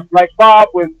Bob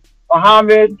with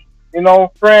Muhammad,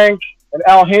 Frank and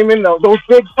Al Heyman, those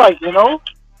big fights, So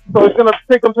it's gonna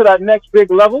take him to that next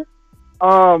big level.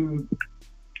 Other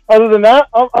than that,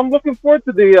 I'm looking forward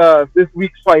to this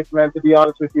week's fight, man. To be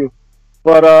honest with you,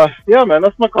 but yeah, man,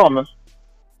 that's my comment.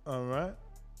 All right.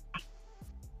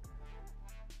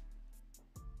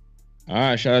 All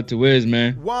right, shout out to Wiz,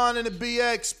 man. Juan and the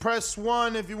BX, press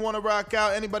 1 if you want to rock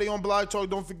out. Anybody on Blog Talk,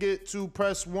 don't forget to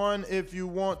press 1 if you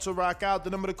want to rock out. The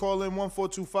number to call in,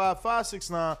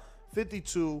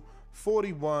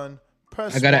 1-425-569-5241.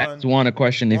 Press 1. I got to ask Juan a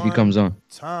question if he comes on.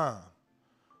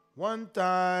 One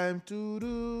time.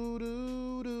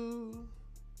 Do-do-do-do.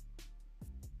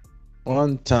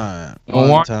 One time.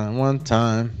 One.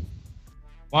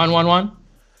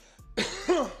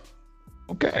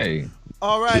 Okay.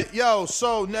 All right, yo,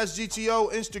 so Nest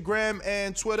GTO, Instagram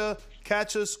and Twitter.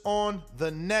 Catch us on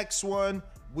the next one.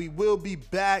 We will be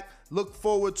back. Look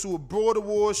forward to a Broad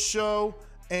Awards show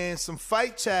and some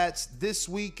fight chats this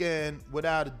weekend,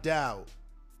 without a doubt.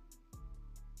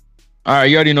 All right,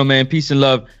 you already know, man. Peace and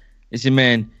love. It's your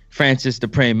man, Francis the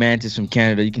Praying Mantis from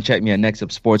Canada. You can check me at Next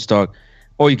Up Sports Talk,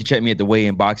 or you can check me at The Weigh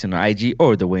In Boxing on IG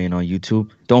or The Weigh In on YouTube.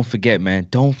 Don't forget, man.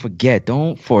 Don't forget.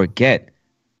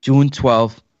 June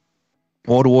 12th,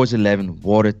 Border Wars 11,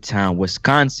 Watertown,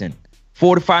 Wisconsin.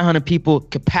 400 to 500 people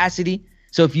capacity.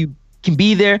 So if you can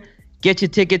be there, get your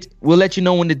tickets. We'll let you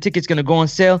know when the ticket's going to go on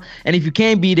sale. And if you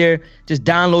can't be there, just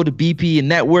download the BP and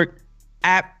Network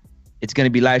app. It's going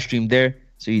to be live streamed there,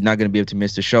 so you're not going to be able to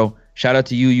miss the show. Shout out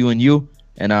to you, and you.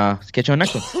 And catch you on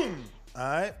next one. All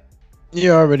right.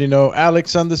 You already know.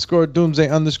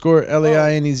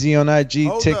 Alex_Doomsday_LAINEZ on IG,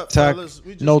 TikTok.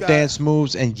 No dance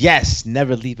moves. And yes,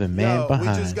 never leave a man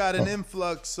behind. We just got an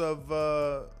influx of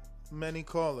many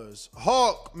callers.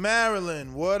 Hawk,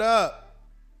 Maryland, what up?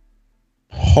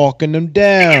 Hawking them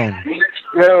down.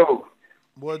 Yo.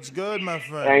 What's good, my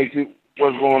friend? Thank you.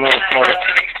 What's going on, fellas?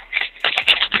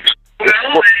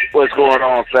 What's going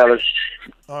on, fellas?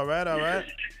 All right.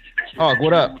 Hawk,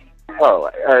 what up? Oh,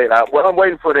 hey, well, I'm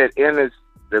waiting for that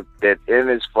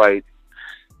Ennis fight.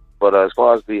 But as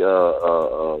far as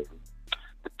the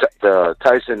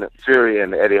Tyson Fury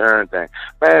and the Eddie Hearn thing,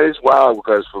 man, it's wild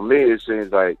because for me it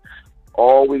seems like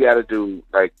all we got to do,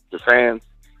 like the fans,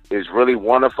 is really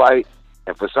want to fight,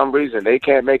 and for some reason they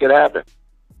can't make it happen.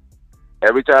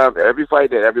 Every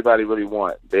fight that everybody really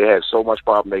wants, they have so much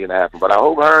problem making it happen. But I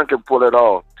hope Hearn can pull it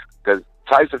off because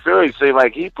Tyson Fury seemed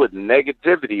like he put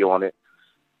negativity on it.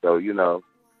 So, you know,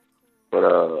 but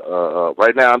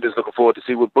right now I'm just looking forward to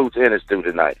see what Boots Ennis do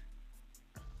tonight.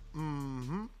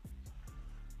 Mm-hmm.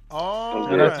 All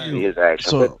right. See his action.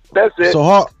 So that's it. So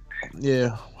Hawk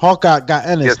got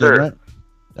Ennis, yes, sir. Right?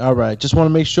 All right. Just want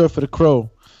to make sure for the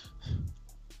Crow.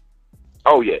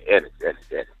 Oh yeah, Ennis.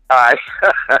 All right,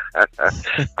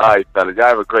 all right, fellas. Y'all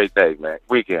have a great day, man.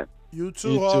 Weekend. You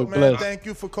too, Hawk, man. Bless. Thank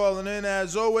you for calling in.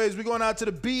 As always, we're going out to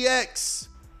the BX.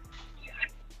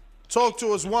 Talk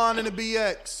to us, Juan in the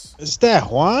BX. Is that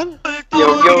Juan?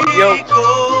 Yo.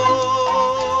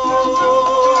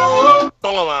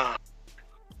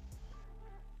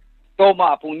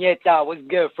 Toma, puñeta. What's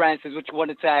good, Francis? What you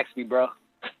wanted to ask me, bro?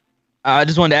 I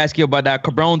just wanted to ask you about that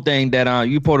Cabron thing that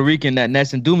you Puerto Rican that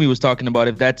Ness and Doomy was talking about.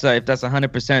 If that's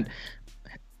 100%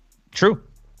 true.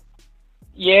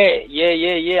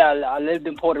 Yeah. I lived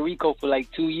in Puerto Rico for like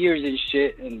 2 years and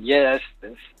shit, and yeah,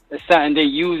 that's something they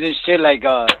use and shit, like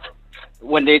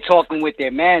when they're talking with their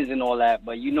mans and all that.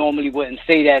 But you normally wouldn't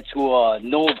say that to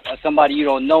somebody you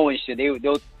don't know and shit.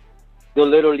 They'll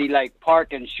literally like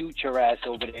park and shoot your ass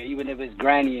over there, even if it's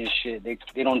granny and shit. They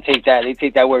don't take that. They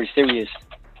take that word serious.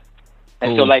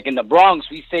 And so, like in the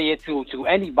Bronx, we say it to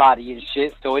anybody and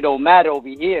shit, so it don't matter over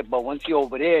here. But once you're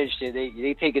over there and shit,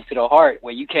 they take it to the heart,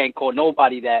 where you can't call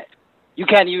nobody that. You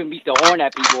can't even beat the horn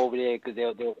at people over there because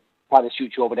they'll probably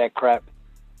shoot you over that crap.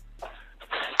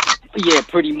 Yeah,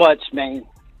 pretty much, man.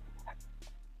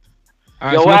 All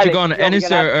right, so what you going to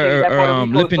Ennis or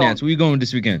Lipinets? Where you going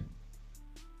this weekend?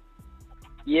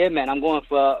 Yeah, man, I'm going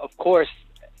for, of course,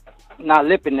 not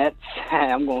Lipinets.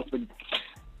 I'm going for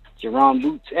Jerome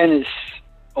Boots Ennis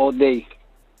all day.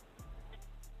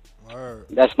 Word.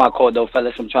 That's my call, though,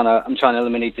 fellas. I'm trying to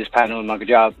eliminate this pattern with my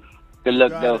job. Good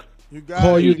luck, though.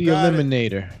 Call you the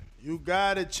Eliminator. You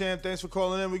got it, champ. Thanks for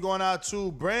calling in. We're going out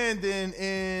to Brandon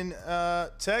in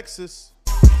Texas.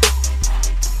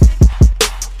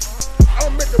 I'll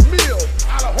make a meal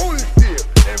out of Holyfield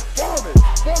and farm it.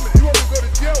 You want me to go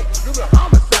to jail for doing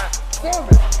homicide? Farm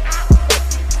it.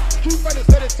 Keep on the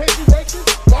sanitation records.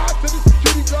 Bar to the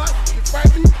security guard. You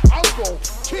fight me, I'm going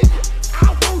to kill you.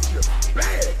 I want you.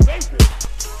 Bad, baby.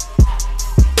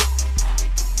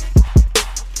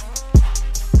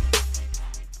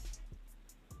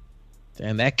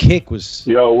 Damn, that kick was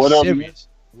what serious.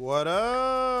 What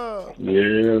up?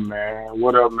 Yeah, man.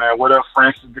 What up, man? What up,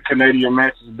 Francis, the Canadian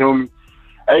Mantis Doomy?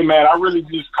 Hey, man, I really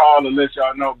just called to let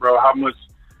y'all know, bro, how much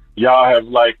y'all have,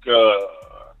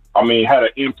 had an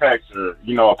impact or,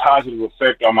 a positive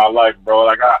effect on my life, bro.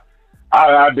 Like,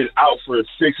 I've been out for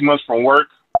 6 months from work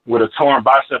with a torn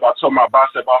bicep. I tore my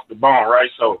bicep off the bone,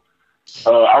 right? So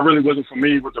I really wasn't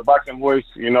familiar with the boxing voice,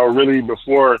 really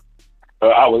before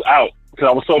I was out. Because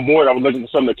I was so bored, I was looking for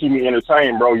something to keep me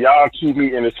entertained, bro. Y'all keep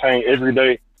me entertained every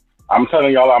day. I'm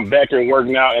telling y'all, I'm back at work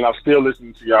now, and I'm still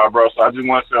listening to y'all, bro. So I just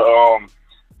want to,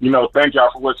 thank y'all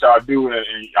for what y'all do. And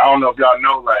I don't know if y'all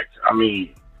know,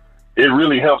 it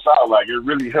really helps out. Like, it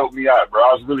really helped me out, bro.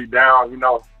 I was really down,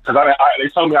 because they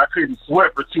told me I couldn't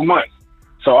sweat for 2 months.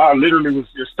 So I literally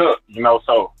was just stuck,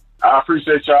 So I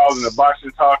appreciate y'all and the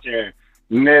boxing talk and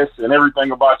Ness and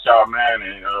everything about y'all, man.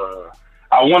 And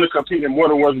I want to compete in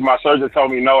Mortar Wars, but my surgeon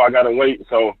told me no, I got to wait.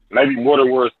 So maybe Mortar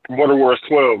Wars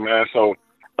 12, man. So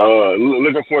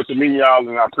Looking forward to meeting y'all,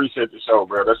 and I appreciate the show,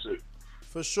 bro. That's it.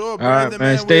 For sure, All Brandon,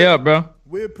 right, man. Stay up, bro.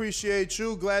 We appreciate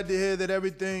you. Glad to hear that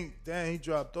everything. Dang, he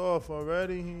dropped off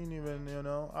already. He didn't even,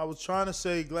 I was trying to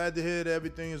say, glad to hear that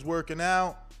everything is working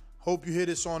out. Hope you hear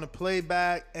this on the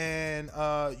playback, and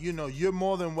you're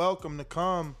more than welcome to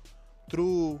come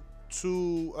through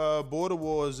to Border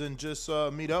Wars and just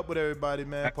meet up with everybody,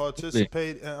 man.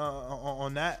 Participate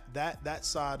on that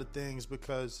side of things,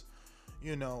 because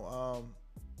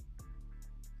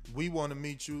we want to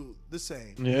meet you the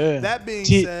same. Yeah. That being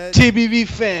said, TBV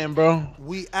fan, bro.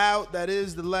 We out. That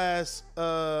is the last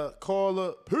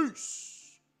caller. Peace.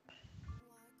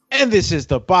 And this is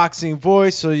the Boxing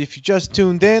Voice. So if you just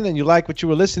tuned in and you like what you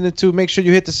were listening to, make sure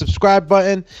you hit the subscribe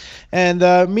button. And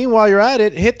meanwhile you're at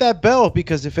it, hit that bell,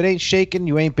 because if it ain't shaking,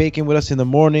 you ain't baking with us in the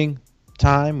morning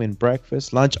time, and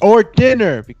breakfast, lunch, or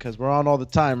dinner, because we're on all the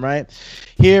time, right?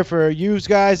 Here for you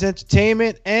guys,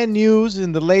 entertainment and news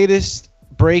and the latest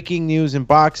breaking news in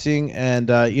boxing. And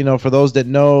for those that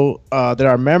know, that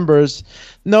are members,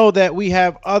 know that we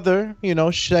have other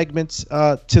segments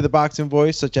to the Boxing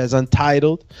Voice, such as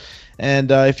Untitled.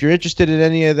 And if you're interested in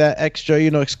any of that extra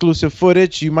exclusive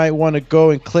footage, you might want to go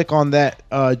and click on that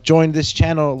join this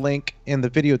channel link in the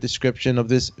video description of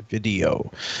this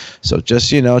video. So just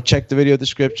check the video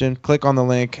description, click on the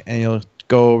link, and you'll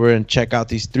go over and check out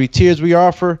these 3 tiers we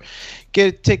offer.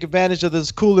 Take advantage of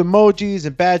those cool emojis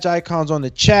and badge icons on the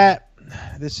chat.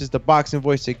 This is the Boxing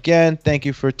Voice again. Thank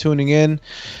you for tuning in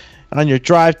on your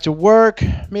drive to work.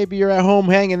 Maybe you're at home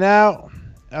hanging out.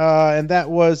 And that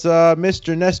was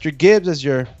Mr. Nestor Gibbs as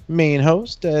your main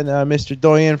host, and Mr.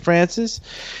 Doyen Francis,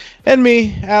 and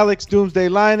me, Alex Doomsday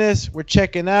Linus. We're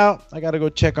checking out. I got to go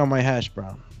check on my hash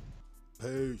brown.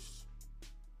 Peace.